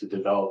 years to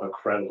develop a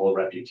credible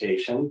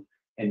reputation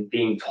and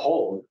being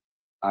told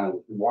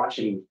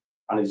watching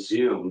on a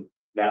Zoom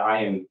that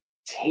I am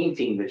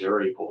tainting the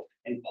jury pool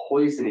and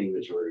poisoning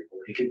the jury pool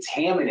and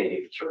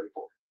contaminating the jury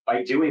pool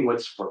by doing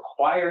what's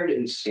required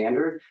and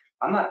standard,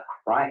 I'm not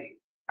crying.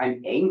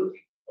 I'm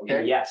angry. Okay.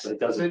 And yes, it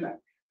doesn't.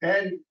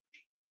 And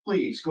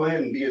please go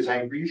ahead and be as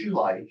angry as you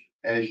like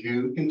as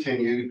you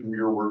continue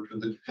your work for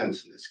the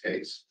defense in this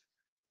case.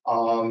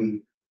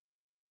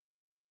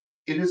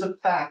 It is a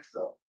fact,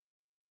 though,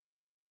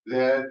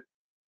 that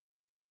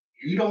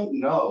you don't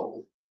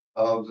know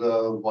of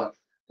the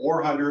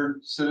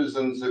 400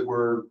 citizens that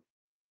were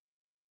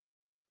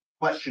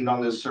questioned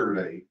on this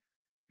survey.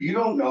 You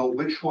don't know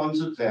which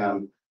ones of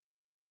them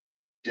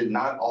did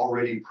not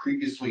already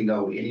previously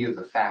know any of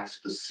the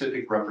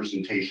fact-specific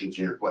representations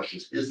in your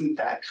questions. Isn't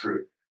that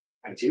true?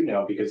 I do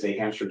know because they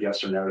answered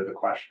yes or no to the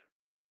question.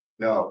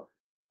 No.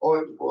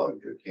 Oh, well,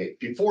 okay.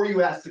 Before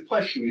you asked the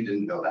question, you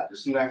didn't know that.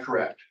 Isn't that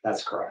correct?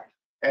 That's correct.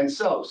 And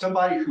so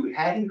somebody who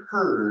hadn't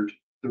heard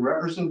the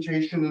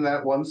representation in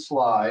that one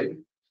slide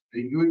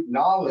that you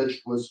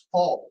acknowledged was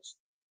false.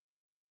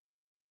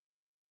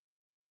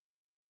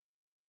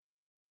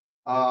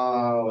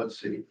 Let's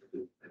see.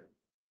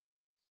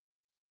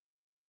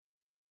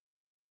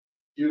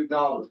 You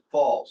acknowledged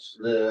false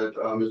that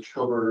Mr.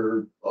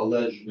 Coburn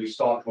allegedly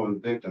stalked one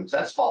of the victims.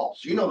 That's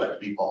false. You know that to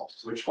be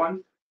false. Which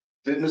one?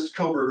 That Mr.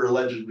 Coburn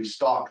allegedly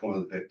stalked one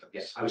of the victims.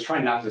 Yes, I was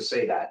trying not to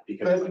say that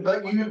because.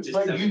 But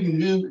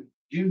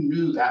you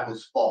knew that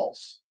was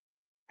false.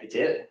 I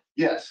did.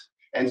 Yes.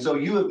 And so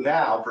you have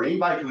now, for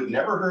anybody who had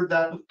never heard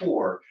that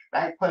before,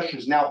 that question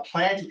is now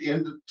planted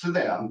into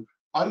them,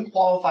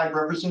 unqualified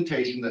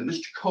representation that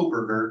Mr.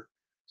 Koberger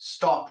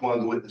stalked one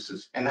of the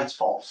witnesses, and that's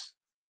false.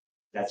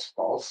 That's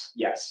false.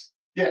 Yes.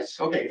 Yes.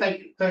 Okay. Thank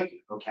you. Thank you.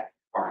 Okay.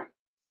 All right.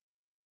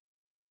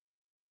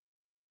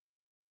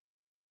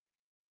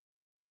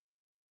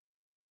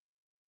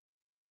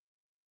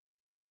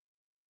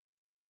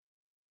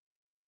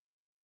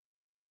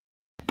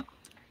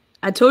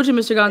 I told you,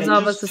 Mr. And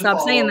Gonzalez, just to stop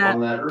follow saying up that.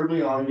 on that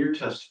early on in your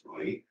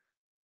testimony,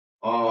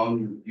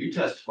 you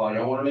testified,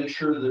 I want to make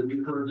sure that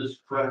we heard this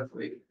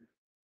correctly,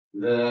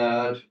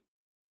 that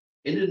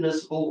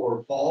inadmissible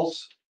or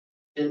false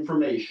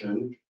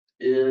information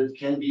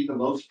can be the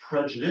most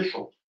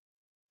prejudicial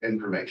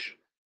information.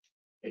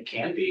 It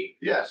can be.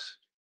 Yes.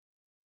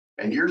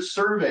 And your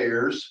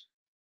surveyors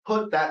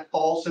put that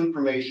false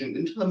information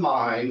into the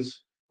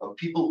minds of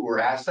people who were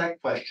asked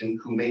that question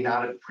who may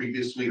not have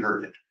previously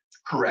heard it.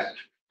 Correct.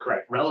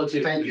 Correct.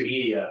 Relative Thank to you. the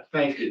media.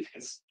 Thank you.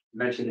 It's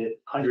mentioned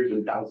it hundreds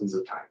and thousands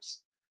of times.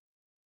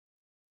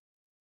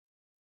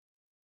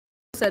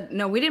 Said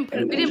no, we didn't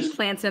just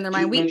plant it in their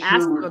Just mind. We make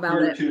asked sure them we're about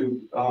clear it.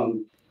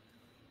 too,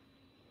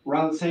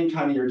 around the same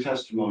time of your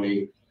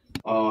testimony,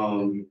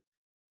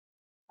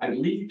 I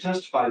believe you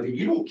testified that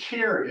you don't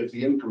care if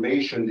the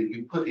information that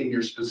you put in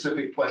your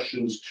specific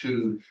questions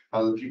to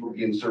the people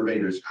being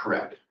surveyed is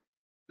correct.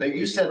 That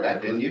you said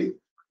that, didn't you?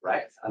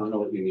 Right. I don't know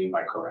what you mean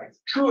by correct.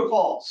 True or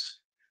false?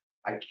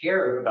 I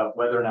care about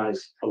whether or not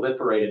it's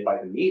proliferated by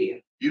the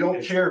media. You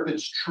don't care if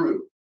it's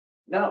true.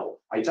 No,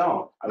 I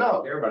don't. I No.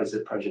 don't care about is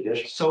it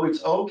prejudicial. So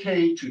it's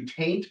okay to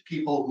taint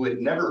people who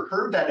had never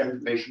heard that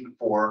information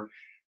before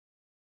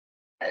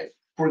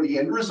for the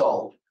end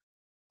result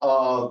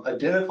of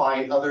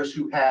identifying others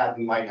who have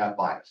and might have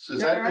bias. Is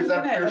that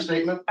a fair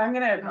statement? I'm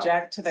gonna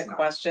object to the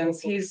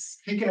questions. He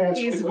can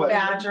answer He's the question.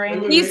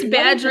 badgering. He's Let me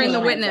badgering finish the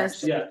my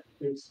witness. objection.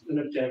 Yeah, it's an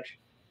objection.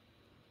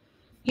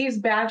 He's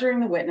badgering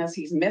the witness.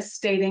 He's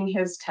misstating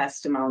his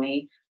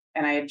testimony,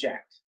 and I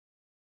object.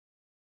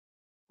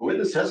 The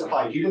witness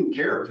testified he didn't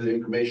care if the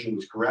information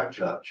was correct,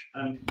 Judge.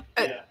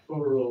 Yeah,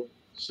 overruled.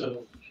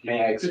 So,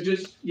 May I? so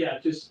just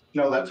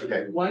No, that's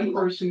okay. one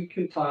person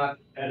can talk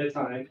at a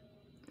time.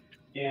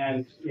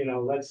 And,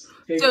 let's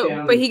take So,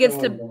 down. but he the gets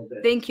tone a to little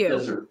bit. thank you.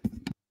 Yes, sir.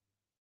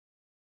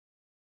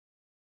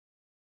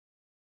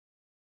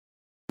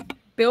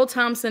 Bill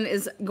Thompson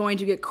is going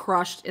to get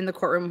crushed in the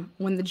courtroom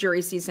when the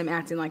jury sees him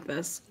acting like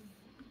this.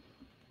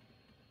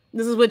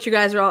 This is what you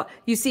guys are all.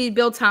 You see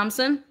Bill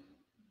Thompson,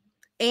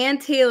 Ann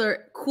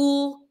Taylor,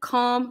 cool,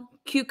 calm,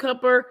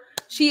 cucumber.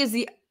 She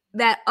is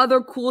that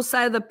other cool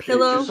side of the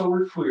pillow. Just so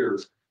we're clear,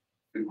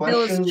 the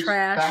Bill is questions,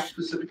 trash.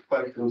 fact-specific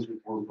questions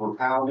were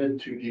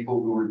propounded to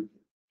people who were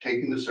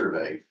taking the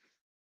survey.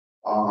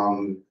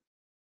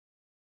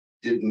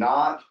 Did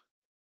not,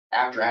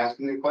 after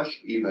asking the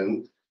question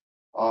even,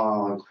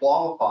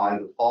 qualify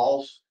the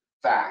false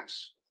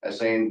facts as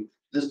saying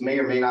this may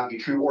or may not be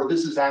true, or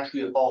this is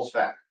actually a false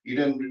fact.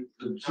 The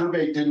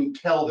survey didn't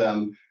tell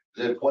them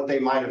that what they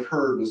might have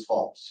heard was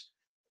false.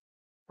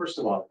 First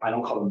of all, I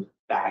don't call them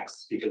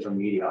facts because they're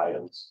media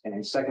items.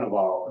 And second of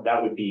all,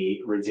 that would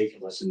be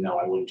ridiculous. And no,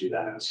 I wouldn't do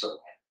that in a survey.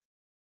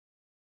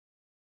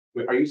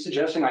 Are you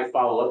suggesting I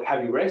follow up?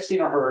 Have you read, seen,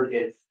 or heard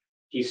if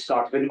he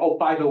stalked? And oh,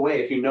 by the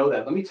way, if you know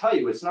that, let me tell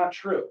you, it's not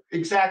true.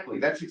 Exactly.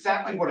 That's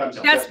exactly what I'm That's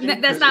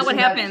suggesting. that's not what Isn't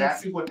that happens.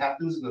 exactly what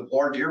happens in the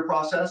voir dire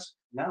process?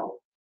 No.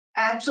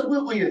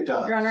 Absolutely it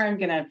does. Your Honor, I'm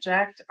gonna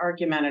object.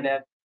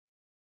 Argumentative.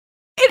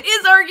 It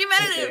is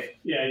argumentative. Okay.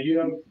 Yeah, you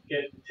don't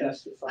get to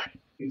testify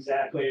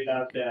exactly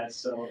about that,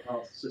 so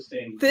I'll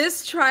sustain.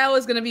 This trial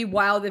is going to be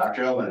wild. If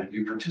Dr. Ellman,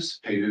 you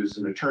participated as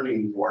an attorney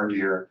in voir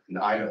dire in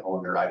Idaho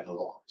under Idaho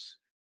laws.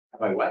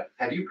 Have I what?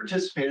 Have you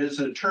participated as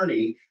an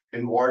attorney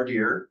in voir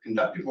dire,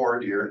 conducting voir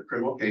dire in a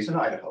criminal case in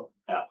Idaho?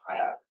 No, I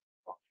have.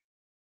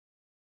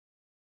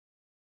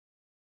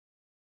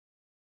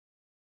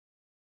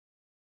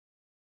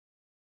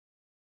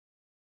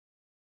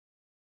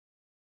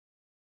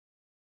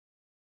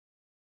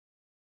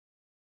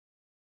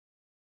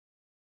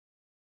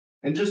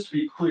 And just to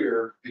be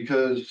clear,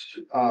 because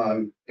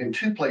in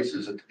two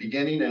places, at the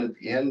beginning and at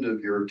the end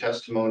of your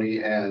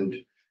testimony and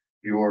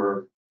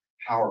your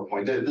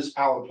PowerPoint, this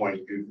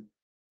PowerPoint,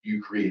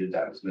 you created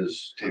that with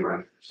Ms.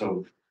 Taylor.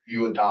 So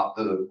you adopt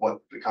what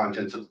the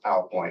contents of the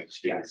PowerPoint is.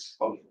 Yes.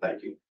 Oh,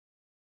 thank you.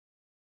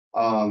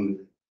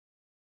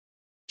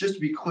 Just to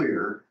be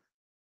clear,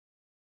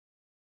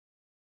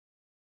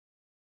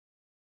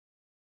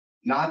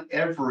 not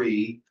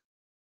every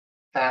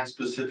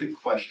fact-specific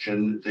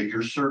question that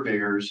your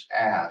surveyors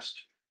asked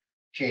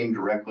came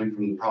directly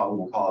from the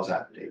probable cause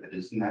affidavit.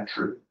 Isn't that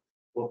true?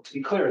 Well, to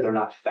be clear, they're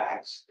not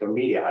facts, they're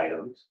media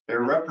items.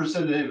 They're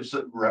representations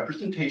of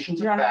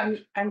Your Honor,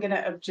 fact I'm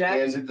gonna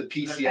object. in the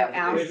PC And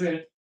ask-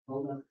 affidavit.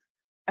 Hold on.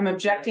 I'm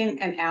objecting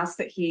and ask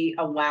that he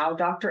allow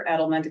Dr.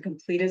 Edelman to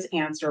complete his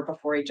answer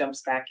before he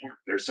jumps back in.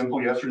 They're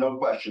simple yes or no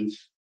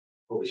questions.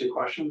 What was your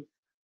question?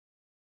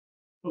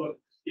 Look,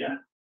 yeah.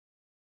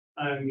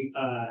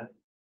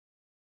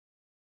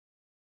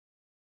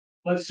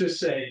 Let's just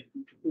say,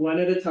 one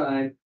at a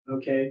time,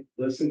 okay,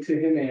 listen to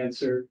him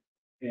answer,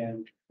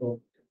 and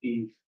we'll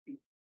be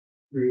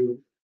through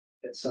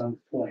at some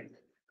point.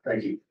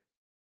 Thank you.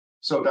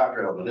 So,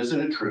 Dr. Edelman,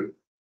 isn't it true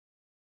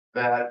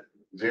that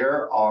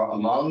there are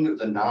among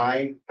the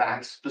 9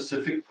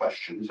 fact-specific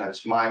questions,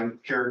 that's my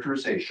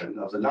characterization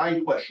of the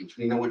 9 questions,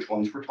 we know which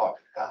ones we're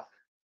talking about.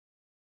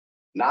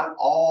 Not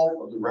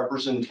all of the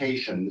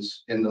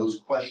representations in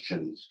those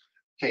questions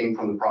came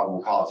from the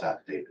probable cause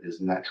affidavit,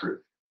 isn't that true?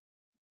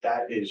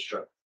 That is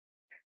true.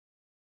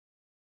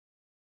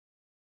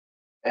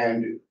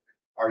 And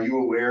are you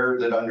aware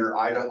that under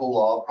Idaho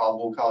law,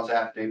 probable cause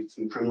affidavits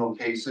in criminal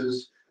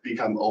cases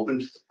become open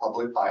to the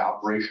public by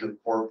operation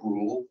of court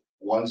rule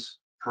once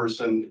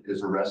person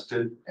is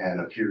arrested and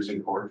appears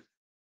in court?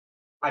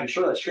 I'm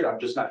sure that's true. I'm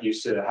just not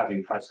used to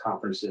having press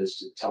conferences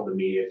to tell the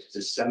media to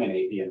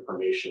disseminate the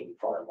information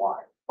far and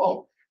wide.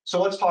 Oh,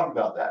 so let's talk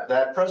about that.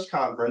 That press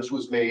conference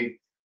was made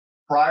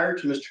prior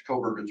to Mr.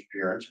 Koberger's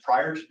appearance,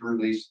 prior to the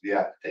release of the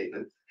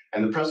affidavit,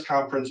 and the press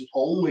conference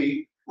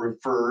only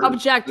referred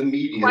Object. the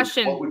media to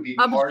Question. what would be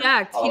part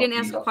Object. He of didn't the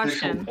ask a official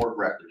question. court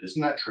record.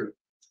 Isn't that true?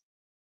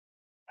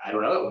 I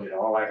don't know.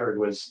 All I heard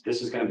was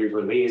this is going to be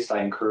released.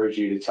 I encourage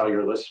you to tell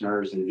your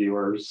listeners and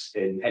viewers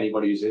and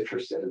anybody who's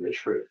interested in the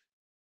truth.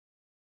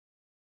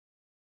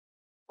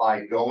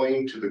 By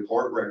going to the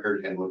court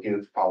record and looking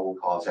at the probable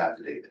cause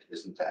affidavit.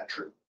 Isn't that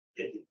true?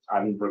 I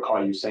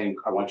recall you saying,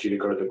 I want you to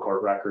go to the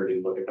court record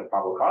and look at the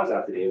probable cause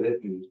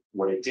affidavit. And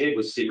what it did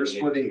was You're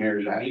splitting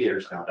hairs and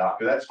meters now,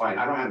 doctor. That's fine.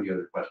 I don't have any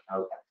other questions.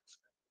 Okay.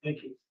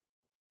 Thank you.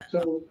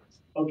 So,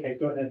 okay,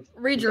 go ahead.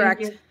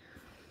 Redirect. Thank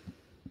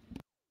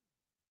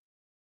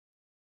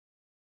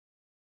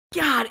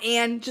God,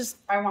 Ann, just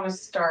I want to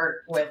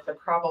start with the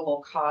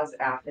probable cause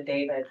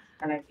affidavit,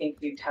 and I think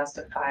you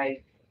testified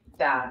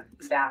that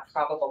that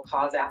probable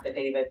cause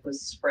affidavit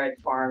was spread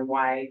far and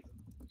wide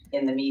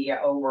in the media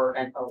over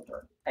and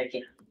over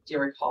again. Do you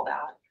recall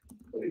that?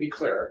 Let me be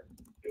clear.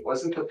 It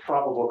wasn't the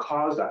probable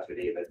cause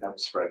affidavit that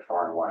was spread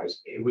far and wide.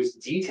 It was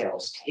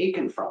details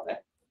taken from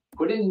it,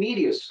 put in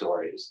media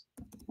stories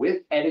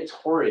with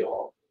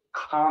editorial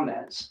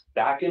comments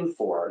back and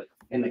forth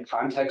in the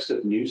context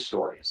of news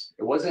stories.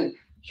 It wasn't,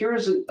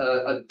 here's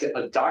a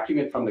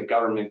document from the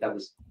government that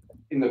was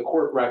in the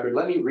court record.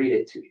 Let me read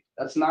it to you.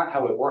 That's not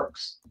how it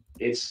works.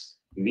 It's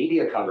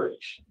media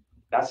coverage.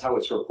 That's how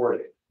it's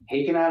reported.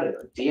 Taken out of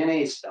it,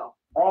 DNA stuff,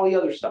 all the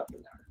other stuff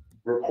in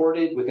there,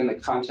 reported within the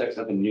context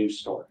of a news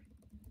story.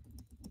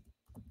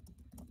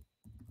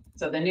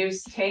 So the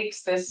news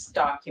takes this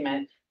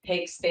document,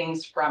 takes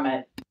things from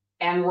it,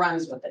 and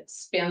runs with it,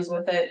 spins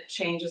with it,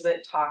 changes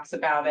it, talks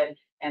about it,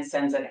 and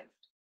sends it out.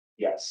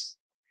 Yes.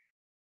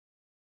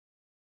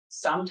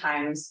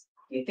 Sometimes,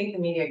 do you think the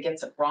media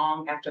gets it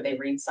wrong after they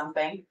read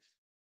something?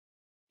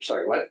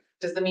 Sorry, what?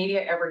 Does the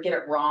media ever get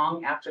it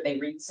wrong after they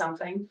read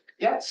something?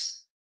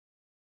 Yes.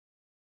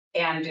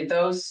 And do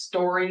those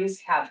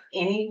stories have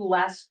any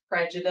less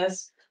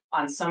prejudice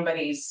on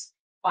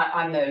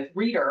on the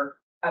reader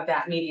of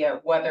that media,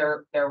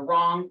 whether they're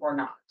wrong or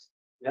not?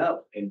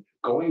 No. And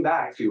going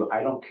back to,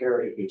 I don't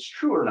care if it's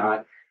true or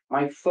not,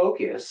 my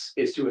focus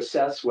is to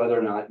assess whether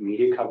or not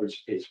media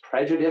coverage is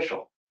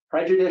prejudicial,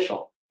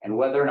 and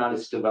whether or not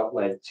it's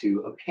led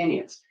to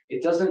opinions.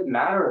 It doesn't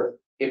matter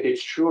if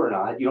it's true or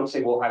not. You don't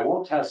say, well, I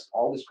won't test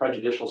all this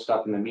prejudicial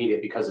stuff in the media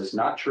because it's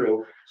not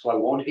true, so I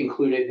won't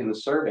include it in the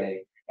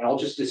survey, and I'll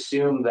just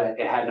assume that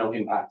it had no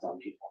impact on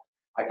people.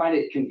 I find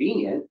it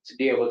convenient to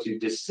be able to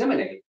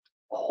disseminate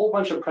a whole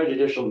bunch of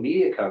prejudicial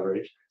media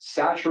coverage,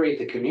 saturate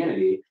the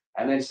community,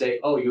 and then say,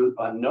 oh, you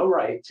have no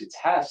right to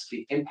test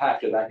the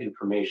impact of that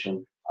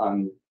information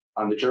on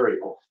the jury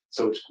pool.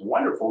 So it's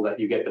wonderful that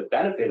you get the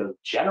benefit of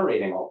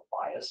generating all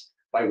the bias,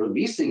 by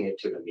releasing it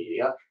to the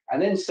media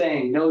and then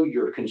saying, no,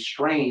 you're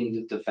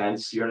constrained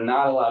defense, you're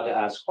not allowed to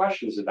ask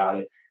questions about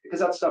it because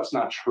that stuff's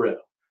not true.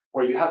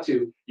 Or you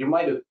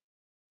might have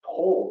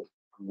told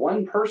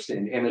one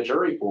person in the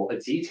jury pool a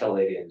detail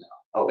they didn't know.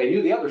 Oh, they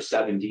knew the other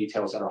 7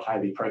 details that are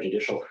highly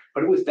prejudicial,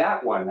 but it was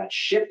that one that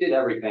shifted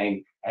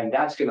everything, and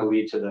that's going to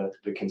lead to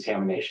the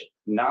contamination.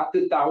 Not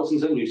the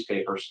thousands of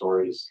newspaper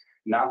stories,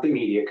 not the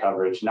media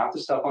coverage, not the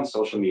stuff on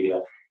social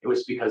media. It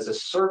was because a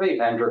survey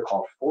vendor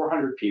called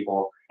 400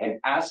 people and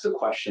asked a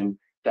question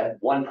that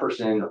one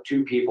person or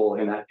 2 people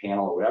in that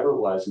panel or whatever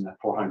it was in that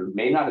 400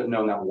 may not have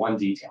known that one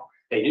detail.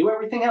 They knew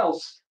everything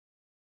else.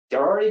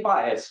 They're already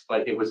biased,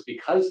 but it was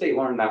because they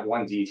learned that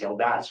one detail,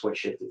 that's what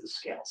shifted the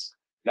scales.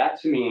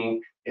 That to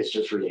me is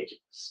just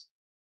ridiculous.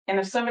 And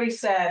if somebody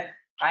said,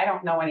 I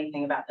don't know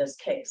anything about this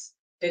case,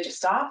 did you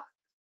stop?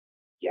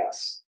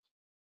 Yes.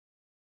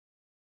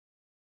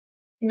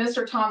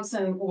 Mr.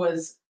 Thompson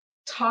was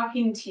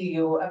talking to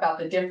you about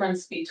the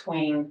difference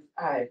between,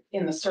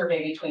 in the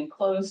survey, between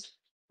closed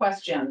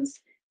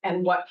questions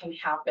and what can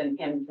happen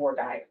in voir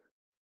dire.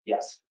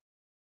 Yes.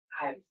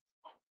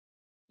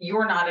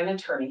 You're not an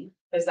attorney,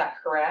 is that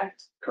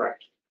correct?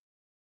 Correct.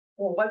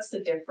 Well, what's the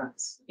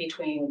difference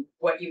between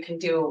what you can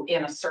do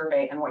in a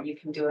survey and what you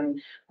can do in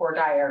voir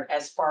dire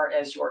as far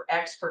as your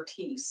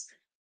expertise?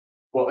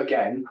 Well,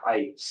 again,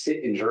 I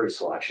sit in jury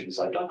selections.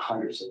 I've done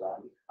hundreds of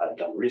them. I've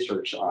done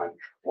research on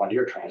voir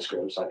dire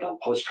transcripts. I've done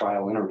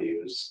post-trial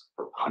interviews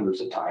for hundreds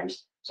of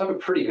times. So I have a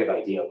pretty good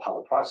idea of how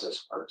the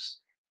process works.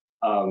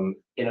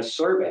 In a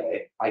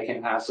survey, I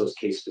can ask those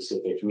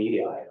case-specific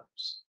media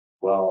items.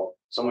 Well,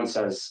 someone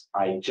says,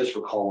 I just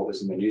recall what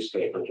was in the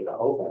newspaper to the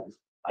open.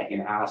 I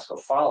can ask a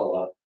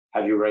follow-up.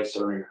 Have you read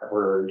or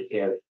heard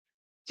if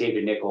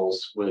David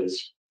Nichols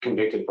was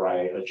convicted by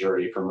a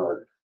jury for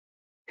murder?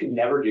 Could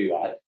never do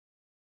that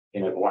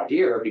in a voir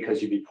dire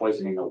because you'd be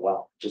poisoning the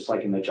well, just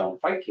like in the John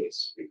Fight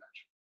case we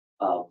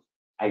mentioned.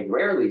 I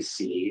rarely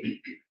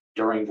see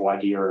during voir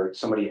dire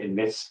somebody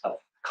admits of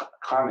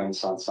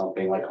comments on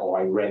something like, oh,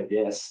 I read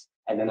this,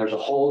 and then there's a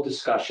whole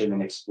discussion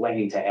and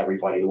explaining to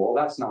everybody, well,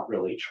 that's not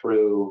really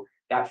true.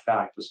 That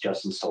fact was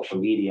just in social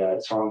media.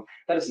 It's wrong.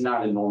 That is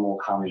not a normal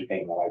common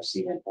thing that I've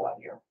seen in voir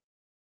dire.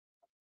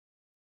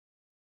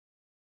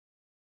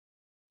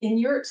 In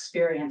your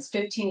experience,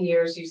 15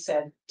 years, you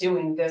said,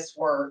 doing this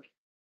work,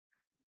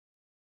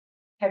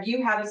 have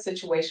you had a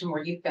situation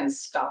where you've been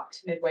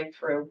stopped midway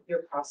through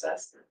your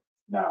process?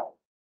 No.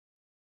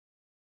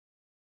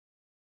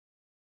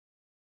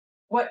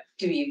 What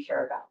do you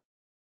care about?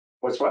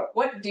 What's what?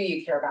 What do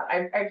you care about?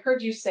 I've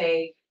heard you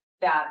say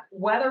that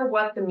whether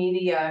what the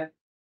media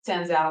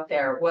sends out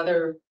there,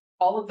 whether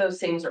all of those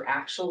things are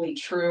actually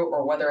true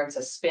or whether it's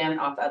a spin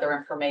off other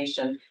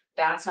information,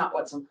 that's not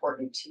what's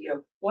important to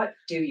you. What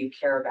do you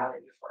care about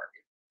in your work?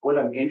 What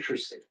I'm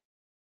interested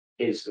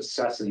in is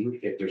assessing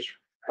if there's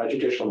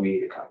prejudicial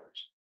media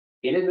coverage.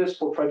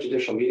 Inadmissible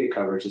prejudicial media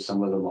coverage is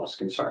some of the most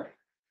concerning.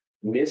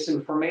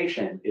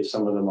 Misinformation is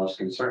some of the most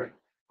concerning.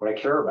 What I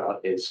care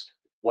about is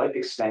what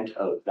extent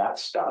of that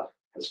stuff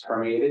has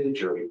permeated the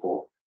jury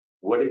pool,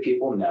 what do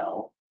people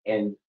know,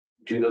 and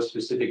do those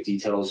specific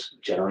details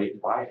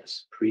generate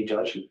bias,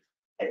 prejudgment?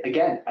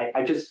 Again,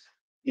 I just,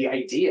 the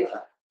idea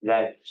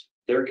that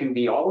there can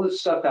be all this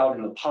stuff out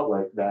in the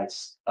public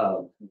that's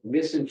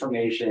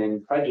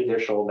misinformation,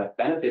 prejudicial, that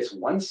benefits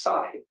one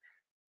side,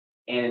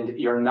 and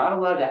you're not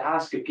allowed to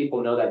ask if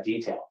people know that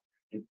detail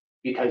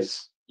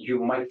because you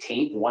might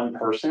taint one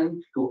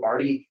person who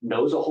already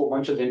knows a whole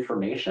bunch of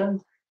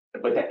information.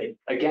 But that,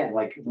 again,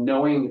 like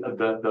knowing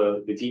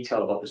the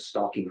detail about the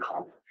stalking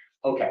comment.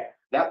 Okay,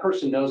 that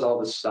person knows all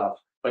this stuff,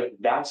 but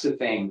that's the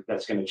thing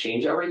that's going to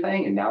change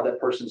everything. And now that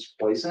person's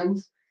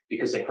poisoned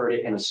because they heard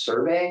it in a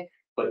survey.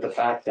 But the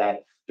fact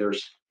that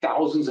there's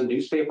thousands of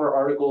newspaper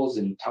articles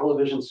and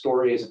television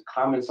stories and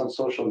comments on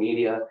social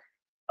media,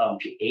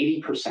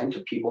 80%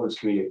 of people in this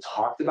community have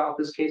talked about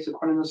this case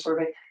according to the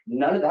survey.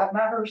 None of that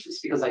matters.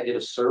 It's because I did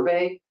a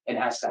survey and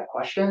asked that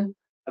question.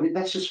 I mean,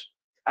 that's just,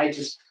 I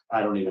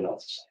don't even know what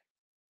to say.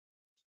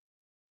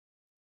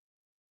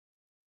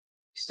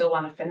 Still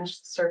want to finish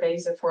the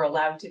surveys if we're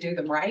allowed to do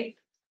them right?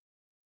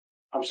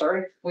 I'm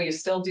sorry? Will you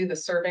still do the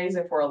surveys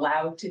if we're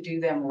allowed to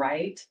do them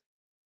right?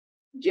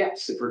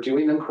 Yes, if we're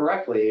doing them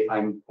correctly,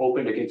 I'm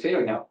open to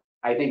continuing. Now,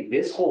 I think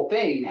this whole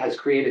thing has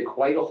created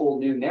quite a whole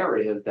new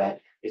narrative that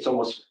it's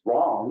almost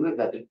wrong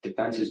that the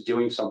defense is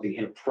doing something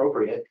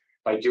inappropriate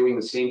by doing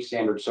the same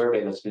standard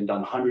survey that's been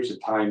done hundreds of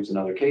times in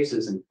other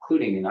cases,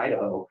 including in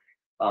Idaho.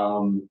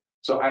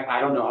 So I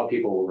don't know how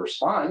people will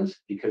respond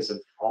because of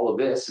all of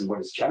this and what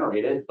it's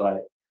generated,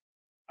 but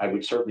I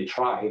would certainly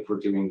try if we're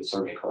doing the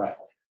survey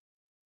correctly.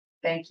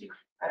 Thank you.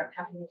 I don't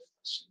have any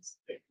questions.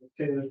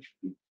 Okay.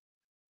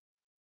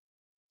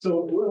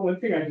 So one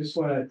thing I just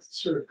want to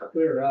sort of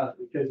clear up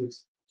because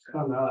it's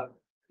come up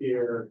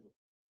here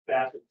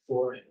back and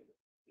forth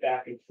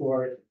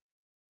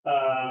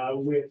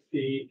with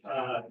the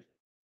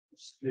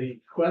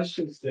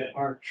questions that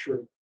aren't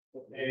true.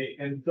 Okay,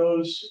 and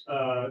those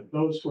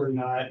were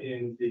not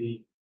in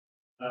the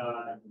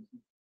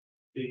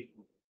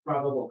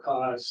probable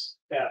cause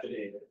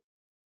affidavit.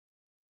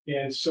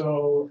 And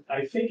so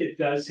I think it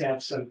does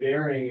have some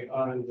bearing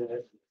on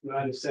the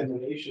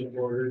non-dissemination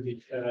order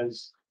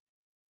because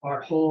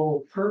our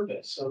whole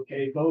purpose,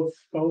 okay, both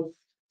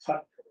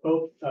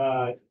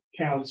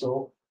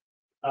council,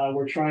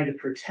 we're trying to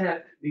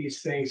protect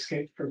these things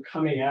from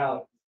coming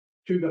out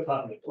to the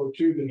public or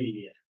to the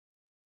media.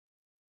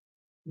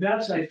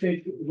 That's, I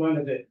think, one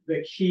of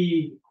the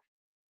key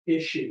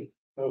issue,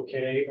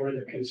 okay, or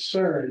the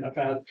concern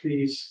about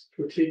these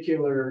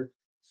particular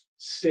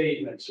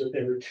statements. So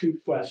there were two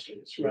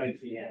questions right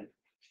at the end.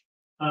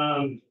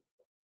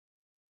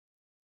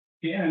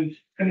 And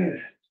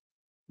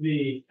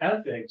the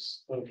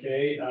ethics,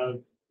 okay,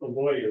 of the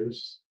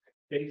lawyers,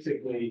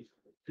 basically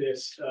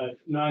this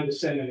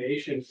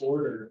non-dissemination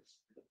order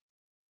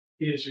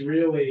is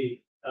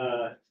really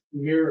a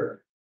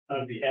mirror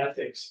of the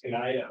ethics in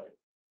Idaho,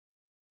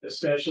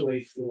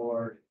 especially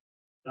for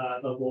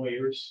the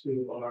lawyers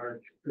who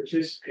are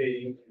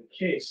participating in the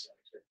case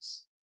like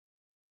this.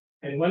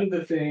 And one of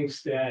the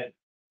things that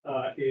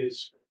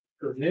is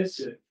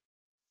permissive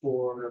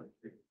for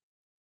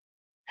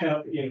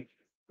help in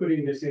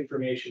putting this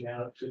information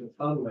out to the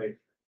public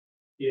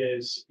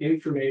is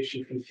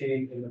information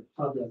contained in the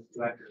public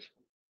record.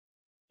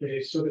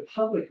 Okay, so the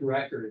public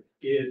record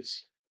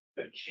is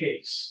a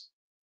case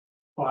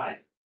file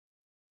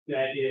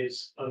that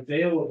is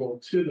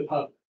available to the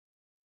public.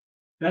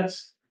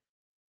 That's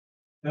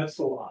the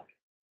law.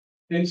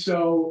 And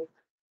so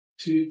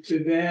to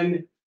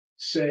then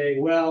say,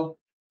 well,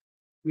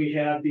 we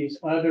have these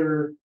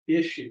other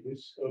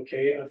issues,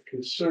 okay, of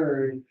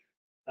concern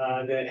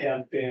that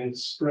have been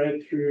spread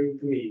through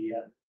the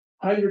media,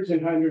 hundreds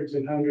and hundreds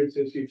and hundreds,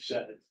 as you've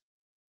said,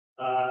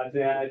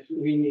 that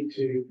we need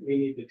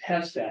to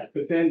test that.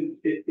 But then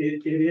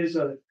it is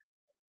a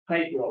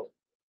tightrope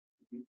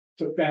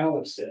to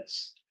balance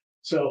this.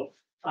 So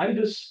I'm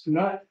just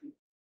not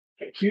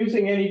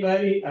accusing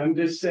anybody. I'm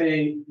just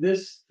saying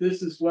this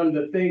is one of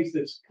the things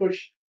that's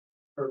pushed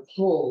or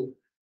pulled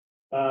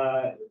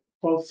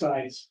both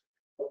sides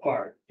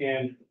apart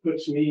and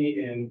puts me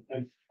in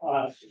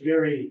a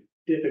very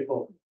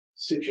difficult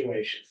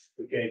situation.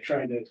 Okay,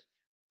 trying to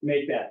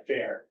make that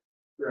fair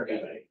for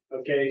everybody.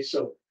 Okay,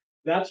 so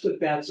that's what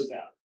that's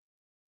about.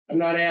 I'm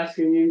not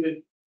asking you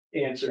to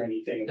answer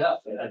anything. Yeah,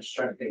 I'm just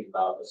trying to think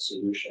about a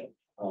solution.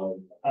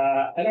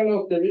 I don't know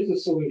if there is a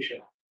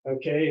solution.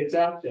 Okay, it's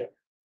out there,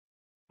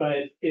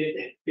 but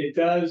it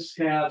does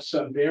have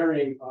some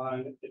bearing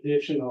on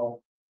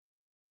additional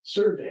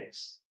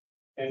surveys.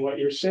 And what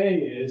you're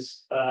saying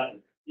is,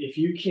 if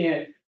you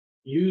can't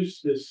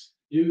use this,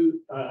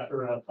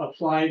 or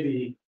apply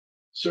the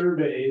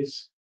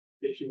surveys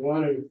that you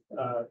want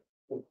to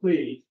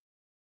complete,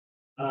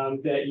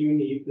 that you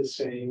need the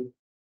same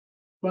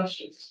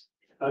questions.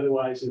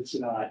 Otherwise, it's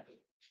not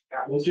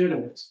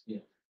legitimate. Yeah.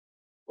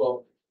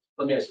 Well,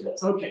 let me ask you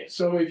this. Okay,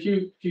 so if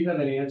you have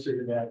an answer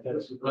to that,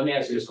 Let me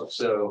ask you this one.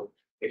 So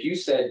if you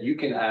said you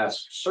can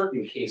ask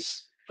certain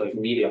case, like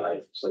media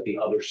items, like the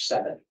other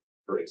 7,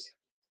 for example,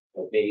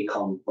 that may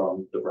come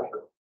from the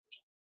record.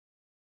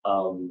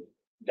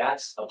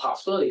 That's a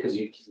possibility because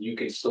you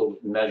can still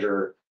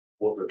measure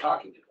what we're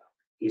talking about.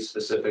 These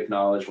specific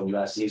knowledge, when you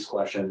ask these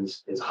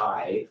questions, is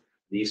high.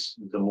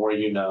 The more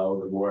you know,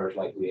 the more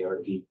likely they are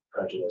to be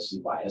prejudiced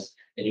and biased.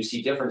 And you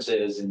see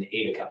differences in the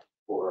ADA count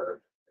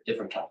or a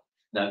different count.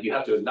 Now you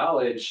have to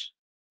acknowledge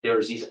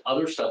there's these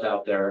other stuff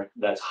out there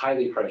that's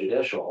highly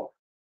prejudicial.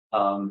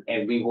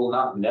 And we will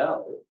not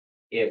know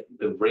if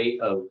the rate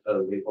of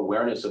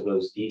awareness of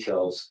those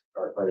details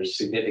are as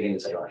significant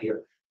as they are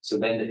here. So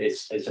then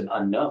it's an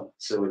unknown.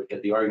 So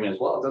if the argument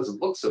is, well, it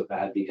doesn't look so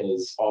bad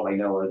because all I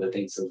know are the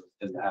things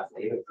in the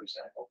affidavit, for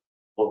example.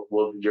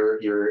 Well,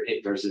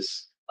 there's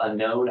this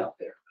unknown out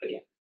there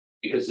again,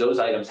 because those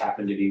items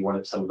happen to be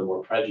some of the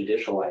more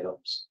prejudicial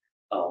items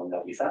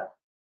that we found.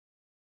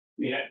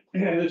 yeah,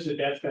 this is a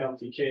death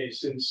penalty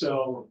case. And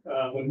so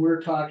when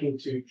we're talking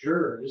to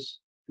jurors,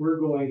 we're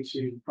going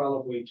to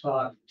probably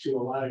talk to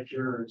a lot of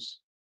jurors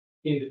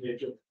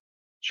individually.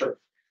 Sure.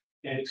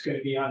 And it's going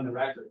to be on the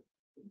record.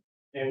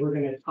 And we're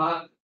going to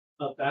talk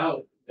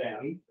about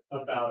them,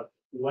 about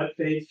what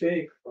they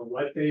think or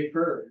what they've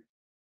heard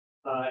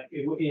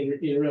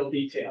in real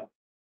detail.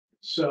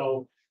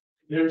 So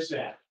there's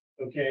that.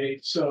 Okay.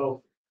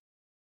 So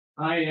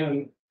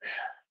I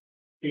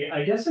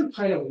guess I'm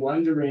kind of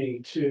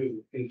wondering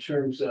too, in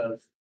terms of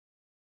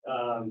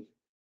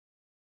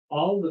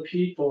all the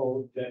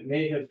people that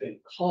may have been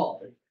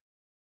called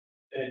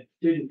that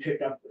didn't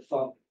pick up the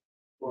phone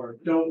or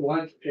don't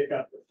want to pick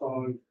up the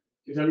phone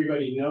because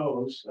everybody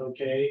knows,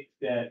 okay,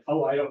 that,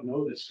 oh, I don't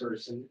know this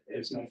person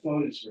as my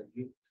phone is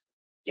ringing.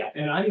 Yeah.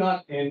 And I'm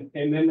not, and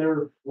then there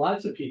are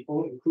lots of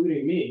people,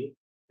 including me,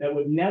 that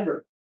would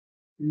never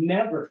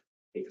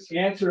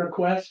answer a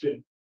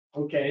question,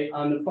 okay,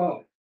 on the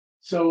phone.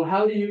 So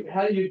how do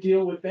you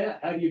deal with that?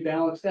 How do you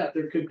balance that?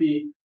 There could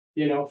be,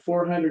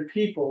 400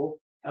 people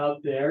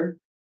out there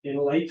in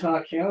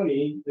Latah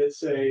County that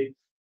say,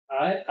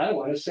 I don't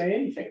want to say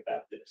anything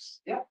about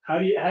this. Yeah. How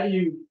do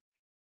you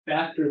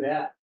factor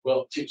that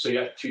Well, so you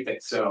have two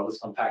things. So I was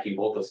unpacking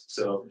both those.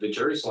 So the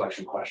jury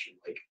selection question,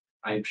 like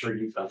I'm sure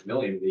you've done a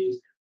million of these.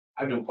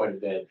 I've done quite a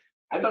bit.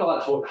 I've done a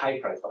lot of high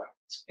profile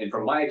ones. And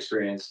from my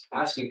experience,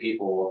 asking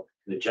people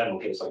in the general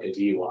case, like a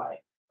DUI,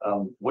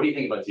 what do you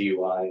think about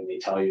DUI? And they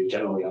tell you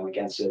generally I'm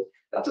against it.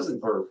 That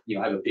doesn't, or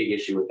I have a big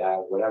issue with that,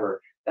 or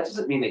whatever. That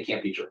doesn't mean they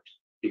can't be jurors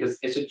because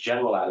it's a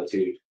general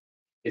attitude.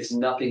 It's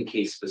nothing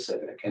case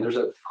specific. And there's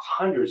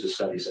hundreds of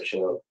studies that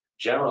show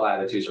general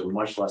attitudes are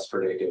much less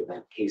predictive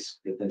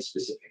than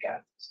specific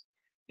attitudes.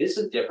 This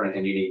is different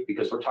and unique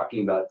because we're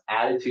talking about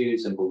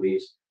attitudes and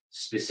beliefs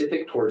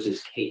specific towards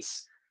this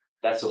case.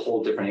 That's a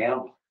whole different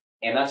animal.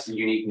 And that's the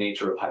unique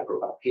nature of high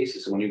profile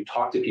cases. So when you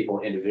talk to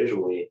people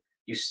individually,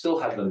 you still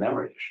have the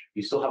memory issue.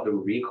 You still have the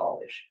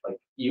recall issue. Like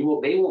you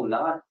will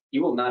not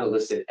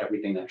elicit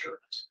everything that juror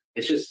does.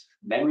 It's just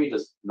memory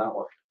does not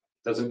work.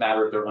 It doesn't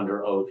matter if they're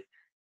under oath,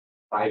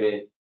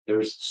 private.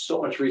 There's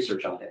so much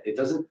research on it. It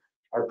doesn't,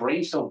 our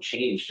brains don't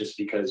change just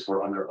because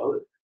we're under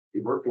oath. We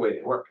work the way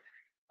they work.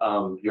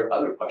 Your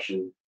other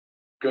question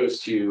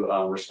goes to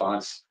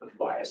response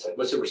bias. Like,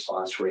 what's the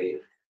response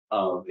rate?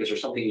 Is there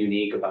something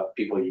unique about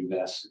people you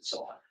miss and so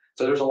on?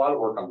 So there's a lot of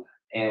work on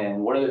that.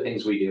 And one of the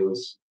things we do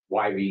is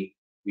why we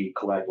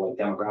collect like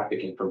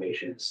demographic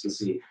information is to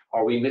see,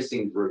 are we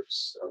missing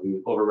groups? Are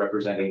we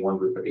overrepresenting one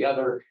group or the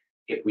other?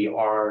 If we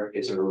are,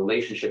 is there a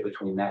relationship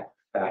between that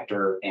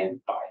factor and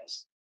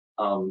bias?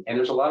 And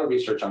there's a lot of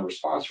research on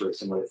response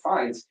rates, and what it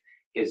finds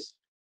is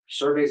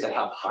surveys that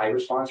have high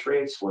response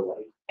rates where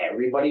like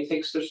everybody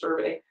takes their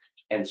survey,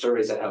 and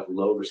surveys that have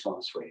low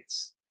response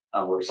rates,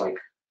 where it's like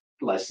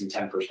less than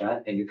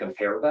 10%, and you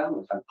compare them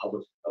with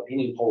public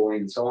opinion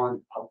polling and so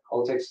on,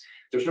 politics,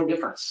 there's no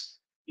difference.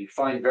 You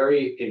find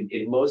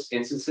in most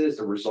instances,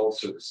 the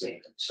results are the same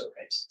in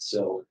surveys.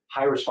 So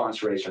high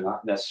response rates are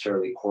not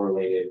necessarily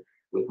correlated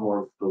with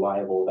more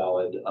reliable,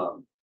 valid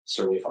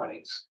survey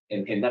findings.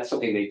 And that's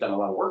something they've done a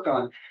lot of work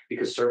on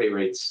because survey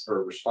rates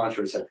or response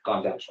rates have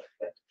gone down quite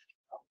a bit.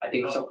 I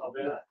think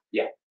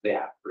yeah, they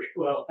have. For sure.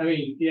 Well, I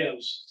mean, yeah,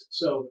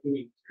 so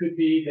it could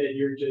be that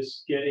you're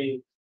just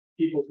getting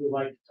people who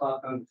like to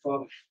talk on the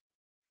phone.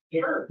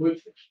 Sure.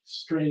 With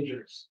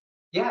strangers.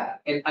 Yeah,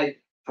 and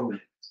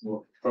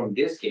from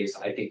this case,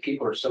 I think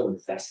people are so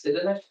invested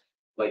in it,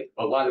 like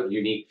a lot of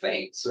unique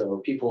things.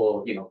 So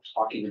people,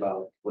 talking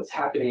about what's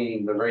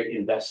happening, they're very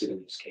invested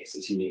in this case.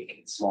 It's unique.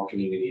 It's small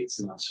community. It's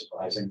not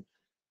surprising.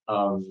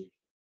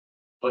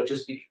 But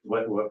just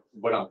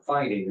what I'm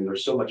finding, and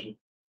there's so much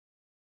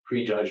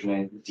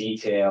prejudgment,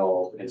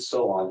 detail, and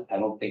so on. I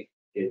don't think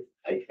it.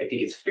 I think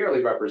it's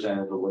fairly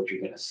representative of what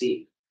you're going to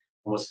see.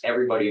 Almost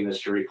everybody in this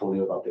jury pool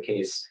knew about the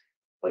case,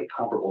 like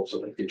comparable to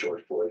like the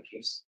George Floyd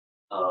case.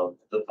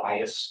 The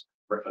bias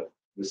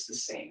was the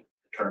same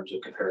in terms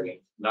of comparing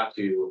it, not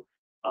to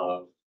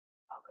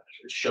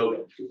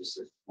Chauvin, who was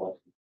the one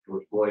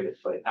George Floyd,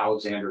 but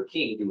Alexander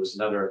King, who was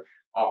another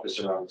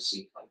officer on the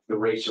scene. Like the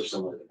rates are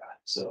similar to that.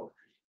 So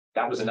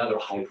that was another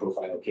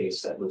high-profile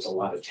case that was a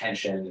lot of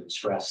tension and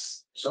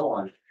stress, and so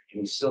on.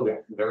 And we still got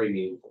very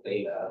meaningful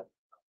data.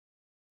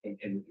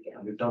 And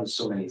we've done this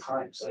so many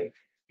times. Like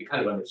you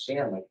kind of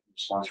understand, like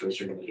response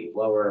rates are going to be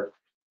lower,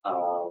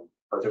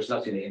 but there's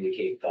nothing to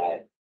indicate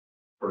that,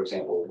 for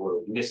example,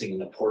 we're missing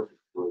an important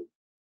group.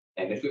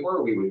 And if we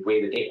were, we would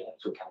weigh the data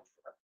to account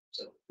for it.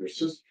 So there's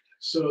just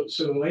so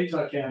in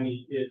Latah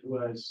County, it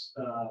was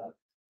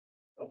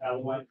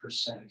about 1%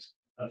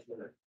 of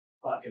the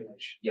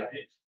population. Yeah.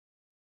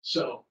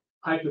 So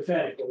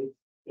hypothetically,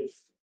 if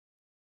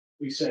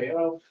we say,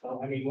 oh,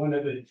 I mean, one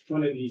of the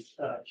counties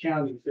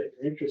that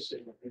are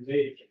interested in is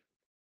Idaho,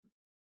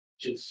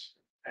 which is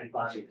and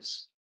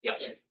bias. Yeah.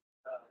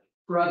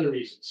 For other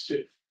reasons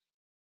too.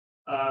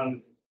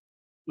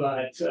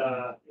 But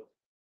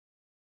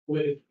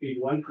would it be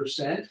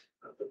 1%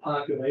 of the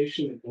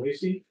population in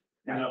Boise?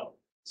 No.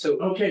 So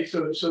okay,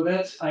 so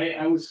that's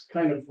I was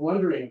kind of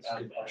wondering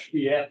about that.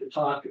 We have to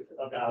talk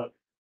about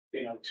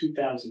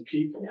 2,000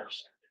 people.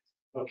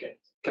 Okay.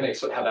 Can I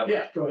explain how that works?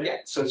 Yeah, go ahead. Yeah,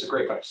 so it's a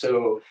great question.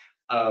 So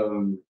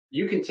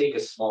you can take a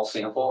small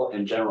sample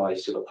and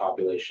generalize to the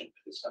population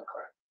if it's not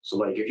correct. So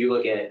like if you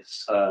look at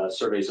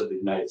surveys of the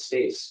United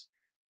States,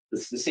 the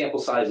sample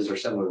sizes are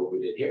similar to what we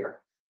did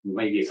here.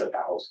 Maybe it's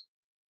 1,000.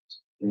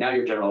 And now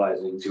you're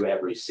generalizing to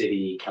every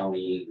city,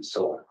 county, and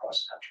so on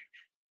across the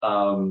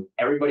country.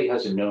 Everybody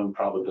has a known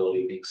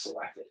probability of being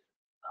selected.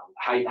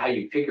 How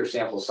you pick your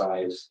sample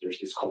size,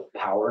 it's called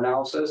power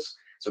analysis.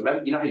 So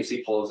remember, how you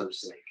see polls of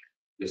like,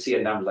 you'll see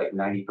a number like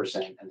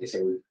 90%, and they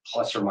say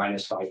plus or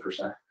minus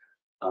 5%.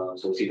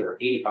 So it's either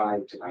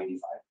 85 to 95%.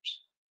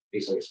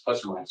 Basically, it's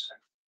plus or minus 5%.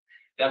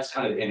 That's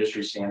kind of the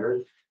industry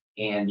standard.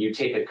 And you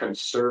take a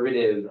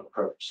conservative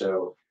approach.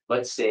 So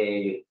let's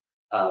say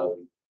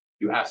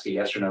you ask a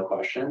yes or no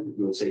question,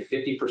 you would say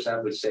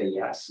 50% would say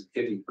yes,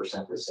 and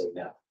 50% would say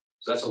no.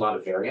 So that's a lot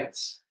of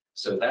variance.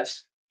 So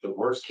that's the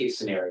worst case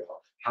scenario.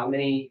 How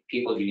many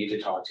people do you need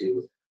to talk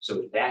to?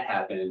 So if that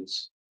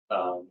happens,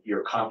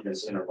 your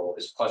confidence interval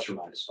is plus or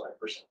minus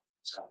 5%.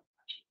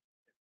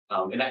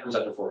 And that comes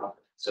up to 400.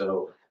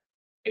 So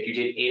If you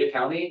did Ada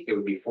County, it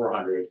would be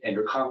 400, and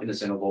your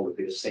confidence interval would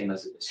be the same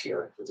as it is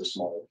here with a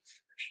smaller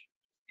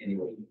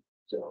anyway.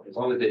 So as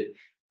long as it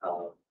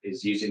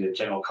is using the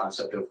general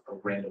concept of a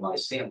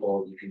randomized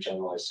sample, you can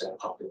generalize that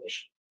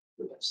population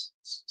with this.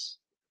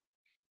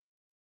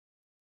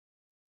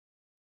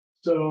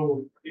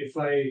 So if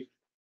I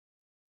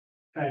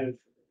kind of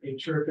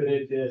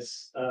interpreted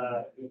this,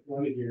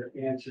 one of your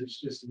answers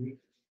just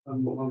a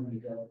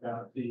moment ago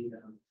about the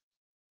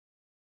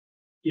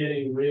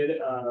getting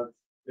rid of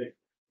the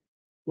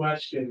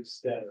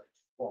questions that are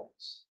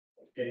false.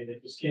 Okay,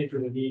 that just came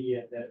from the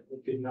media, that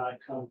it did not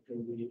come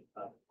from the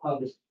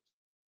public.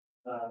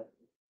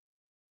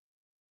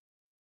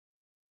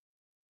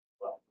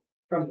 Well,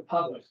 from the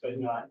public, but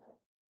not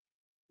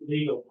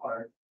legal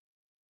part.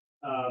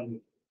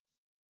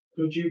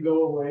 Could you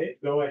go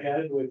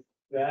ahead with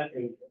that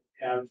and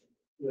have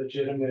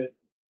legitimate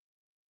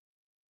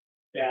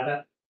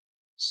data?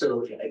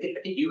 So I think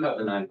you have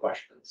the 9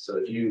 questions. So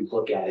if you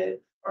look at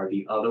it, are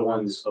the other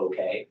ones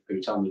okay? Are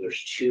you telling me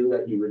there's 2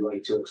 that you would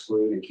like to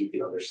exclude and keep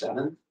the other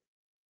 7?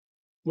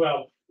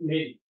 Well,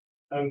 maybe.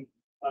 I'm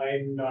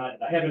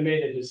not, I haven't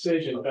made a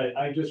decision, but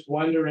I'm just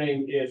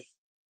wondering if,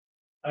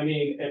 I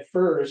mean, at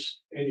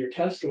first, in your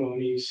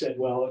testimony, you said,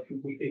 well, if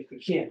we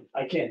can't,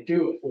 I can't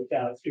do it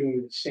without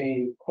doing the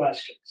same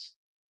questions.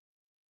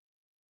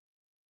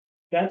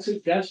 That's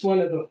one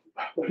of the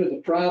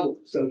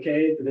problems,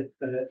 okay, the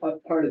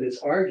part of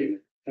this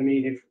argument. I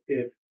mean,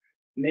 if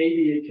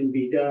maybe it can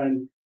be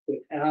done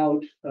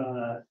without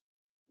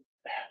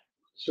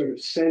sort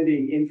of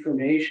sending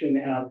information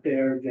out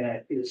there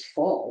that is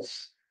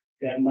false,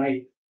 that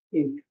might,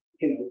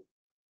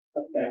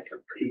 affect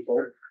people,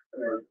 or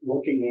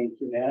looking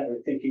into that, or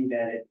thinking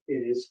that it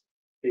is,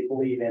 they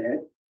believe in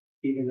it,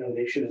 even though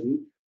they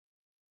shouldn't.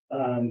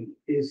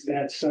 Is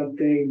that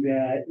something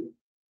that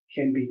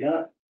can be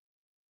done?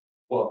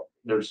 Well,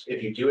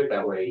 if you do it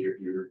that way,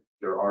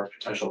 there are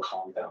potential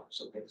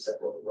confounds and things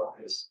that will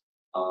arise.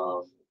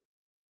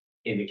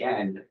 And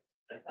again,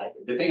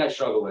 the thing I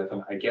struggle with,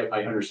 and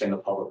I understand the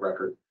public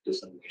record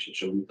dissemination,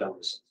 so we've done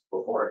this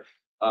before.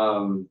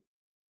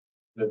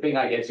 The thing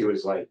I get to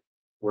is like,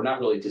 we're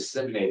not really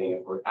disseminating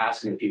it, we're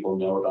asking if people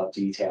know about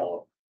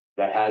detail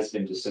that has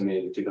been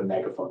disseminated through the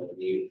megaphone of the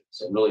media.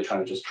 So I'm really trying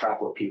to just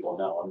track what people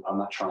know. I'm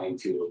not trying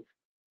to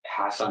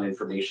pass on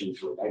information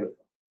through a megaphone.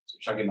 So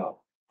I'm talking about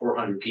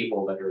 400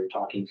 people that are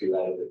talking to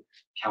out of the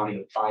county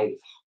of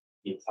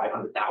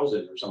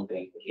 500,000 or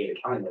something, Ada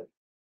County.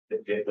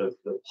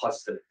 The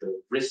plus the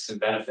risks and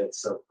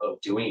benefits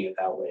of doing it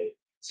that way. It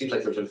seems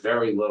like there's a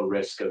very low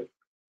risk of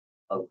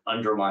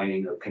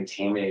undermining or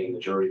contaminating the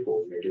jury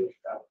pool when you're doing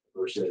that,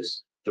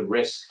 versus the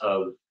risk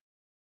of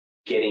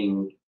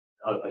getting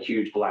a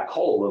huge black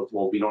hole of,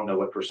 well, we don't know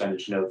what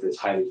percentage know this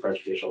highly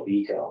prejudicial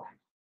detail.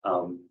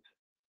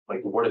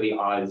 Like, what are the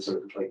odds,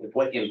 or like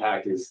what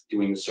impact is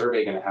doing the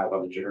survey going to have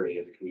on the jury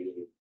and the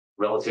community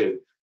relative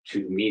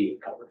to the media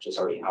coverage that's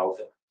already out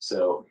there?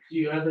 So Do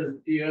you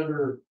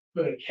ever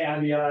put a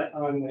caveat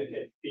on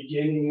the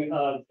beginning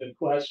of the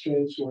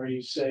questions where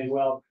you say,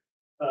 well,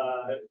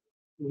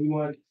 we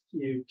want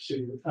you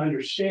to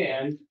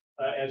understand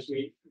as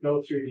we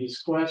go through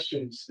these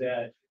questions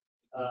that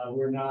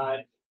we're not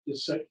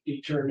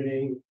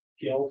determining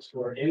guilt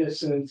or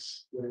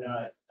innocence.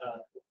 We're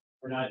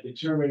not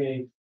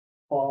determining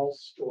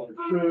false or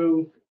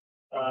true.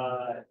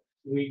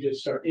 We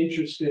just are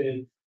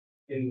interested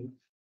in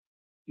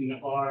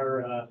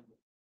our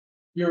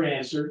your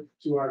answer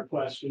to our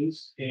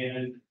questions,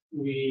 and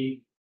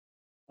we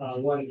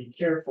want to be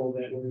careful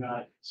that we're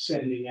not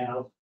sending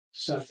out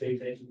something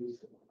that you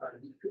are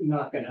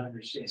not going to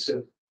understand.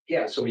 So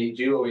yeah, so we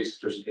do always,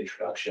 there's an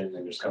introduction,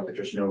 and there's kind of like,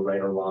 there's no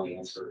right or wrong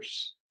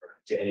answers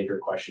to any of your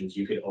questions.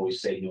 You could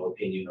always say no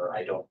opinion or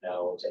I don't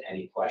know to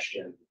any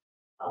question.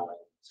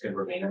 It's going to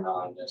remain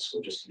anonymous.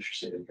 We're just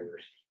interested in your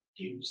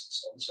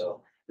views. And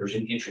so there's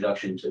an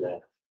introduction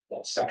to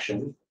that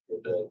section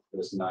with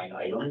those 9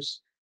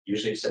 items.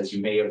 Usually it says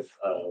you may have,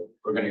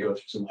 we're going to go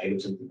through some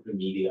items in the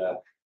media.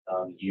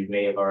 You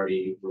may have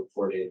already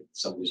reported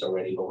some of these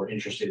already, but we're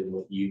interested in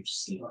what you've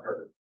seen or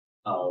heard.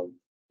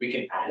 We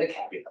can add a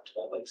caveat to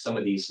that, like some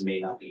of these may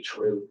not be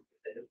true,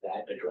 if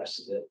that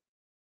addresses it.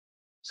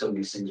 Some of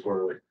these things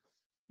were,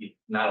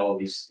 not all of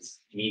these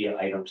media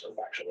items are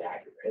factually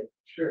accurate.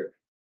 Sure.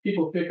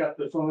 People pick up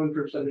the phone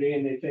for somebody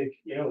and they think,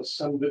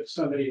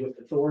 somebody with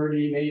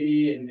authority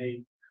maybe, and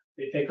they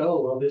think,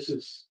 oh, well, this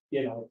is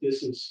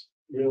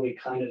really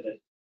kind of the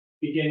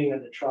beginning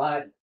of the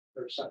trial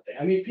or something.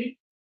 I mean,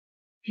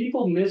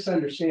 people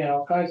misunderstand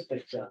all kinds of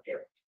things out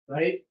there,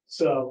 right?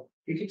 So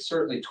we could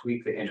certainly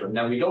tweak the intro.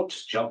 Now, we don't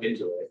just jump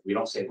into it. We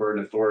don't say we're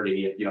an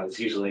authority. It's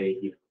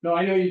usually. No,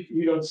 I know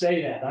you don't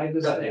say that. I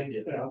just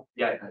saying,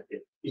 Yeah.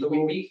 So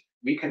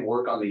we can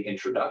work on the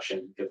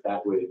introduction if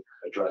that would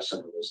address some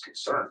of those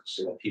concerns,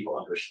 so that people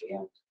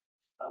understand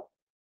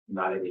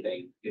not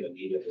everything in the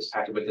media is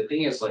accurate. But the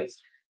thing is, like,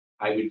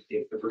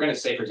 if we're going to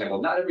say, for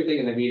example, not everything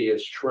in the media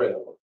is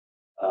true,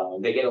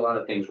 they get a lot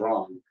of things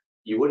wrong.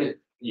 You would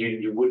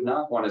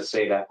not want to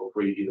say that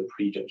before you do the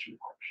prejudgment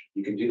portion.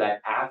 You can do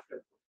that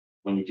after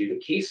when you do the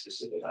case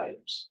specific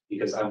items,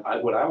 because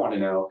what I want to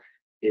know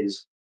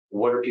is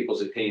what are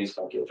people's opinions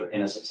about guilt or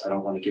innocence? I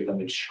don't want to give them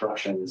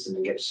instructions and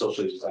then get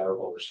socially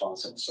desirable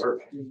response in the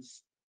survey.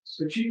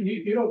 But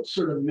you don't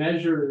sort of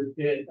measure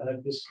it,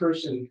 this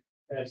person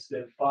as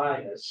their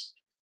bias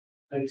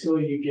until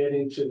you get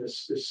into the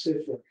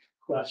specific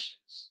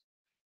questions,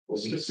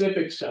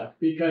 specific stuff,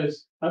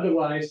 because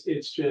otherwise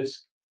it's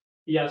just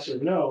yes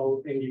or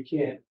no, and you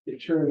can't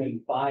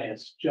determine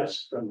bias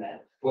just from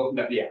that. Well,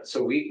 no, yeah,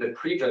 so the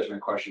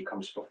prejudgment question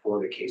comes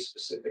before the case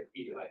specific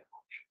media item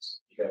questions,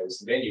 because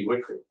then you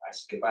would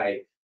criticize. If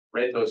I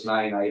read those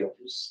 9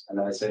 items and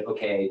then I said,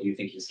 okay, do you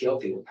think he's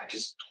guilty? I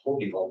just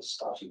told you all the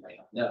stuff you might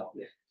not know.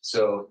 Yeah.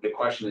 So the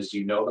question is, do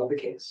you know about the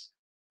case?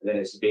 And then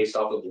it's based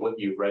off of what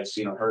you've read,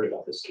 seen, or heard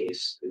about this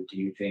case. Do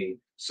you think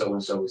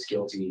so-and-so is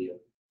guilty of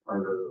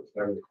murder or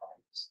whatever the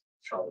crime is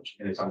charged?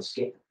 And it's on a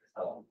scale.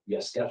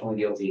 Yes, definitely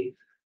guilty.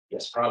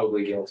 Yes,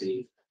 probably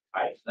guilty.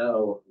 I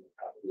know,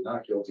 probably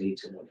not guilty.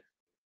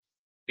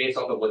 Based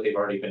off of what they've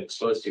already been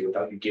exposed to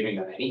without you giving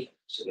them anything.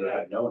 So they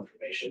have no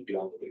information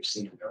beyond what they've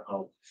seen in their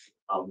home.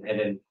 And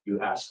then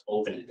you ask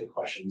open-ended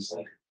questions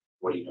like,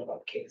 what do you know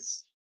about the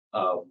case?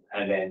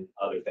 And then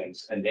other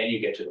things. And then you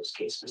get to those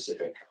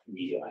case-specific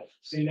media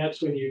items. And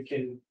that's when you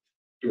can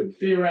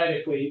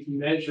theoretically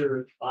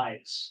measure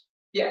bias.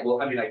 Yeah,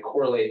 well, I mean, I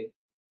correlate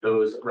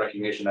those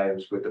recognition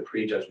items with the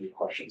prejudgment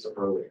questions of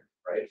earlier,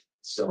 right?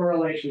 So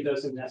Correlation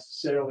doesn't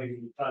necessarily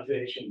mean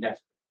causation. yeah.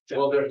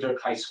 Well, they're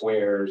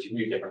chi-squares, you can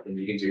do different things,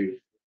 you can do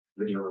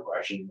linear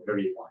regression, whatever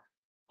you want.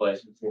 But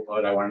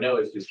what I want to know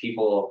is, do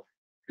people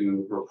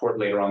who report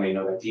later on, they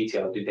know that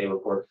detail, did they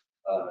report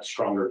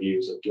stronger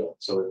views of guilt?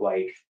 So if,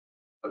 like,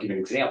 I'll give you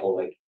an example,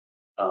 like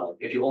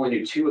if you only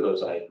knew 2 of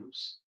those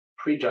items,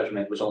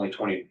 prejudgment was only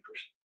 20%.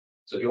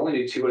 So if you only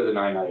knew 2 out of the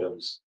 9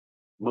 items,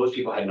 most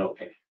people had no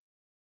opinion.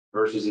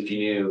 Versus if you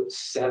knew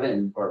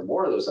 7 or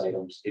more of those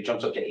items, it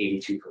jumps up to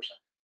 82%.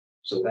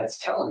 So that's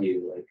telling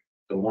you, like,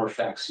 the more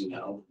facts you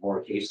know, the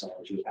more case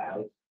knowledge you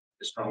have,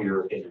 the stronger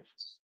your opinion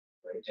is,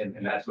 right?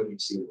 And that's what you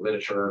see in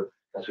literature.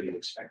 That's what you'd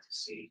expect to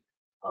see.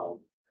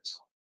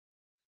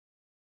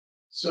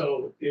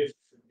 So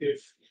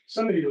if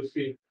somebody was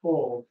being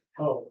told,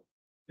 oh,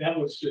 that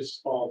was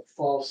just all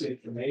false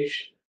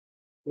information,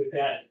 would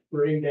that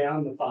bring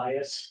down the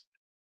bias?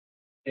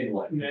 In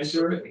what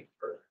measure?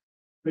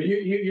 But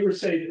you were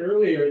saying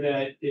earlier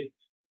that it's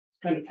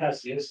kind of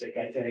pessimistic,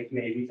 I think,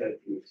 maybe, that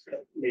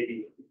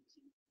maybe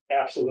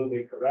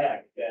absolutely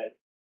correct, that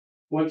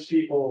once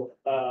people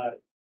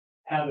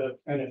have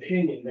an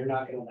opinion, they're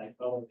not going to let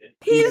go of it.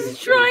 He's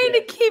trying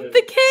to keep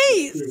the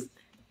case.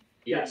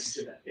 Yes,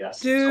 yes.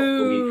 Dude.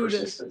 So belief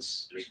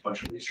persistence. There's a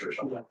bunch of research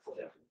on that.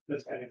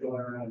 That's kind of going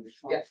around the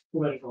Yeah.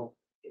 political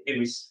And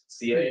we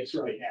see it. things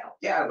right now.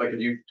 Yeah, like if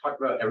you talk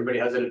about, everybody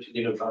has an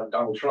opinion of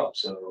Donald Trump,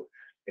 so.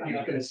 If I'm you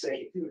not going to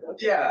say it.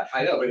 Yeah,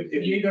 I know, but if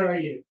you, Neither are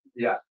you.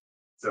 yeah,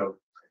 so.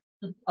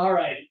 All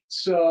right,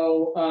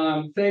 so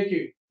thank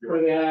you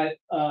for that.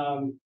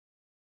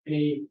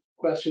 Any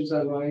questions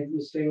online,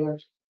 Ms. Taylor?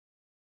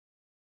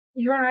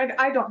 Your Honor,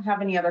 I don't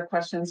have any other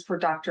questions for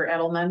Dr.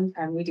 Edelman,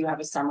 and we do have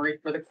a summary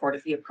for the court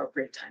at the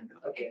appropriate time.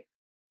 Okay.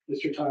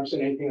 Mr.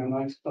 Thompson, anything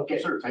online? Okay.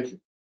 Yes, sir, thank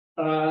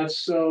you.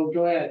 So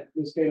go ahead,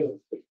 Ms. Taylor.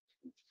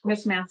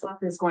 Ms.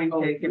 Masloff is going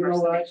Oh, to you give her know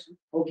what? summation.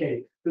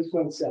 Okay, just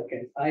 1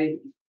 second.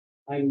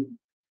 I'm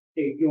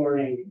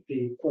ignoring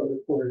the court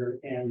reporter,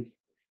 and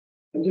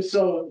I'm just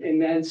so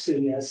immense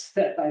in this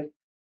that I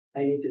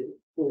need to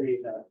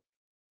worry about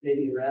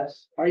maybe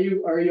rest. Are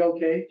you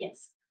okay?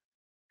 Yes.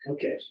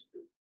 Okay.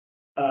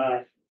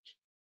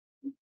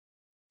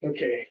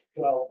 Okay,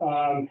 well,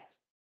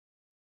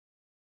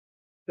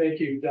 thank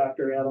you,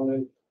 Dr.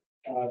 Edelman.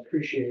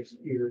 Appreciate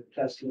your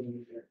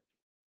testimony there.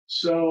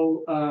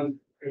 So, are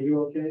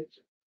you okay?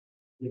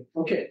 Yeah.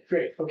 Okay,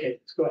 great. Okay,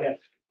 let's go ahead.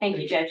 Thank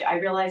you, Judge. I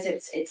realize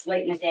it's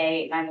late in the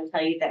day, and I will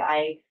tell you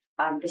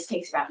that this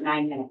takes about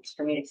 9 minutes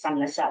for me to sum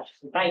this up.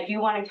 But I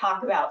do want to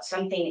talk about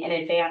something in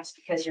advance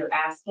because you're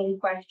asking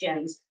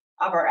questions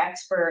of our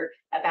expert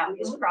about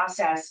his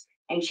process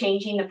and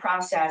changing the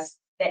process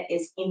that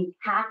is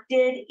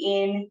impacted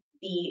in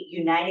the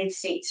United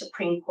States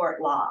Supreme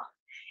Court law.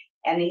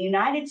 And the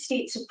United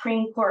States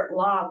Supreme Court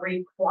law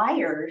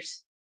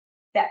requires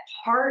that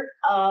part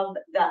of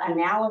the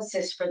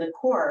analysis for the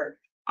court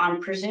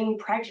on presumed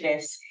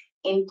prejudice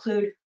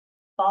include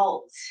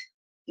false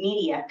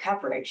media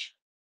coverage.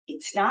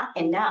 It's not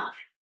enough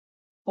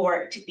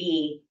for it to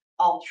be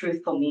all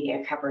truthful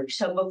media coverage.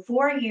 So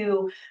before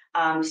you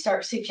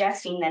start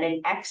suggesting that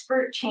an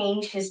expert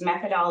change his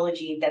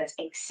methodology that's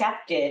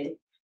accepted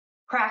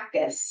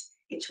practice,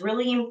 it's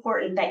really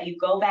important that you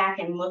go back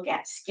and look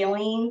at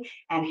Skilling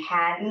and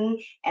Haddon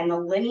and the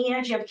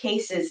lineage of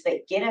cases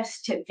that get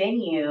us to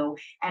venue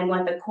and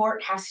what the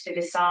court has to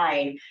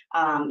decide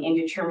in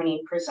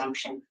determining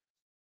presumption.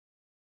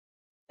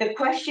 The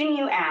question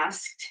you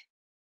asked,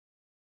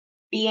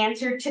 be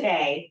answered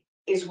today,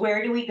 is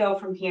where do we go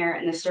from here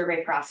in the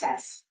survey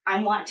process?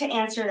 I want to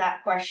answer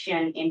that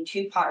question in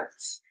 2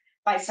 parts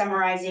by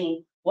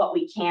summarizing what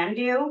we can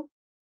do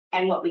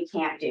and what we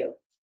can't do.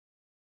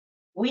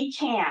 we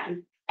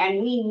can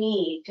and we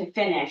need to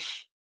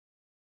finish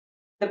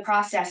the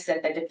process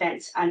that the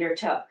defense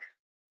undertook.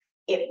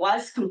 It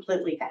was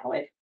completely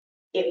valid.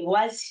 It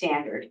was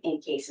standard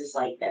in cases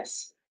like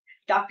this.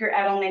 Dr.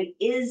 Edelman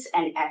is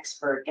an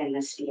expert in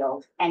this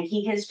field, and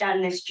he has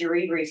done this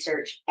jury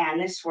research and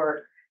this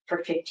work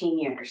for 15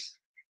 years.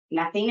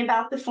 Nothing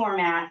about the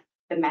format,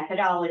 the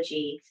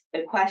methodology,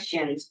 the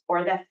questions,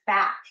 or the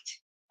fact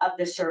of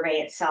the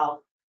survey itself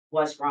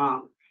was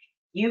wrong.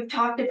 You've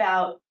talked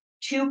about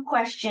 2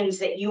 questions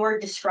that you are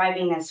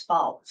describing as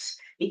false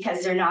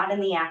because they're not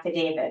in the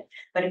affidavit.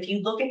 But if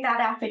you look at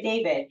that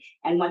affidavit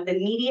and what the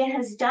media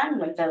has done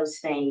with those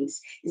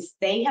things is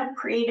they have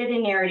created a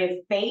narrative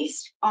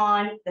based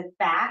on the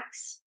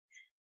facts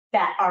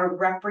that are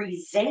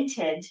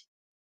represented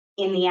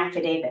in the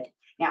affidavit.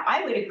 Now,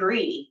 I would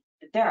agree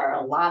that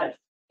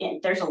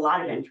there's a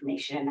lot of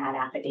information in that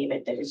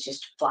affidavit that is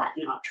just flat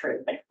not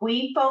true. But if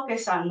we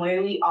focus on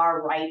where we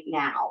are right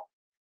now,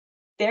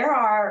 there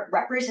are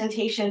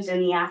representations in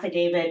the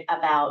affidavit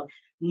about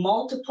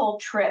multiple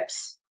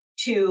trips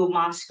to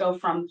Moscow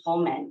from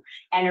Pullman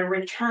and a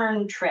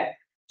return trip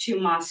to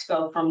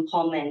Moscow from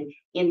Pullman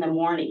in the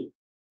morning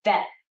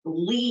that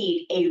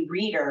lead a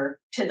reader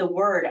to the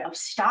word of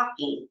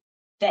stalking,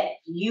 that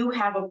you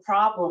have a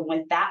problem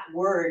with that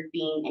word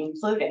being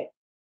included.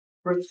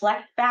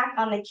 Reflect back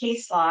on the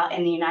case law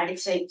in the United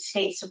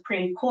States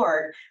Supreme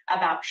Court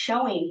about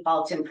showing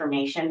false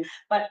information,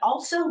 but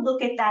also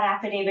look at that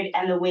affidavit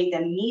and the way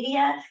the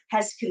media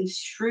has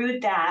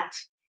construed that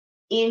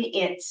in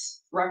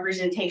its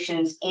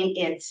representations, in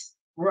its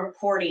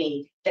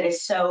reporting that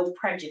is so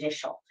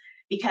prejudicial.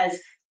 Because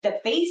the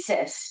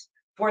basis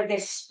for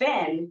this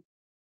spin,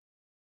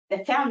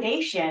 the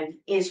foundation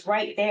is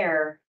right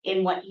there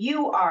in what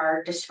you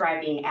are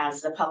describing as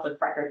the public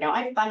record. Now,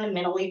 I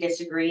fundamentally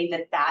disagree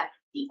that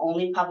the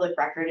only public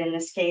record in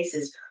this case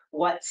is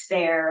what's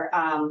there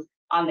on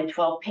the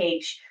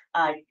 12-page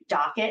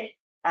docket.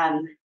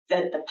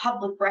 The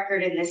public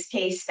record in this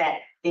case that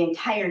the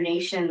entire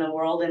nation, the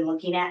world, and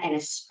looking at, and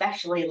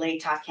especially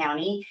Latah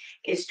County,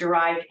 is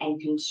derived and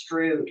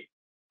construed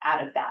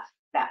out of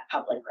that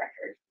public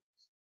record.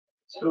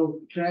 So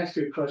can I ask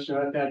you a question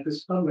about that?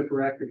 This public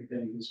record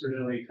thing is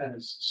really kind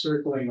of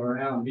circling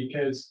around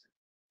because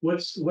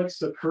what's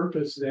the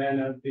purpose then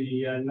of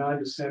the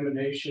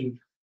non-dissemination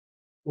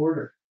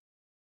order?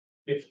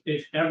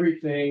 If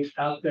everything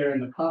out there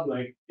in the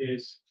public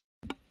is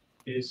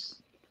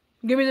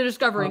Give me the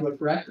discovery. public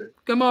record.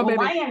 Come on, Well,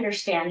 baby. my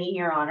understanding,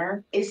 Your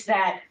Honor, is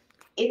that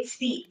it's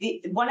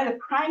one of the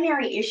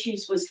primary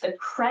issues was the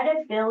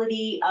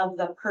credibility of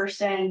the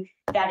person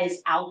that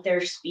is out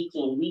there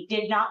speaking. We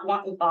did not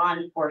want law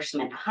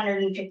enforcement,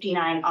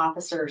 159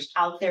 officers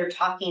out there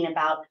talking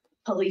about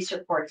police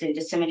reports and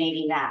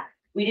disseminating that.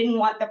 We didn't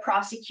want the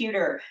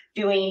prosecutor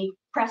doing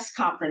press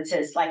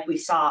conferences like we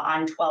saw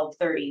on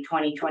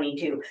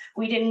 12/30/2022.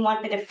 We didn't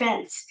want the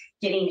defense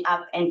getting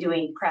up and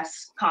doing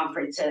press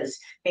conferences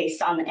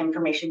based on the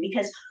information,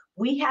 because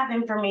we have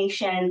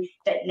information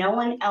that no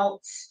one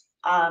else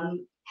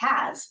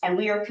has, and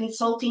we are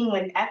consulting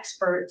with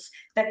experts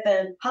that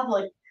the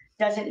public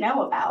doesn't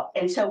know about.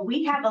 And so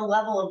we have a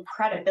level of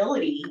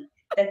credibility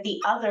that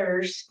the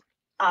others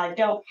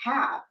don't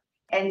have.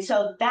 And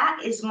so that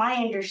is my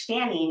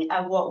understanding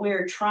of what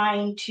we're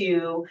trying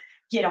to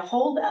get a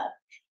hold of.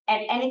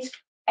 And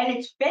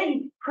it's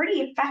been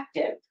pretty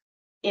effective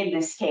in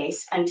this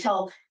case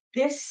until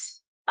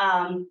this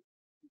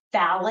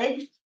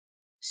valid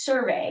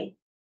survey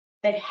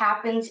that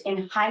happens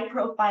in high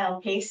profile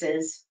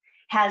cases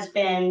has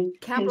been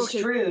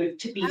construed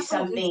to be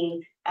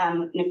something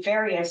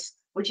nefarious,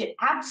 which it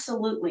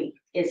absolutely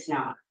is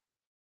not.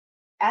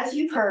 As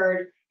you've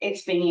heard,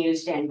 it's been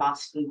used in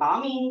Boston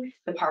bombing,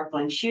 the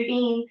Parkland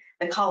shooting,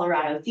 the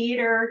Colorado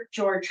theater,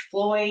 George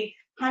Floyd,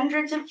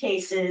 hundreds of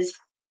cases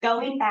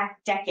going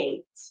back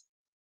decades.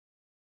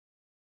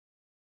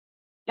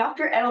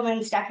 Dr.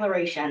 Edelman's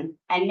declaration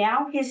and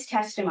now his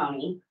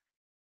testimony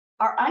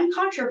are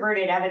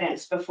uncontroverted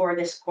evidence before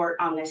this court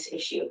on this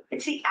issue.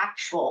 It's the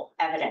actual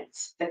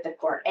evidence that the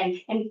court,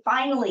 and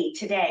finally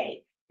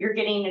today, you're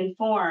getting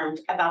informed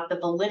about the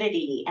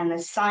validity and the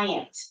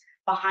science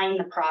behind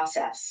the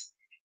process.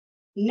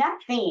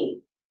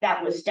 Nothing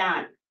that was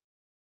done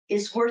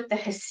is worth the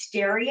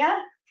hysteria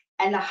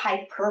and the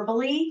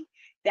hyperbole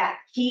that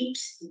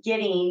keeps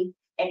getting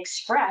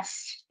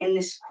expressed in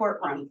this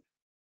courtroom.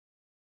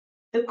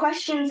 The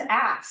questions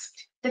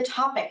asked, the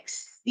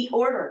topics, the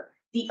order,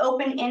 the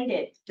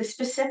open-ended, the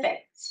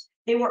specifics,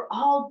 they were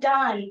all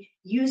done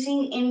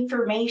using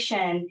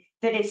information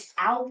that is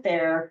out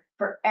there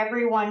for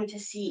everyone to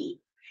see.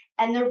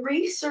 And the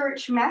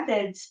research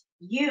methods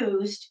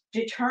used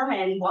to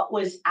determine what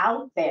was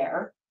out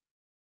there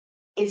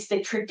is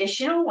the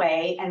traditional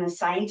way and the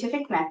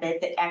scientific method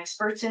that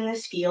experts in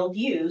this field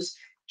use,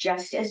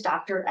 just as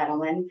Dr.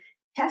 Edelman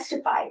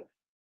testified.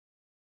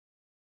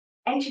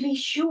 And to be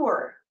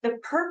sure, the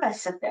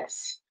purpose of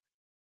this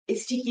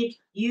is to give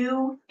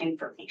you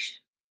information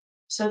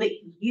so that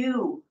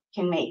you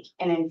can make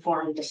an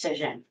informed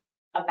decision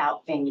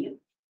about venue.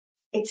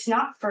 It's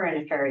not for a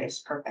nefarious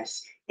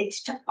purpose.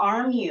 It's to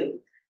arm you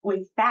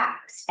with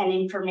facts and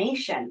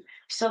information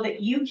so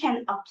that you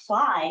can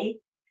apply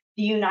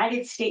the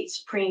United States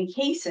Supreme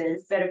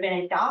cases that have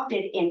been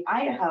adopted in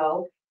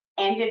Idaho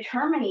and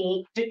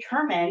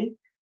determine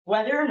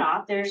whether or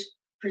not there's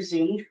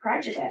presumed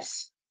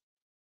prejudice.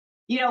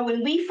 You know,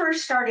 when we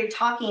first started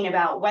talking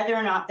about whether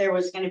or not there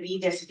was going to be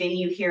this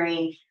venue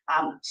hearing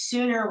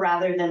sooner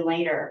rather than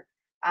later,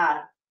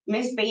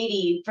 Ms.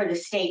 Beatty for the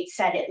state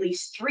said at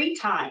least 3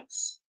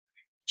 times,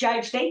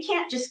 Judge, they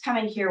can't just come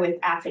in here with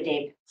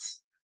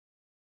affidavits.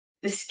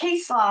 This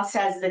case law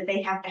says that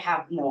they have to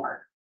have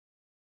more.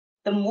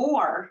 The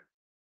more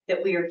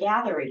that we are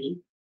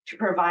gathering to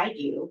provide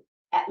you,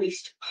 at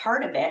least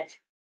part of it,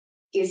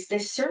 is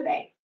this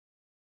survey.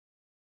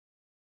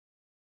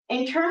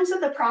 In terms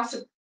of the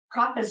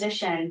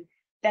proposition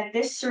that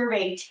this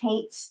survey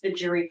taints the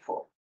jury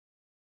pool,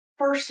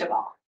 first of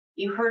all,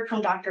 you heard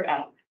from Dr.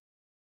 Edelman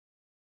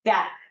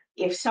that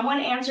if someone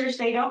answers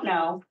they don't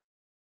know,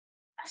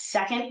 a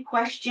second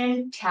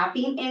question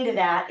tapping into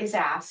that is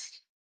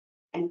asked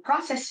and the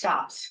process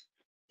stops.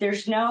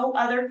 There's no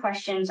other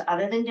questions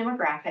other than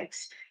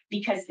demographics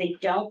because they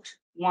don't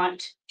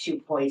want to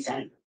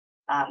poison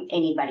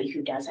anybody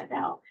who doesn't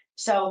know.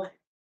 So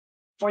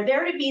for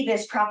there to be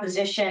this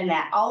proposition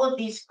that all of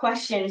these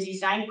questions,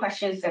 these 9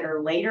 questions that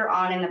are later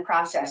on in the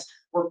process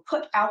were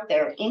put out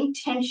there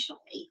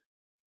intentionally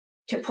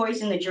to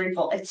poison the jury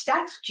pool,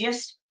 that's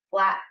just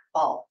flat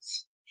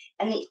false.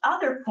 And the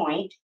other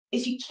point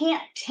is you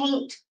can't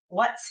taint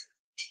what's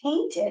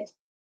tainted.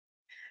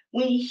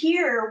 When you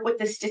hear what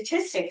the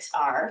statistics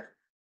are,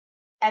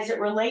 as it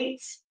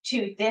relates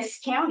to this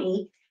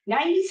county,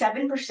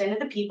 97% of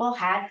the people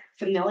had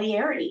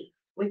familiarity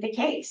with the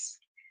case.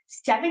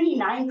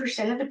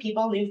 79% of the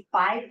people knew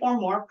 5 or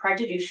more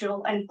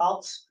prejudicial and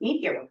false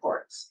media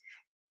reports.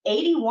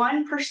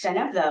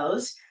 81% of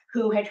those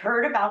who had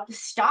heard about the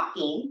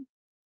stalking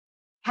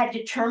had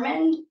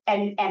determined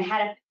and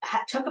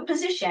took a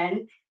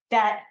position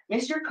that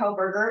Mr.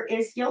 Koberger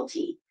is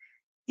guilty.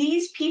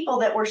 These people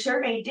that were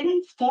surveyed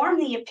didn't form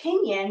the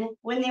opinion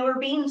when they were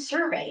being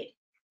surveyed.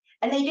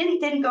 And they didn't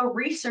then go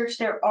research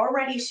their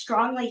already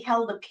strongly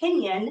held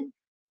opinion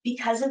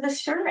because of the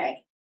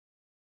survey.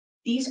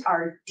 These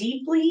are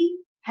deeply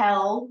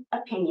held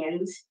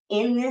opinions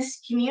in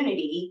this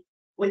community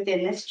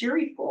within this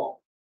jury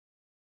pool.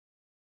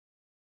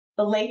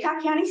 The Lake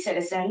County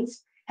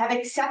citizens have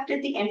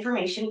accepted the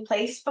information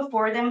placed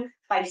before them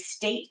by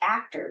state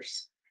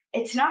actors.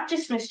 It's not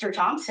just Mr.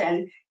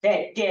 Thompson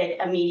that did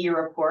a media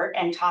report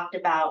and talked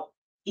about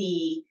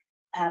the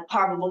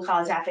probable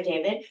cause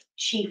affidavit.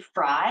 Chief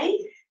Fry,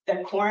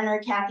 the coroner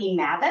Kathy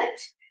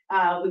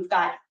Mabbitt. We've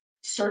got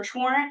search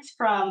warrants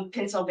from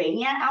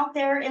Pennsylvania out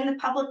there in the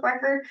public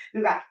record.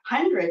 We've got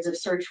hundreds of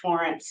search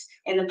warrants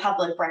in the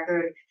public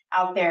record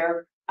out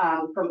there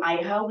from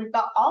Idaho. We've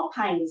got all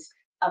kinds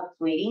of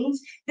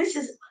pleadings. This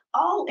is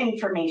all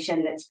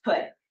information that's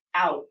put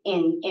out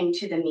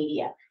into the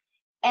media.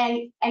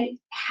 And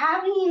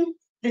having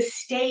the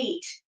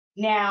state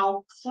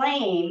now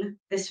claim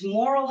this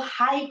moral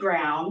high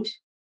ground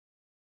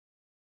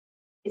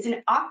is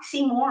an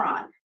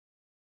oxymoron.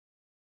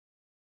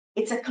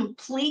 It's a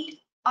complete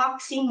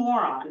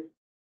oxymoron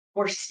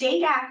for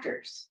state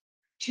actors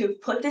to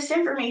put this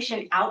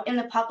information out in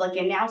the public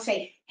and now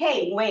say,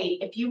 hey,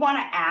 wait, if you want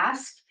to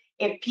ask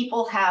if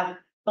people have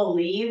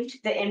believed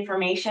the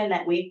information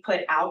that we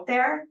put out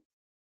there,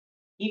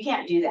 you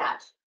can't do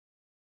that.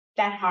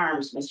 That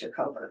harms Mr.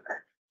 Koberger.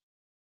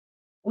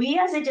 We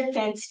as a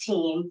defense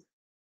team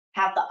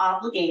have the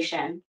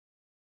obligation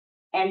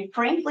and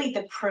frankly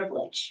the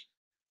privilege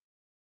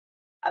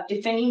of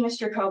defending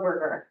Mr.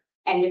 Koberger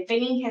and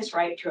defending his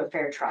right to a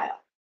fair trial.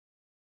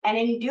 And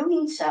in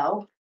doing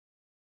so,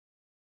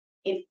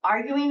 in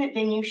arguing that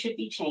venue should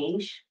be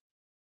changed,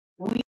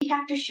 we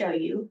have to show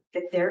you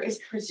that there is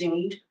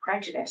presumed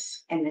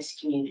prejudice in this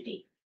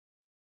community.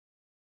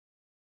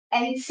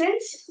 And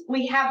since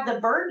we have the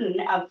burden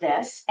of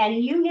this,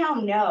 and you now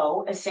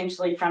know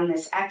essentially from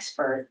this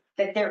expert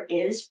that there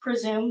is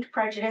presumed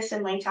prejudice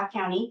in Lake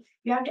County,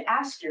 you have to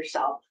ask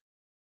yourself,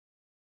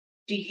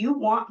 do you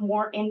want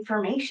more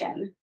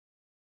information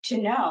to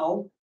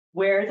know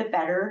where the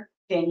better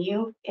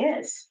venue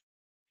is?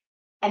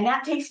 And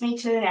that takes me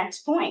to the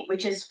next point,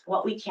 which is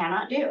what we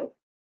cannot do.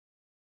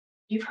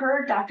 You've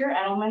heard Dr.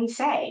 Edelman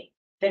say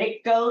that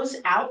it goes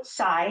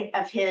outside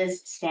of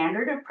his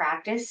standard of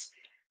practice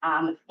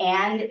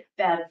and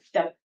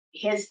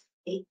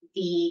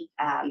the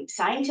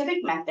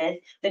scientific method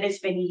that has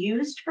been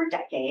used for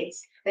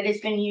decades, that has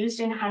been used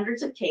in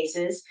hundreds of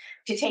cases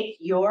to take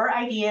your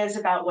ideas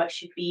about what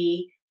should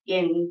be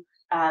in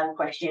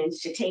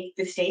questions, to take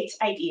the state's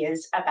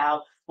ideas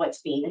about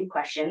what's being in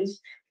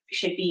questions,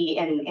 should be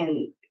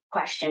in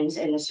questions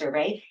in the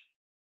survey.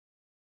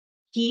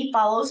 He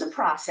follows a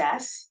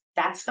process.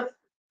 That's the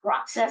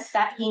process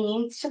that he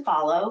needs to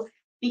follow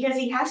because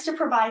he has to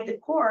provide the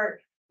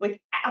court with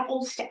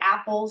apples to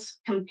apples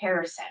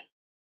comparison.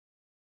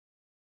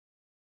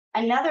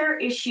 Another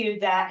issue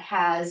that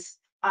has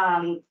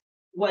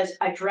was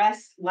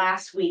addressed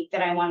last week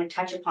that I want to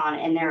touch upon,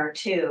 and there are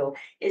two,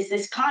 is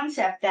this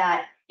concept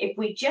that if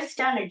we just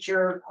done a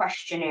juror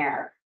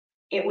questionnaire,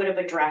 it would have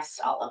addressed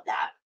all of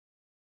that.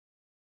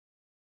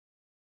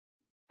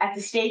 At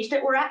the stage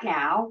that we're at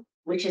now,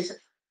 which is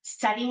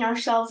setting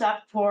ourselves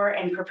up for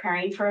and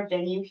preparing for a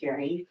venue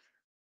hearing,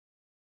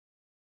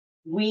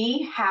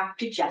 we have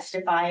to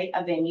justify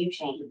a venue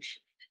change.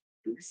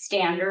 The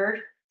standard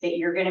that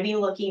you're going to be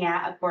looking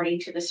at, according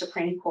to the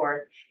Supreme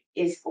Court,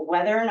 is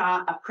whether or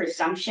not a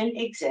presumption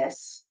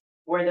exists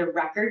where the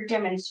record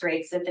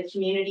demonstrates that the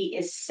community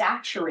is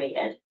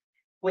saturated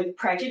with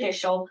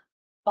prejudicial,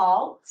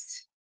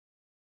 false,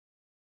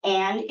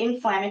 and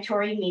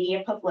inflammatory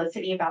media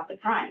publicity about the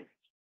crime.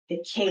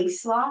 The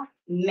case law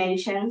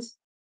mentions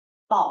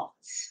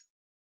false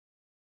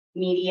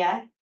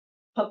media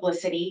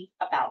publicity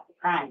about the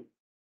crime.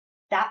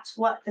 That's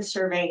what the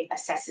survey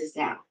assesses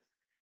now.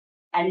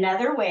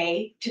 Another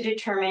way to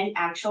determine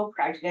actual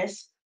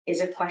prejudice is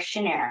a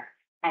questionnaire,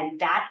 and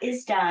that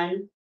is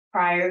done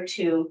prior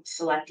to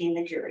selecting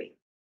the jury.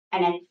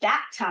 And at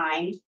that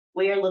time,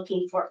 we are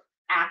looking for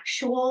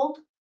actual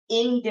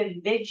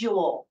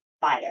individual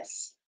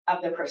bias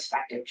of the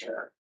prospective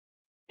juror.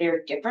 There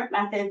are different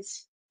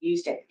methods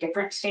used at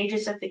different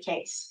stages of the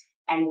case.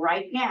 And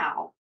right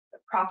now, the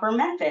proper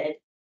method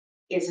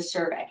is a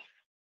survey.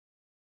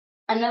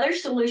 Another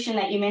solution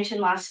that you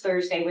mentioned last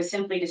Thursday was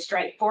simply to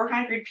strike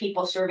 400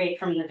 people surveyed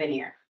from the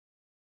veneer.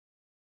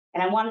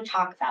 And I want to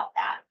talk about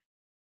that.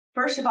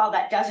 First of all,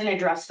 that doesn't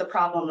address the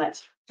problem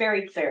that's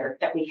very clear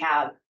that we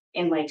have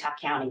in Latah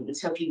County. And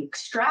so if you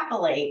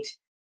extrapolate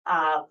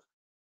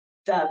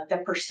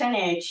the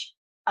percentage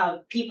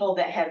of people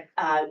that have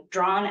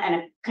drawn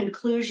a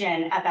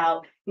conclusion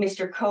about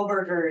Mr.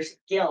 Koberger's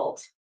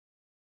guilt,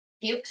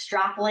 you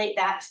extrapolate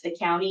that to the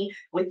county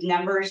with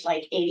numbers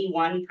like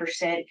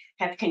 81%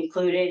 have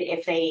concluded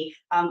if they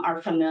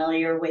are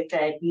familiar with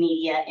the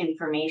media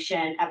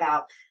information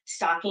about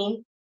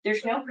stalking.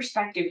 There's no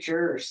prospective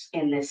jurors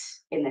in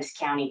this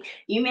county.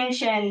 You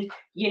mentioned,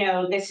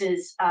 this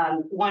is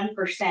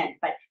 1%,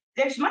 but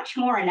there's much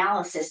more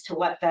analysis to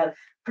what the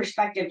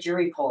prospective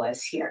jury pool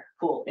is here.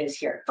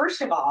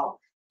 First of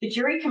all, the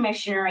jury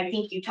commissioner, I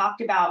think you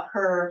talked about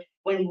her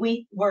when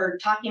we were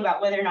talking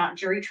about whether or not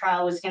jury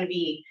trial was going to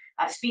be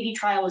speedy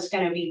trial was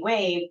going to be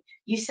waived.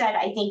 You said,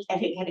 I think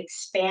it had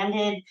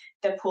expanded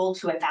the pool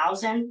to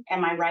 1,000.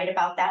 Am I right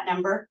about that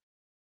number?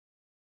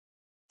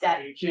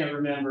 I can't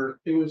remember.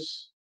 It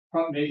was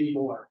maybe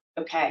more.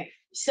 Okay.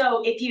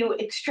 So if you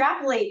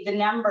extrapolate the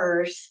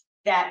numbers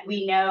that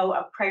we know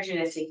of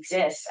prejudice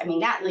exists, I mean,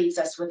 that leaves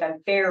us with a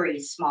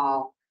very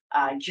small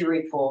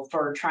jury pool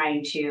for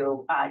trying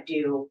to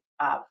do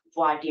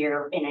voir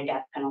dire in a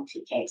death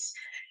penalty case.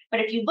 But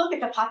if you look at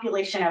the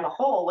population as a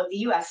whole, what the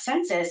US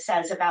Census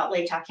says about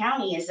Latah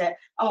County is that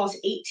almost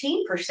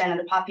 18% of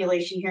the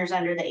population here is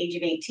under the age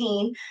of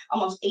 18,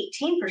 almost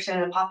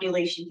 18% of the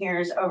population here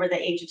is over the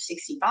age of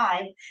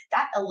 65.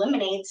 That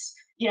eliminates,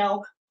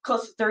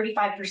 close to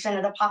 35%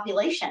 of the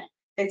population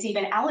that's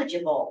even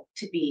eligible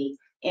to be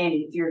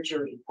in your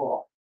jury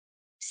pool.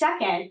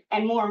 Second,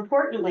 and more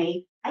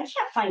importantly, I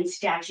can't find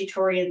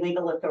statutory and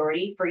legal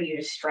authority for you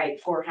to strike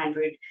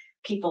 400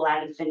 people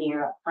out of the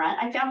veneer up front.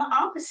 I found the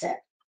opposite.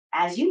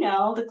 As you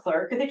know, the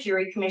clerk or the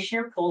jury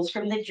commissioner pulls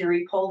from the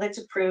jury pool that's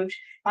approved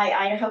by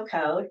Idaho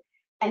Code.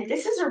 And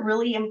this is a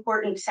really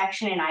important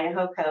section in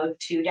Idaho Code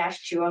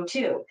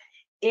 2-202.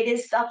 It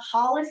is the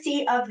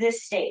policy of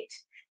this state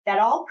that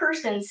all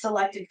persons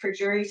selected for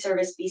jury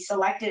service be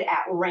selected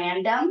at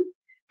random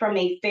from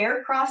a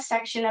fair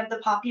cross-section of the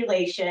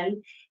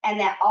population, and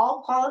that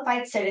all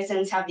qualified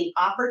citizens have the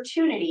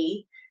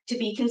opportunity to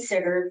be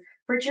considered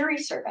for jury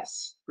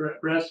service.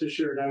 Rest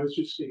assured, I was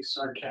just being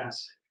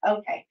sarcastic.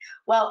 Okay,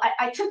 well,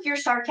 I took your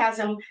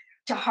sarcasm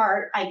to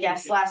heart, I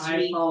guess, last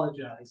week. I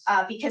apologize.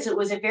 Because it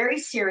was a very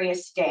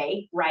serious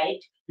day,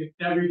 right?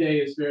 Every day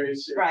is very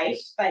serious. Right,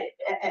 but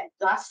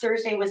last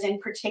Thursday was in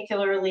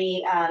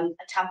particularly a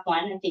tough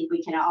one. I think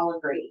we can all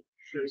agree.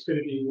 There's going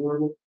to be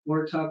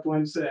more tough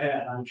ones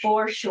ahead, I'm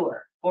sure.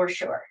 For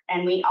sure.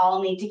 And we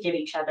all need to give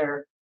each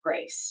other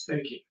grace.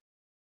 Thank you.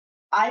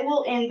 I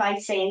will end by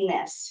saying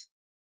this.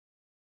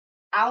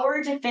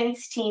 Our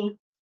defense team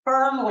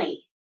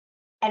firmly,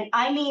 and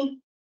I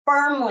mean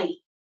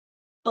firmly,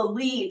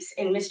 believes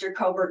in Mr.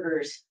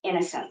 Koberger's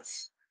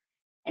innocence.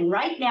 And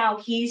right now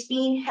he's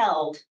being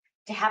held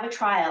to have a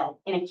trial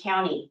in a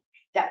county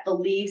that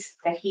believes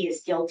that he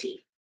is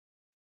guilty.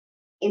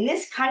 In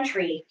this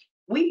country,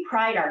 we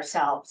pride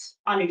ourselves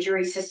on a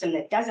jury system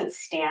that doesn't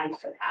stand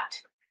for that.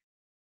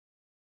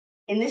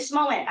 In this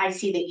moment, I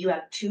see that you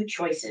have two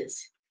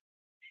choices.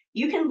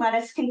 You can let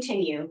us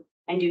continue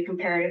and do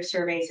comparative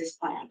surveys as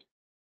planned,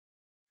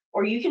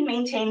 or you can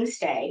maintain the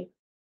stay.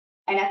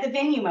 And at the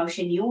venue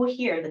motion, you will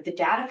hear that the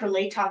data for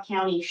Latah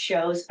County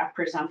shows a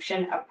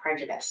presumption of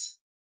prejudice,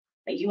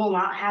 but you will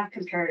not have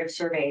comparative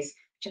surveys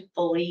to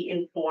fully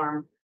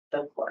inform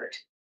the court.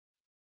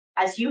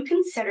 As you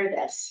consider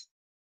this,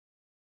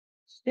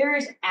 there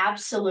is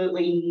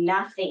absolutely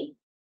nothing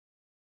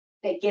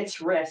that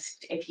gets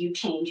risked if you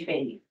change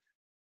venue.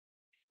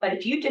 But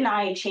if you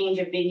deny a change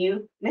of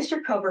venue,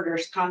 Mr.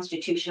 Koberger's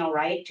constitutional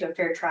right to a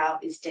fair trial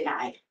is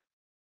denied.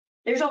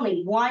 There's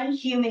only one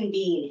human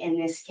being in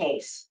this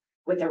case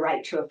with a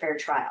right to a fair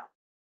trial.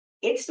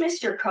 It's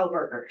Mr.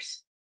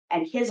 Koberger's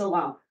and his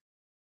alone.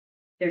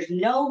 There's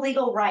no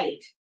legal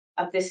right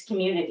of this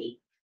community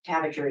to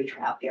have a jury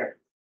trial here.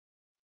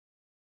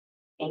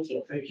 Thank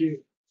you. Thank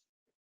you.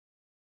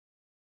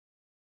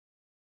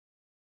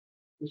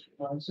 Mr.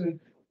 Johnson?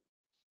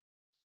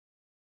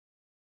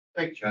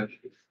 Thank you, Judge.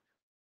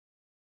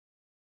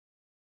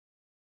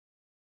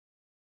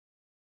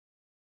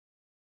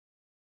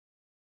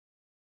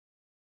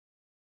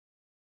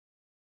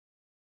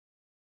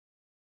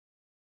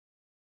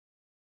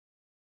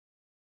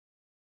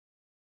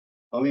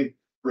 Let me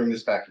bring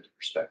this back into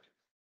perspective.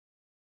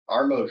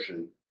 Our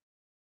motion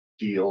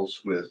deals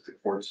with the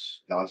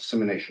court's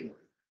non-dissemination order.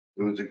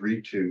 It was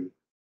agreed to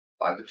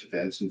by the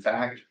defense. In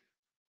fact,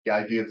 the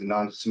idea of the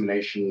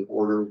non-dissemination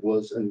order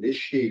was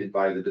initiated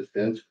by the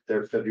defense with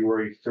their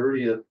February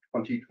 30th,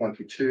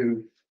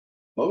 2022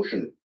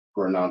 motion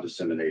for a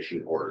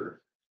non-dissemination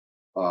order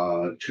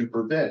to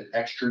prevent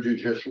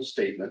extrajudicial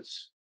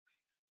statements.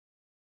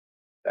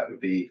 That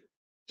would be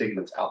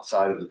statements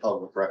outside of the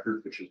public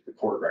record, which is the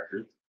court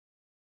record,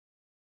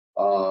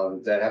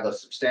 that have a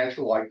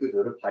substantial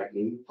likelihood of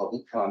heightening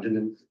public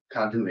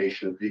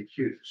condemnation of the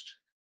accused.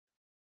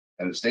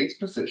 And the state's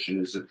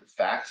position is that the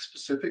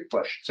fact-specific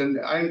questions,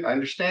 and I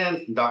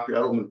understand from Dr.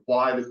 Edelman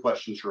why the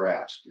questions are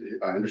asked.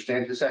 I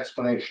understand his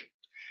explanation.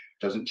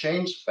 It doesn't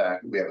change the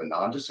fact that we have a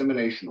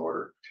non-dissemination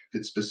order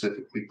that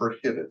specifically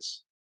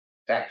prohibits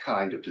that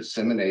kind of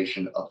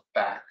dissemination of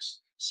facts,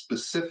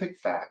 specific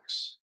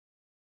facts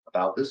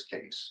about this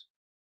case.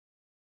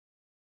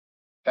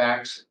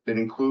 Facts that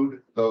include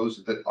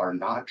those that are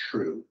not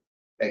true,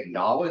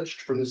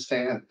 acknowledged from the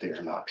stand they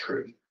are not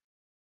true.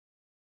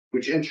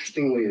 Which,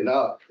 interestingly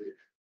enough,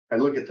 I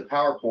look at the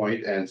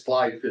PowerPoint and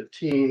slide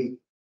 15,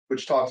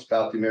 which talks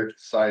about the American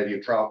Society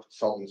of Trial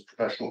Consultants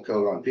Professional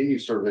Code on Venue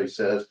Survey,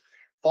 says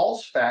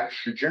false facts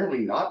should generally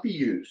not be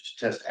used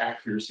to test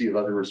accuracy of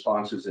other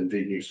responses in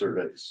venue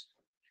surveys.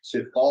 So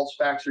if false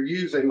facts are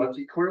used, they must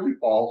be clearly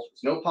false.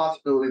 There's no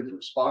possibility the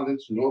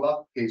respondents who know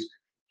about the case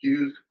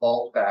use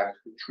false facts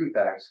with true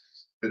facts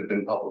that have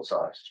been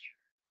publicized.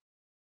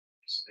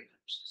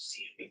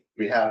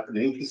 We have an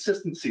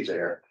inconsistency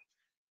there,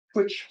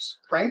 which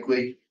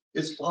frankly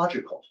is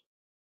logical.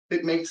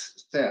 It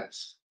makes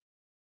sense.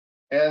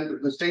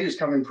 And the state is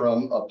coming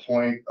from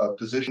a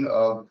position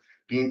of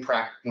being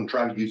practical and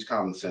trying to use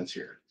common sense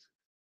here.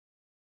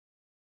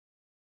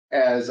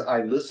 As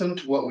I listen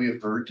to what we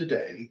have heard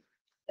today,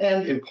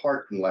 and in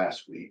part from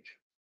last week,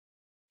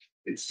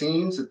 it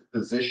seems that the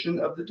position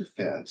of the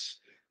defense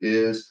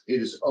is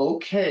it is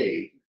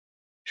okay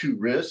to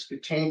risk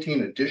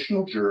tainting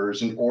additional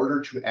jurors in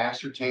order to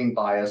ascertain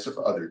bias of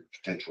other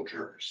potential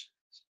jurors.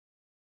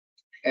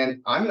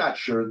 And I'm not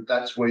sure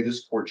that's the way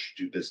this court should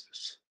do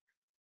business.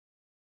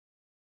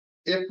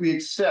 If we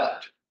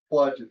accept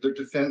what the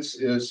defense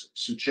is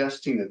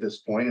suggesting at this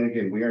point, and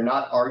again, we are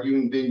not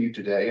arguing venue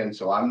today, and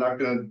so I'm not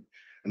going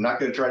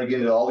to try to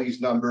get into all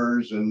these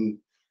numbers and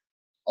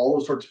all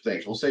those sorts of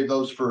things. We'll save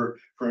those for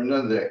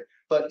another day.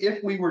 But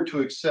if we were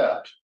to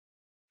accept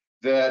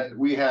that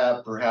we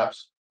have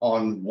perhaps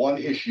on one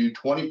issue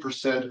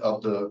 20%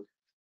 of the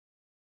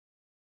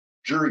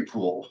jury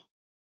pool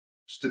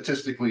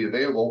statistically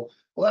available,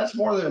 well, that's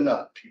more than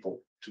enough people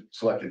to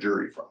select a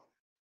jury from.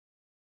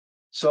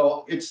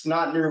 So it's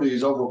not nearly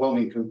as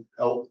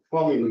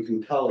overwhelmingly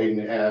compelling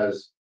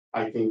as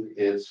I think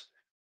is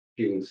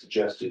being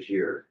suggested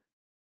here.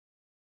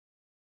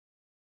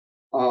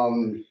 I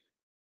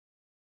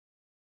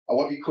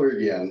want to be clear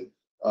again.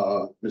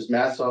 Ms.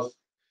 Massoff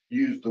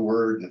used the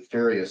word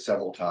nefarious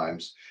several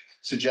times,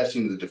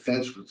 suggesting the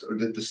defense was, or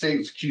that the state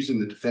was accusing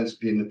the defense of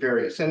being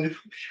nefarious, and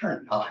we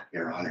are not,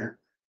 Your Honor.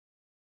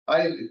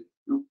 I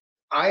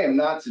am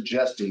not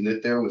suggesting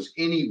that there was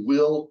any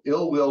ill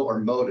will or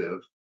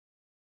motive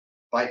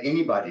by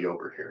anybody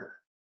over here.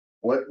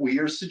 What we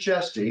are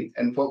suggesting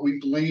and what we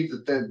believe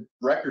that the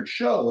record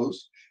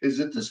shows is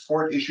that this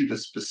court issued a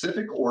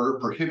specific order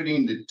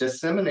prohibiting the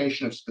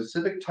dissemination of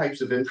specific types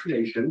of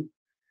information,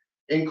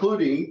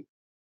 including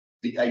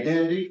the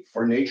identity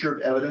or nature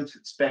of evidence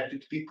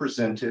expected to be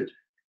presented,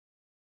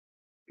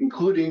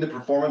 including the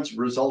performance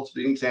results of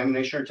the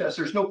examination or test.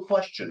 There's no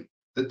question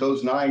that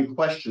those 9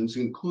 questions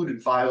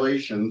included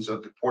violations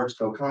of the court's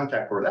no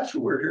contact order. That's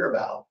what we're here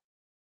about.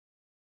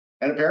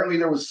 And apparently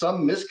there was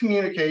some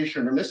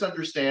miscommunication or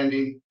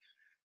misunderstanding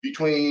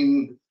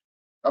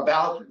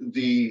about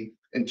the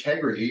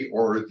integrity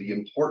or the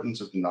importance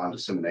of the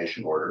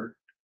non-dissemination order.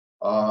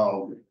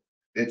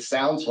 It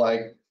sounds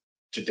like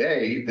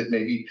today that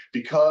maybe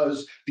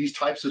because these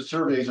types of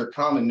surveys are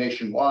common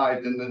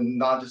nationwide, then the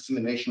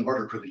non-dissemination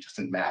order really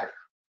doesn't matter,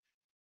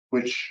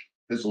 which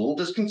is a little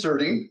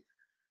disconcerting,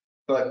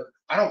 but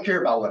I don't care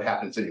about what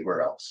happens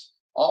anywhere else.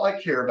 All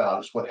I care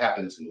about is what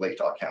happens in Lake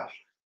County,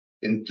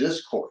 in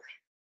this court.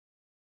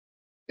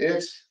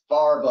 It's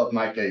far above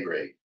my pay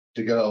grade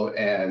to go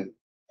and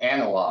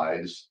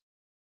analyze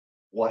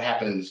what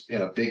happens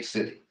in a big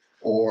city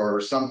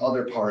or some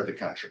other part of the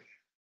country.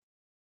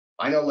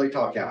 I know Lake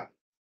County.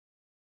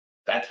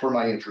 That's where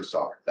my interests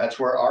are. That's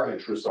where our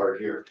interests are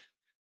here.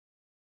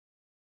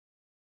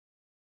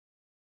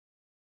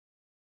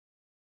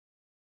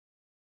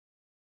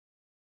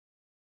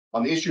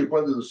 On the issue of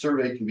whether the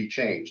survey can be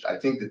changed, I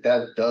think that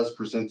that does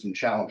present some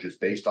challenges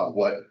based on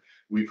what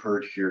we've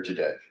heard here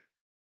today.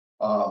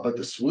 But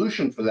the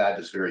solution for that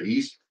is very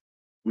easy.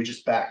 We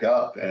just back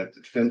up, and if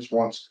the defense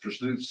wants to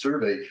pursue the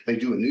survey, they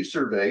do a new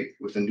survey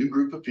with a new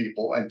group of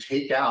people and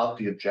take out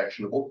the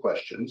objectionable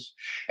questions.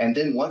 And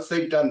then once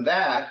they've done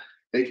that,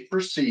 they can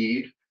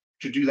proceed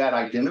to do that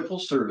identical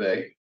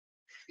survey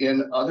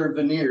in other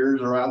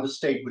veneers around the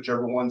state,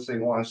 whichever ones they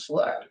want to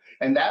select.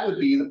 And that would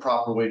be the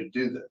proper way to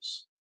do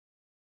this.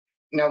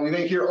 Now, we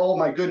may hear, oh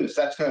my goodness,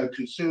 that's going to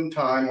consume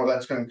time, or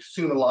that's going to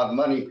consume a lot of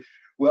money.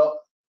 Well,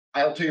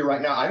 I'll tell you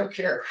right now, I don't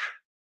care.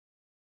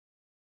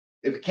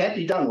 If it can't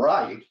be done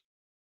right,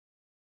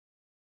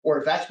 or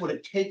if that's what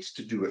it takes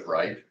to do it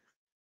right,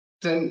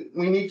 then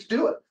we need to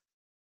do it.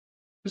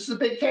 This is a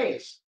big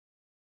case.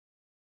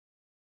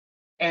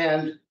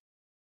 And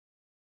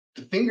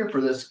the finger for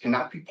this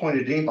cannot be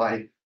pointed at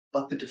anybody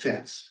but the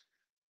defense.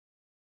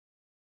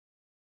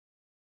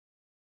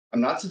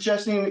 I'm not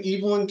suggesting an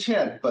evil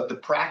intent, but the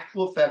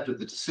practical effect of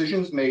the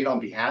decisions made on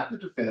behalf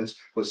of the defense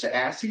was to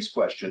ask these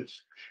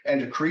questions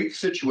and to create a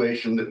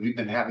situation that we've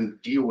been having to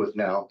deal with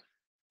now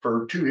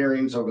for 2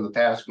 hearings over the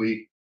past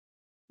week,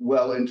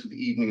 well into the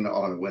evening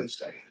on a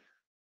Wednesday.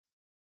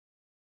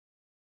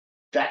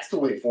 That's the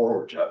way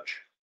forward, Judge.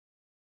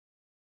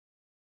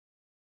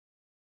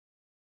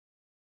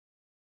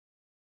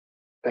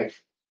 Thanks.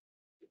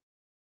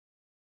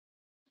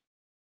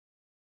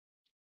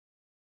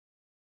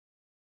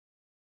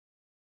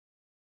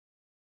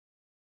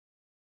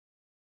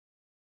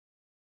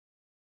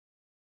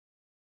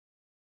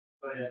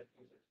 Go ahead.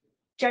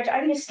 Judge,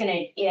 I'm just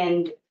gonna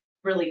end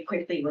really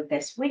quickly with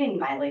this. We didn't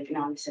violate the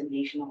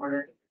non-dissemination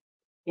order.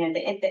 You know,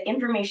 the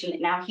information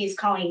that now he's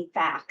calling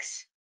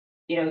facts,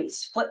 you know,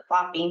 he's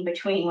flip-flopping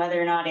between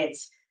whether or not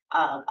it's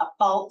a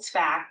false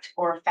fact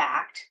or a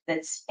fact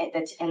that's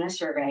in the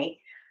survey.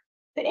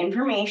 The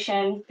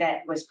information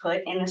that was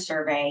put in the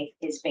survey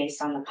is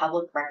based on the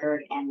public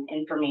record and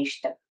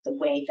information, the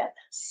way that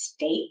the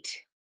state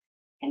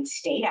and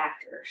state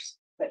actors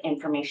put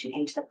information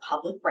into the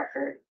public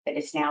record that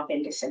has now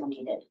been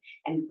disseminated.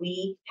 And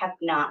we have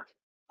not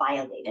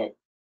violated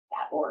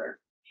that order.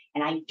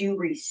 And I do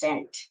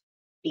resent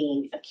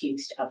being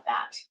accused of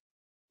that.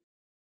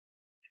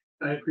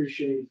 I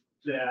appreciate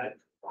that.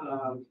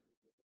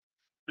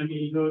 I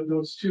mean,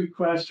 those 2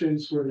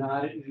 questions were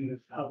not in the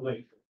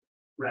public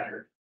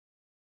record.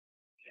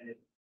 Okay.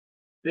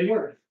 They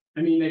weren't.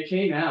 I mean, they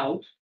came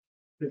out,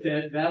 but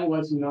that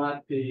was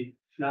not the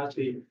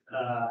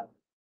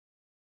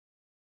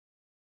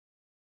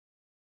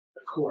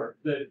court.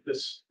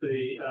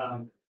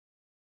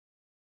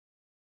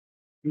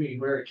 I mean,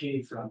 where it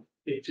came from.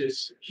 It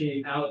just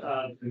came out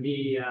of the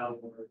media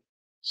or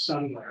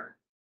somewhere.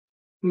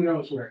 Who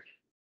knows where it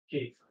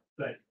came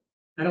from? But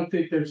I don't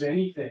think there's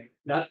anything,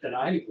 not that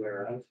I'm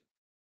aware of,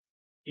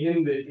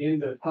 in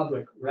the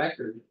public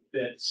record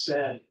that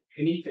said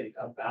anything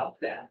about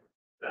that,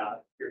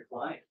 about your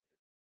client.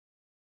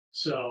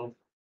 So,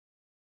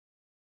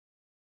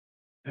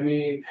 I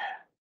mean,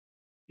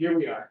 here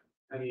we are.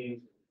 I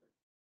mean,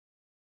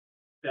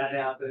 that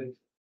happened.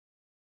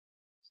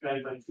 It's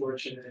kind of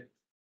unfortunate.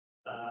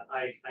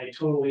 I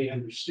totally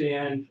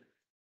understand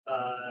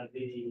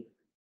the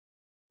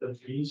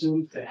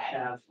reason to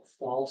have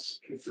false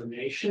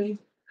information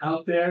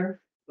out there,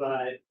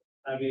 but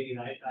I mean,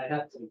 I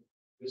have to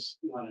just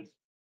want to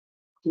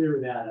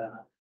clear that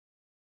up.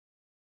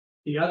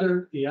 The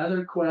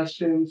other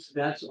questions,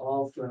 that's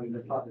all from the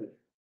public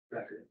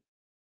record.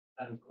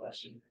 I have a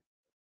question.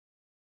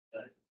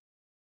 But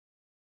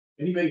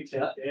anybody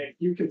tell, if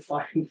you can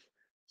find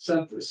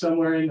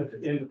somewhere in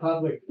the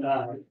public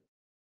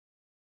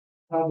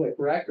public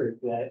record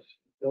that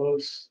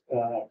those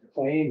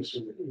claims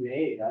were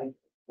made, I'd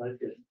like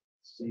to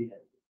see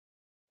it.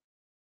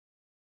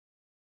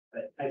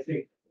 But I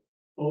think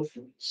both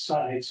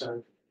sides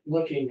are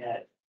looking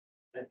at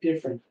a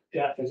different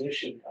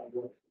definition of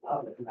what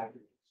public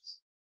record is.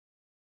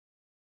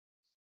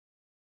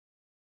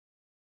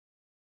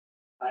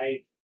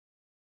 I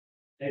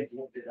have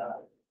looked it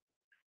up.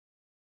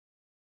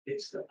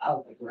 It's the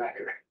public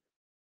record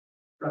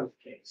from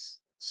the case.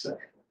 So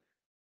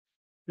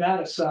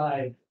that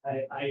aside,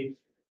 I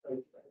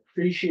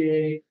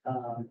appreciate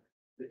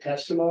the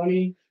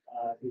testimony,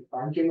 the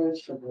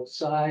arguments from both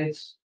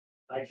sides.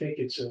 I think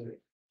it's a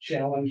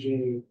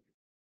challenging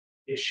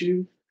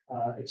issue.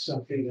 It's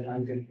something that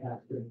I'm going to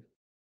have to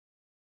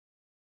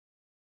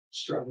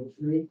struggle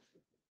through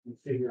and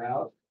figure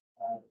out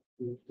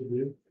what to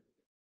do.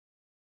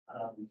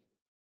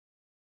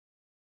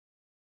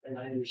 And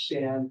I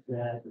understand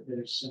that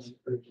there's some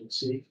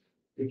urgency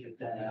to get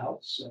that out,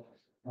 so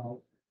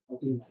I'll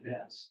do my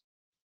best.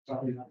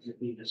 Probably not going to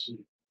be this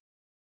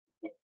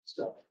week.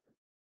 So,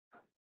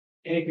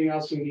 anything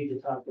else we need to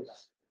talk about?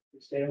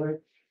 Ms.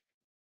 Taylor?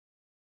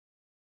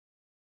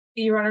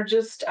 Your Honor,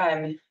 just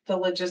the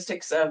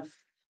logistics of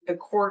the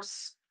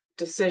court's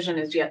decision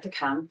is yet to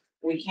come.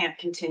 We can't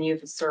continue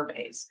the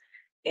surveys.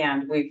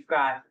 And we've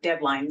got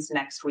deadlines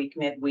next week,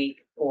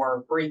 midweek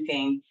for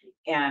briefing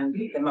and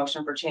the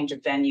motion for change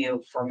of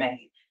venue for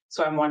May.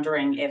 So I'm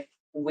wondering if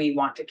we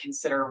want to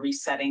consider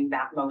resetting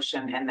that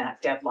motion and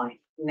that deadline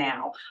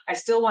now. I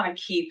still want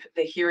to keep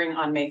the hearing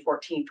on May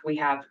 14th. We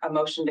have a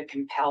motion to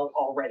compel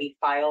already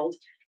filed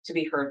to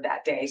be heard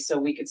that day. So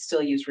we could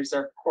still use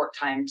reserved court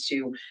time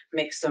to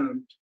make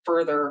some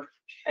further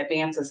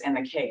advances in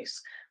the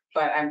case.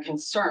 But I'm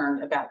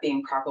concerned about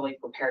being properly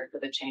prepared for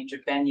the change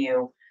of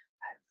venue,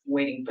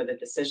 waiting for the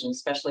decision,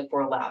 especially if we're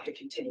allowed to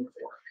continue with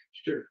work.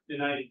 Sure.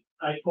 And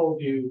I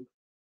told you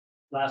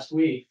last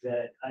week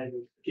that I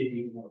would give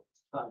you more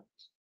time.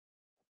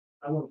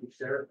 I won't be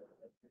fair.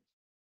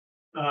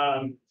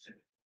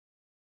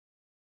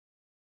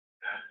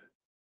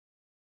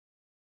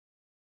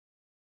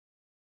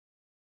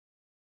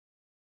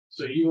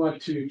 So you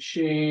want to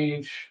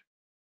change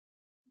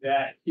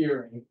that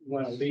hearing, you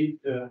want to leave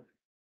the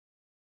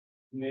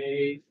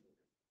May.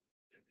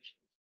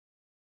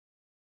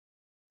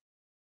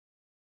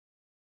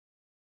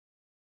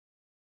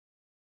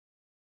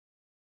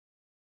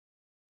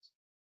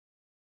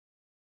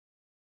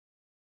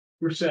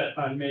 We're set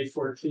on May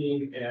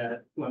 14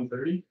 at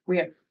 1:30. We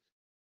have,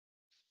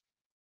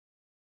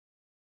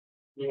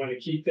 You want to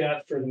keep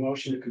that for the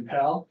motion to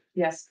compel,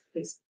 yes,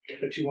 please.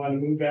 but you want to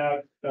move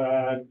out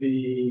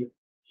the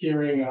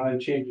hearing on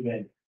change of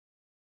venue.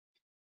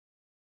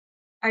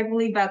 I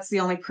believe that's the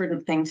only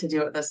prudent thing to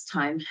do at this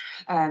time.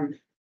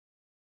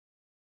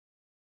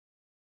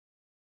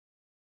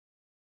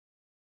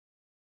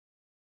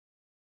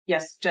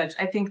 Yes, Judge,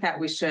 I think that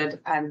we should,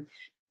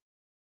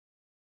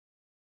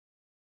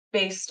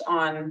 based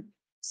on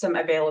some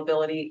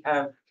availability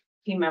of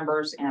team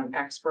members and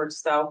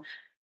experts, though,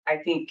 I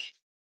think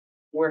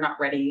we're not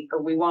ready,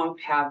 or we won't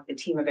have the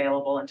team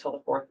available until the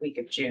 4th week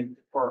of June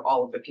for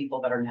all of the people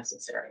that are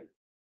necessary.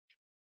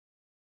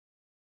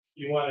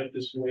 You want to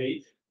just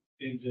wait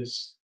and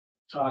just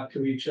talk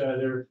to each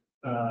other,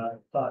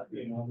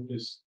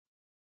 just,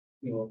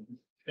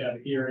 have a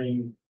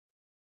hearing.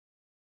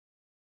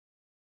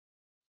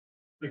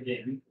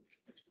 Again.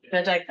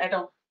 Judge, I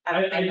don't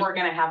think we're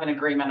gonna have an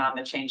agreement on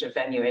the change of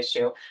venue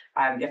issue.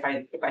 If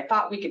I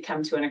thought we could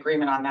come to an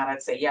agreement on that,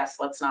 I'd say, yes,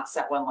 let's not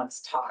set one,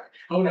 let's talk.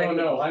 Oh,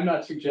 no, I'm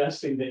not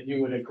suggesting that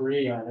you would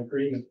agree on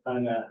agreement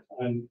on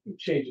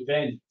change of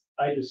venue.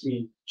 I just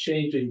mean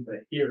changing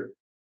the hearing,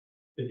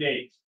 the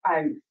date.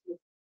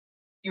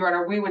 Your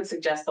Honor, we would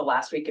suggest the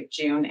last week of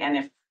June, and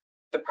if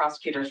the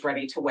prosecutor's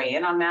ready to weigh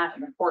in on that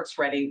and the court's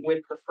ready,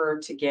 would prefer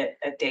to get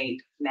a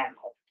date now.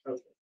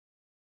 Okay.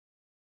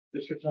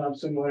 Mr.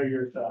 Thompson, what are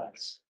your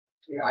thoughts?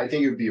 Yeah, I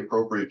think it would be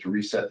appropriate to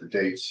reset the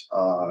dates,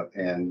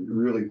 and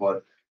really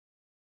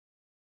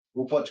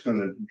what's going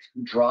to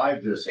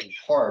drive this in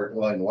part,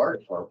 well, in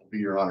large part, will be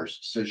Your Honor's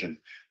decision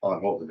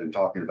on what we've been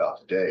talking about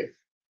today.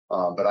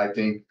 But I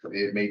think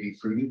it may be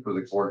prudent for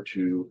the court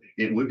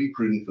it would be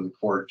prudent for the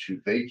court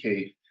to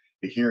vacate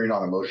the hearing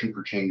on a motion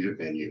for change of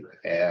venue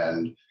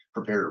and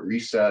prepare to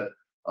reset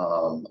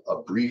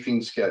a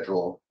briefing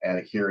schedule and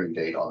a hearing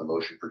date on the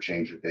motion for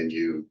change of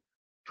venue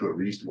to a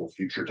reasonable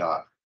future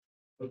time.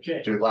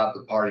 Okay. To allow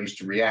the parties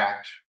to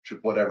react to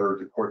whatever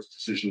the court's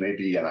decision may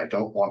be. And I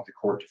don't want the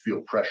court to feel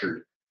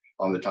pressured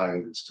on the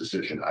timing of its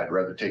decision. I'd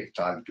rather take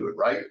the time to do it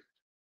right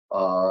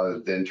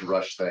than to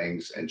rush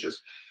things and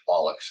just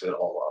bollocks it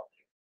all up.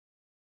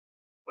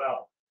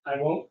 Well,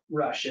 I won't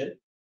rush it.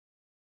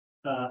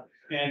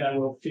 And I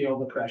will feel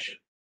the pressure.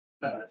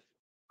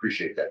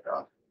 Appreciate that,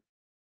 Don.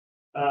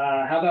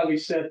 How about we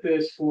set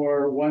this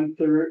for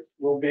 1:30?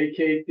 We'll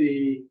vacate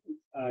the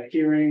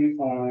hearing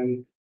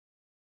on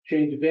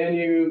change of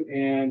venue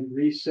and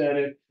reset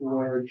it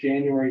for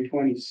January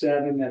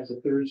 27. That's a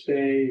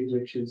Thursday,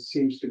 which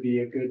seems to be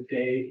a good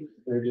day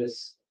for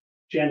just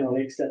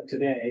generally, except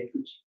today.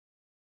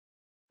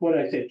 What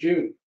did I say?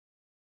 June.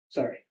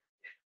 Sorry.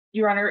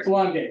 Your Honor, It's a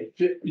long day.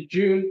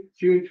 June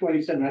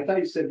 27. I thought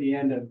you said the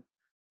end of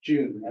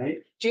June, right?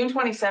 June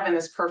 27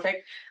 is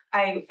perfect.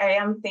 I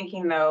am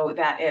thinking, though,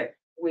 that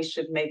we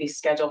should maybe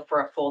schedule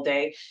for a full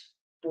day.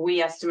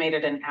 We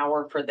estimated an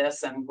hour for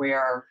this, and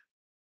we're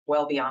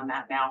well beyond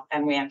that now,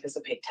 and we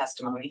anticipate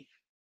testimony.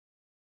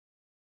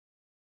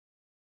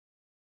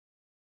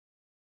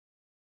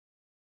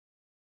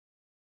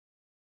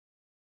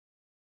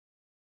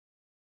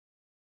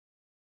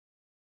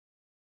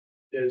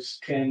 There's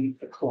 10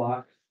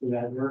 o'clock. Will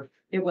that work?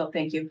 It will,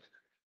 thank you.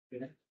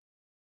 Okay.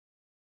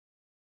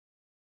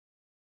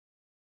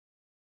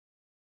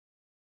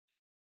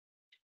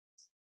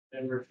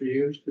 That work for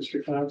you,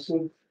 Mr.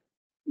 Thompson?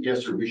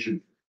 Yes, sir.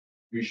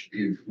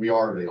 We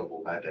are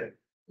available that day. At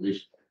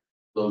least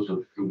those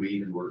of who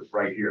were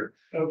right here.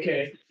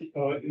 Okay,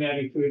 and that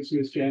includes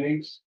Ms.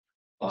 Jennings.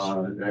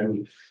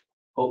 And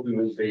hopefully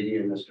Ms. Beatty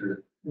and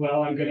Mr.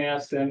 Well, I'm gonna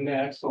ask them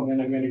next, and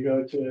then I'm gonna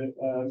go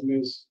to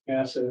Ms.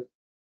 Massa.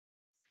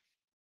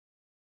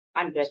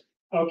 I'm good.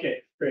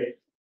 Okay, great.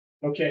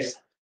 Okay,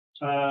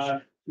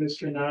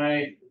 Mr.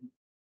 Nye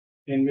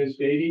and Ms.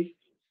 Beatty?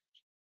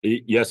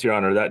 Yes, Your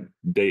Honor, that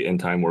date and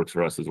time works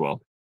for us as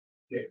well.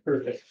 Okay,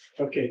 perfect.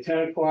 Okay,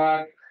 10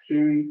 o'clock,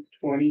 June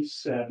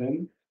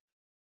 27.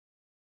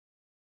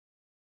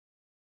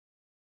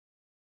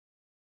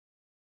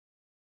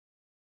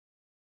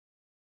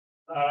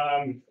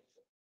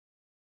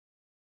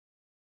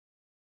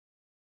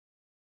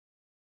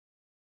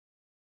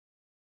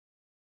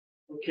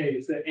 Okay,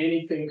 is there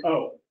anything,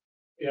 oh,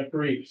 yeah,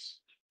 briefs.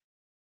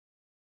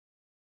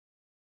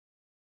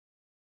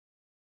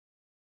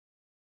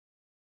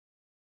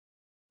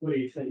 What do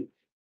you think,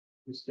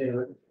 Ms.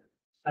 Taylor?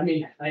 I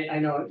mean, I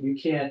know you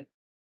can't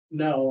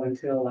know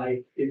until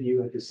I give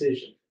you a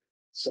decision,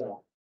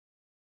 so.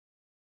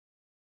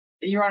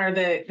 Your Honor,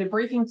 the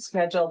briefing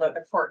schedule that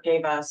the court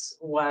gave us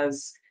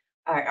was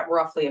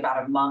roughly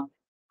about a month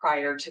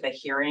prior to the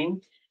hearing.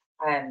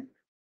 And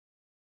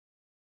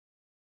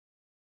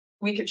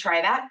we could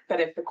try that, but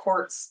if the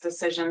court's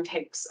decision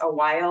takes a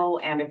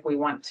while, and if we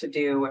want to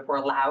do, if we're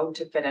allowed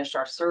to finish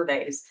our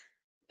surveys,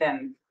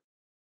 then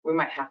we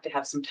might have to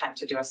have some time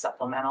to do a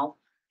supplemental.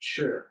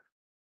 Sure.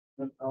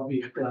 I'll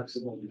be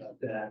flexible about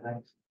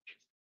that.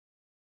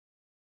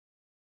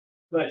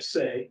 Let's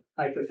say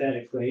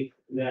hypothetically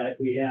that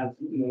we have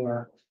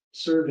more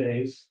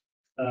surveys,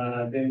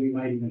 then we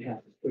might even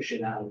have to push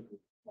it out.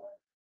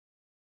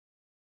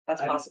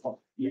 That's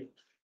possible. Yeah.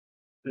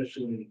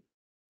 Especially,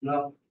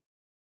 no.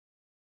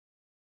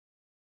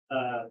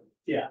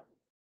 Yeah.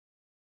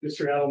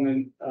 Mr.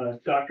 Edelman,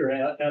 Dr.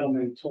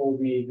 Edelman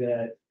told me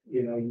that,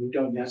 you know, you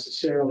don't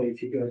necessarily,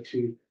 if you go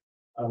to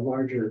a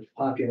larger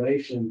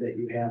population, that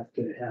you have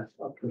to have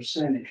a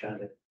percentage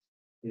of it.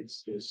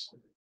 It's just.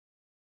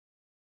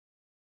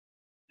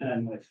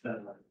 And with, I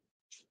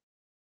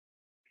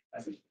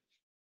think,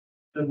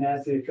 the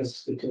magic of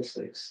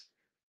statistics.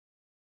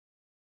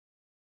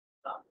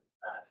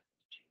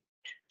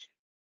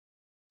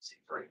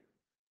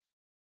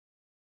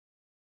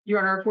 Your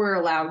Honor, if we're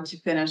allowed to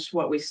finish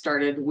what we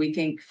started, we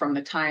think from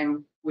the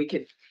time we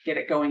could get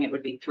it going, it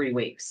would be 3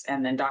 weeks.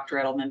 And then Dr.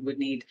 Edelman would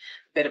need a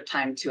bit of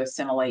time to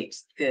assimilate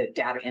the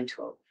data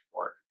into a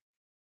report.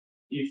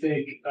 You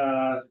think,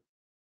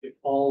 if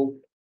all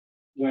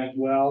went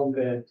well,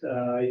 that,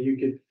 you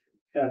could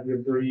have your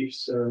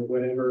briefs or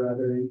whatever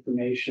other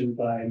information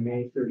by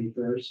May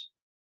 31st?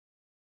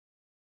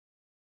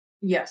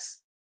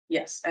 Yes,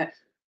 yes.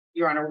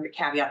 Your Honor, with a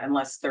caveat,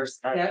 unless there's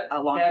a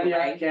long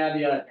delay.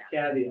 Caveat,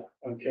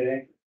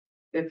 okay?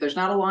 If there's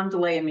not a long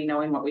delay in me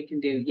knowing what we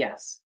can do,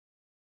 yes.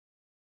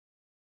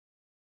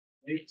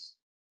 Thanks.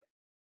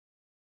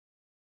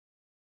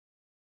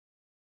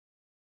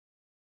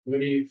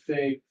 What do you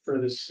think for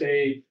the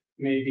state,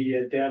 maybe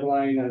a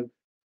deadline of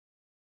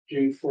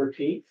June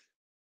 14th?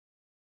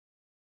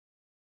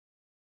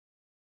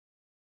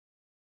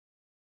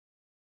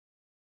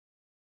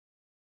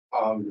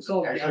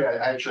 So,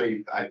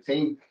 Actually, I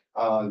think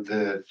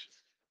that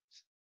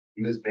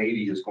Ms.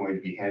 Beatty is going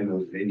to be handling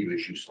the venue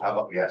issues. So how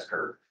about we ask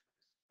her?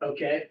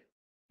 okay,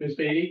 Ms.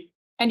 Beatty?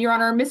 And Your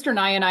Honor, Mr.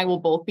 Nye and I will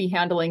both be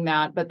handling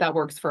that, but that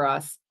works for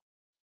us.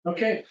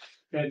 Okay,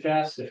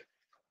 fantastic.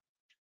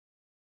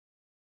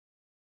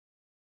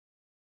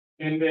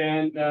 And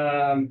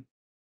then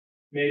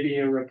maybe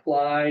a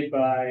reply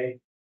by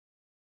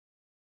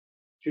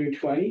June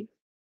 20?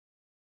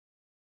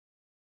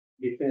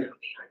 You think?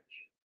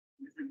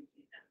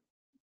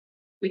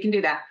 We can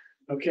do that.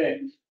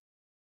 Okay.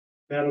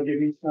 That'll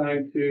give you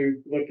time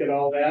to look at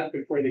all that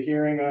before the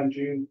hearing on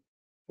June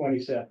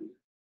 27th.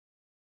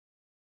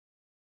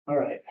 All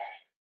right.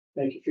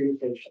 Thank you for your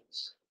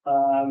patience.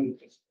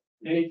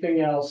 Anything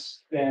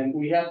else? Then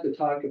we have to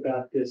talk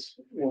about this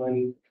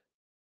one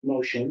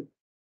motion.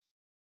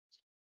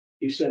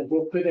 You said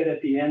we'll put it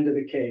at the end of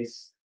the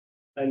case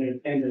and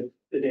at the end of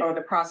the day. Oh,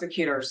 the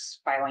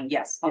prosecutor's filing.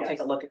 Yes, I'll take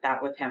a look at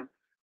that with him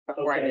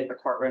before I leave the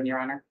courtroom, Your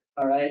Honor.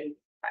 All right.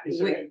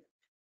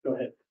 Go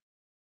ahead.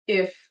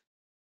 If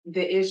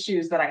the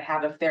issues that I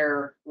have, if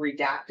they're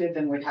redacted,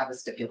 then we'd have a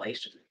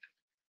stipulation.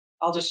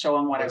 I'll just show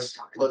them what I was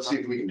talking about. Let's see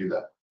if we can do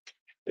that.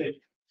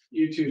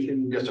 You two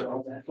can. Yes, sir.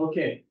 All that.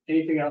 Okay,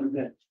 anything else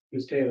then?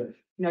 Ms. Taylor?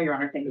 No, Your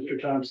Honor, thank you.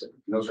 Mr. Thompson?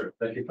 No, sir.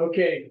 Thank you.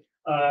 Okay,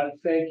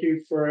 thank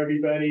you for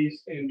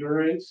everybody's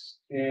endurance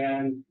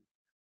and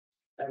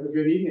have a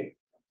good evening.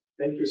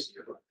 Thank you.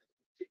 Sorry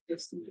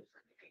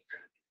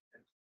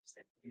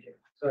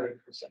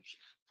for reception.